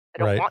 I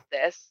don't want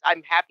this.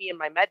 I'm happy in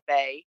my med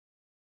bay.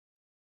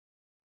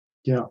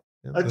 Yeah.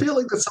 I feel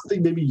like that's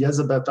something maybe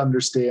Yezabeth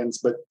understands,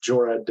 but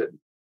Jorad didn't.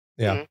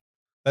 Yeah. Mm-hmm.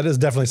 That is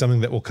definitely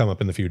something that will come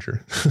up in the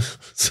future.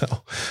 So,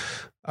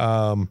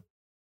 all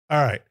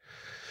right.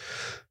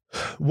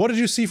 What did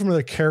you see from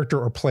another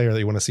character or player that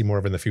you want to see more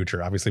of in the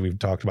future? Obviously, we've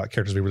talked about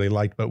characters we really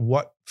liked, but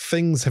what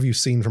things have you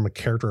seen from a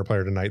character or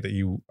player tonight that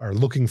you are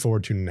looking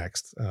forward to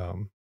next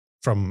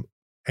from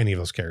any of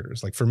those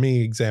characters? Like for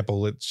me,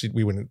 example,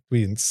 we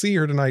didn't see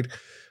her tonight.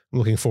 I'm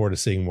looking forward to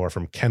seeing more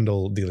from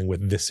Kendall dealing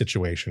with this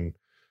situation.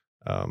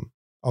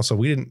 Also,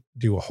 we didn't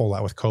do a whole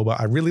lot with Koba.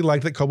 I really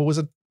liked that Koba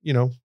was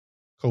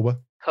Koba.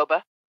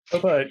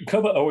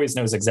 Koba always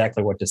knows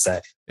exactly what to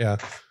say. Yeah.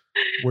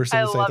 Worst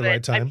thing to say at the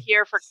right time. I'm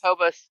here for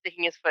Koba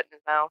sticking his foot in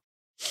his mouth.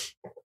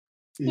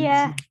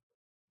 Yeah.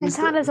 His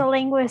Hana's a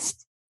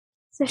linguist,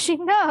 so she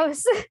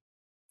knows.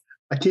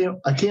 I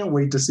can't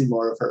wait to see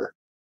more of her.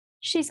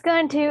 She's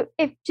going to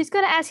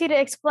ask you to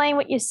explain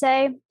what you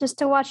say, just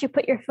to watch you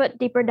put your foot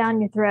deeper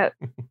down your throat.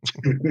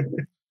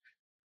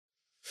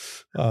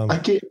 I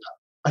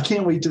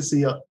can't wait to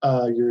see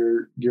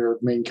your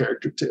main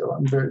character too.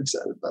 I'm very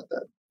excited about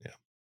that. Yeah.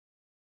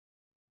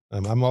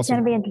 I'm also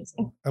going to be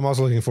interesting. I'm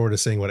also looking forward to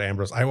seeing what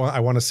Ambrose. I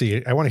want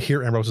to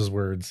hear Ambrose's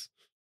words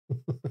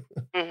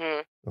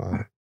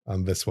mm-hmm.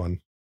 on this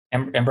one.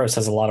 Ambrose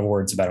has a lot of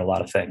words about a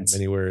lot of things.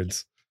 Many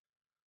words.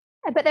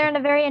 But they're in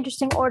a very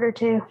interesting order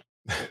too.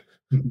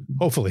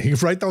 Hopefully, you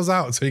write those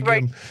out so you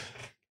can.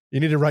 You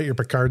need to write your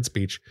Picard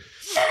speech,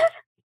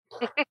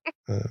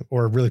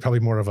 or really probably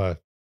more of a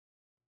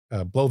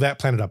blow that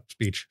planet up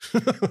speech.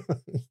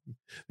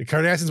 The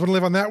Cardassians want to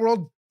live on that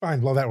world.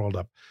 Fine, blow that world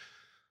up.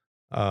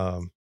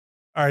 All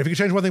right, if you could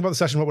change one thing about the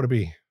session, what would it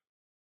be?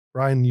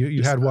 Brian,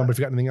 you had one, but if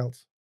you got anything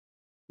else?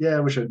 Yeah, I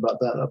wish I'd brought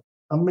that up.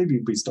 Maybe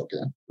we still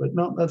can, but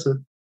no, that's it.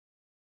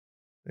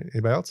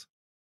 Anybody else?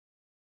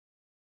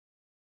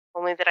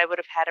 Only that I would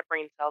have had a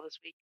brain cell this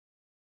week.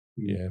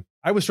 Yeah,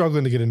 I was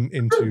struggling to get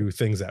into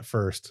things at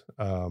first,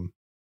 and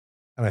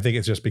I think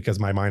it's just because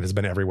my mind has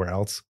been everywhere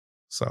else.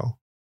 So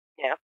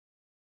yeah,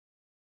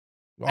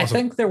 I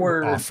think there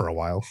were off for a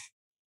while.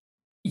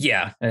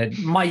 Yeah,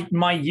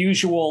 my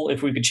usual,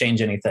 if we could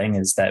change anything,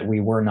 is that we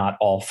were not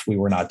off, we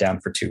were not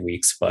down for 2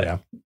 weeks, but yeah.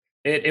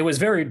 It was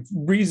very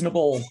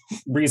reasonable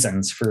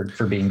reasons for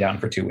being down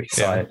for 2 weeks.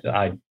 Yeah. So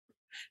I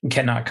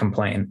cannot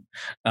complain.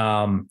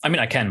 I mean,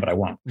 I can, but I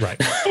won't.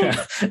 Right.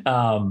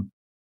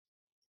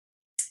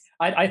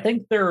 I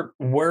think there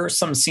were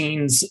some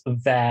scenes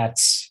that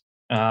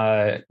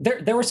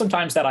there were some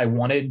times that I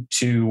wanted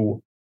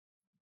to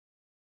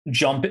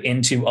jump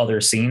into other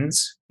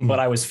scenes, but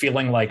I was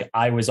feeling like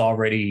I was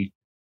already.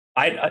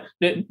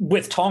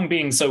 With Tong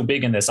being so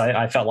big in this,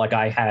 I felt like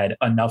I had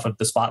enough of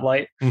the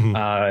spotlight,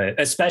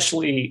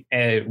 especially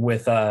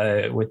with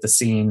the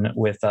scene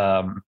with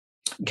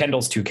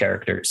Kendall's two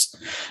characters,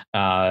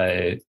 Tana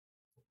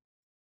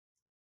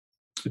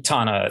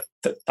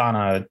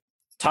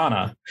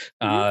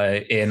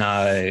in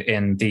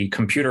the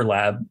computer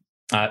lab.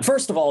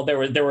 First of all, there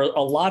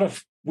were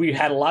we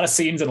had a lot of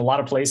scenes in a lot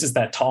of places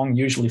that Tong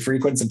usually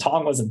frequents, and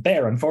Tong wasn't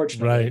there,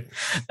 unfortunately.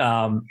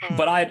 Right.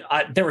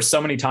 But there were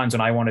so many times when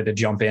I wanted to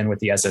jump in with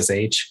the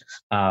SSH,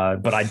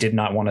 but I did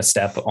not want to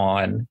step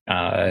on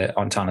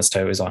Tana's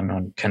toes,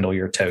 on Kendall,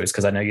 your toes,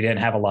 because I know you didn't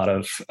have a lot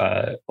of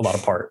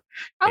part.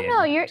 Oh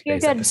no, you're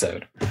good.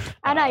 Episode.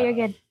 I know you're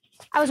good.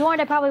 I was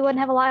warned I probably wouldn't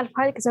have a lot of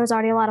part because there was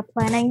already a lot of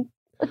planning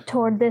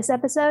toward this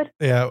episode.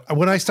 Yeah,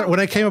 when I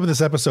came up with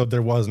this episode,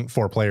 there wasn't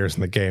 4 players in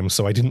the game,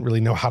 so I didn't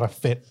really know how to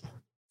fit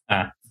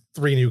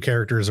 3 new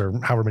characters or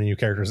however many new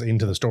characters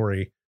into the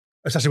story,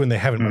 especially when they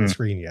haven't been on the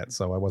screen yet.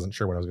 So I wasn't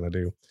sure what I was going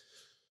to do.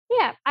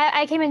 Yeah,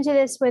 I came into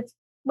this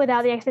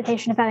without the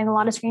expectation of having a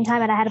lot of screen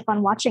time, and I had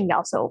fun watching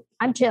y'all, so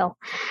I'm chill.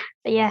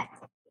 But yeah,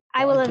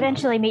 I will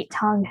eventually meet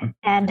Tong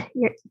and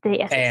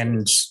the SSH.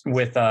 And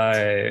with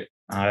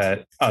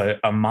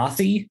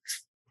Amathi,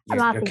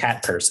 your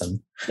cat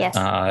person. Yes.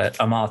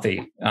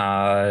 Amathi.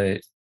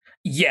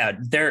 Yeah,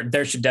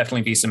 there should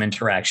definitely be some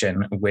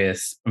interaction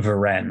with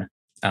Varen.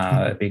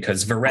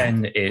 Because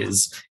Varen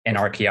is an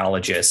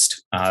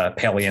archaeologist,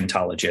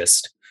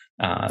 paleontologist.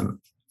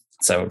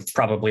 So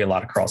probably a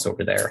lot of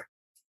crossover there.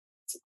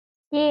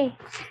 Yeah.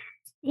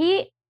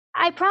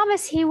 I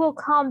promise he will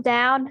calm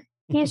down.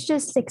 He's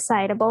just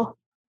excitable.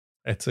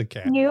 It's a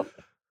cat.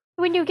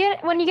 When you get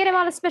him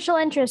on a special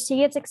interest, he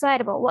gets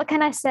excitable. What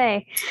can I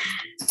say?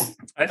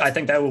 I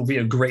think that will be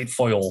a great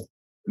foil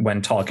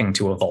when talking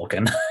to a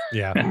Vulcan.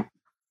 Yeah.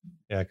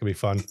 Yeah, it could be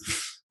fun.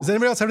 Does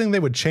anybody else have anything they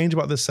would change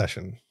about this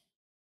session?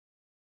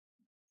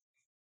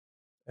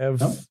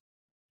 Ev, no.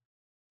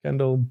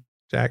 Kendall,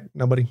 Jack,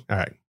 nobody? All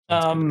right.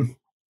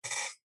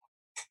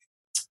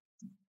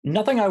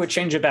 Nothing I would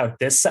change about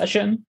this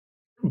session,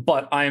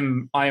 but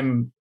I'm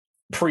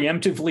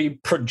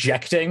preemptively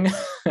projecting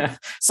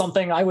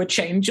something I would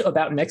change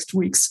about next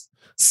week's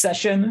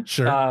session.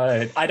 Sure.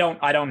 I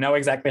don't know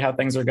exactly how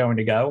things are going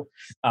to go,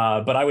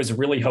 but I was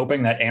really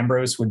hoping that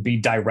Ambrose would be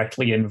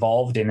directly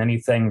involved in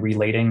anything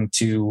relating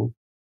to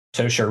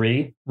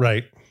Toshari.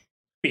 Right.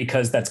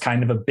 Because that's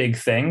kind of a big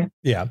thing.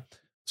 Yeah.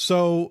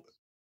 So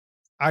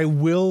we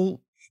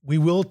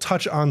will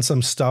touch on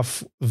some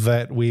stuff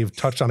that we've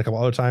touched on a couple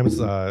other times.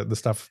 The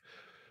stuff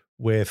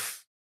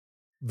with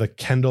the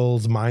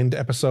Kendall's Mind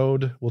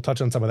episode. We'll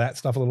touch on some of that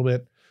stuff a little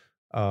bit.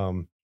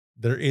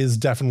 There is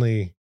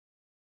definitely,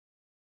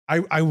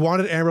 I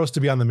wanted Ambrose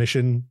to be on the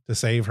mission to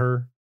save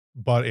her,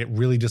 but it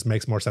really just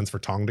makes more sense for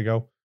Tong to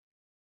go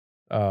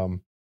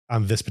on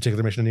this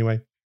particular mission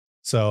anyway.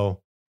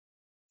 So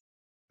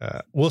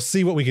we'll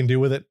see what we can do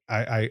with it.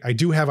 I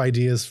do have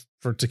ideas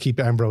to keep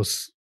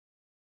Ambrose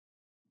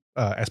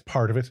as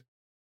part of it,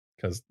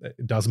 because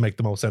it does make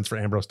the most sense for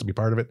Ambrose to be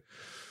part of it.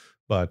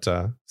 But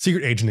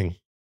secret agenting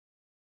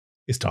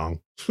is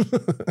Tong.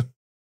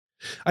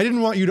 I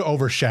didn't want you to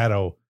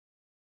overshadow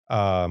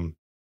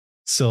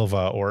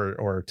Silva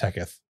or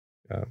Teketh,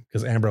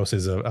 because Ambrose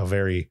is a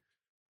very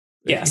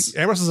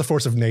Ambrose is a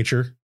force of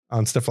nature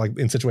on stuff like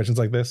in situations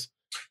like this.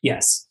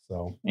 Yes.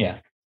 So yeah,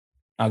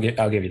 I'll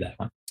give you that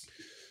one.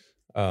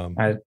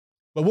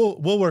 But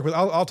we'll work with.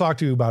 I'll talk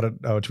to you about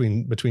it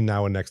between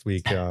now and next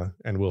week,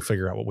 and we'll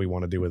figure out what we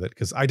want to do with it,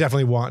 because I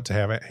definitely want to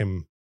have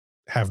him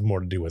have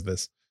more to do with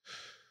this.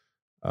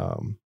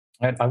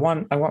 I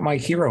want my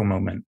hero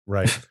moment,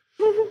 right?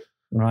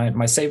 Right,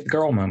 my save the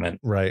girl moment,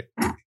 right?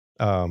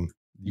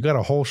 You got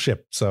a whole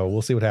ship, so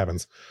we'll see what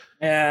happens.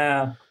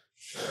 Yeah,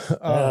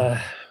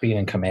 Being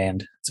in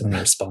command, so many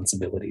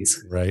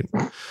responsibilities. Right.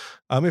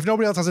 If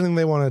nobody else has anything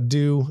they want to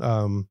do,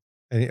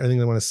 anything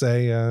they want to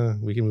say,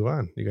 we can move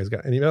on. You guys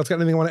got anything else? Got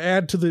anything you want to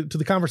add to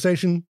the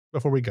conversation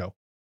before we go?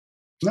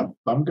 No,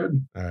 I'm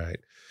good. All right.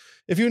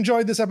 If you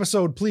enjoyed this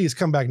episode, please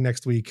come back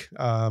next week.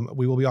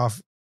 We will be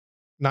off,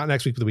 not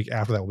next week, but the week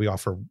after that. We'll be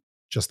off for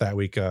just that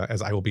week,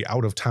 as I will be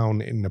out of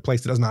town in a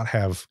place that does not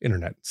have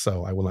internet,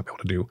 so I will not be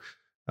able to do.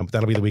 But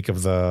that'll be the week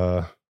of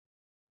the.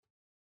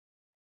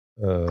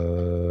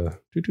 Where's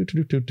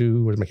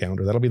my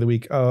calendar? That'll be the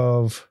week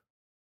of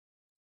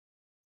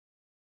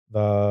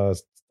my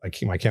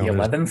calendar.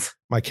 The 11th.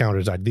 My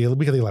calendar died. The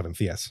week of the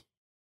 11th. Yes.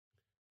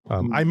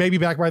 I may be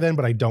back by then,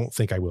 but I don't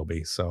think I will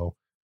be. So,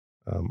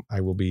 I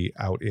will be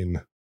out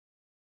in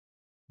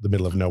the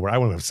middle of nowhere. I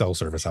won't have cell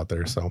service out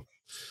there. So,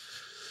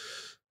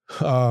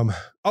 other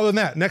than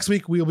that, next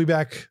week we'll be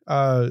back.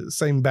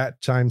 Same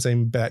bat time,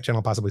 same bat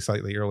channel, possibly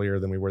slightly earlier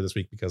than we were this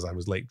week because I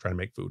was late trying to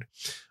make food.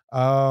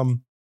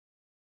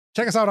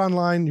 Check us out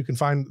online. You can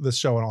find this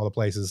show in all the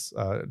places.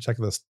 Check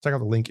out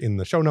the link in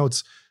the show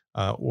notes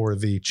or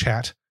the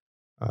chat.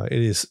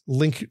 It is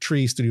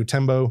Linktree Studio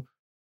Tembo.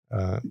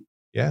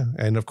 Yeah,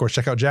 and of course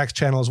check out Jack's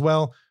channel as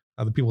well,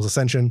 The People's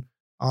Ascension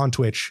on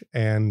Twitch,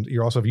 and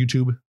you also have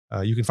YouTube.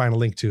 You can find a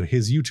link to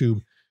his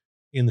YouTube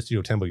in the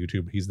Studio Tembo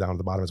YouTube. He's down at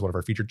the bottom as one of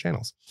our featured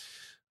channels.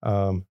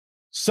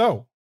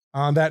 So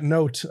on that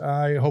note,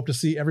 I hope to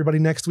see everybody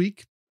next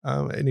week.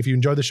 And if you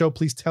enjoyed the show,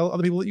 please tell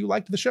other people that you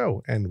liked the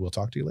show, and we'll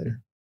talk to you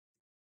later.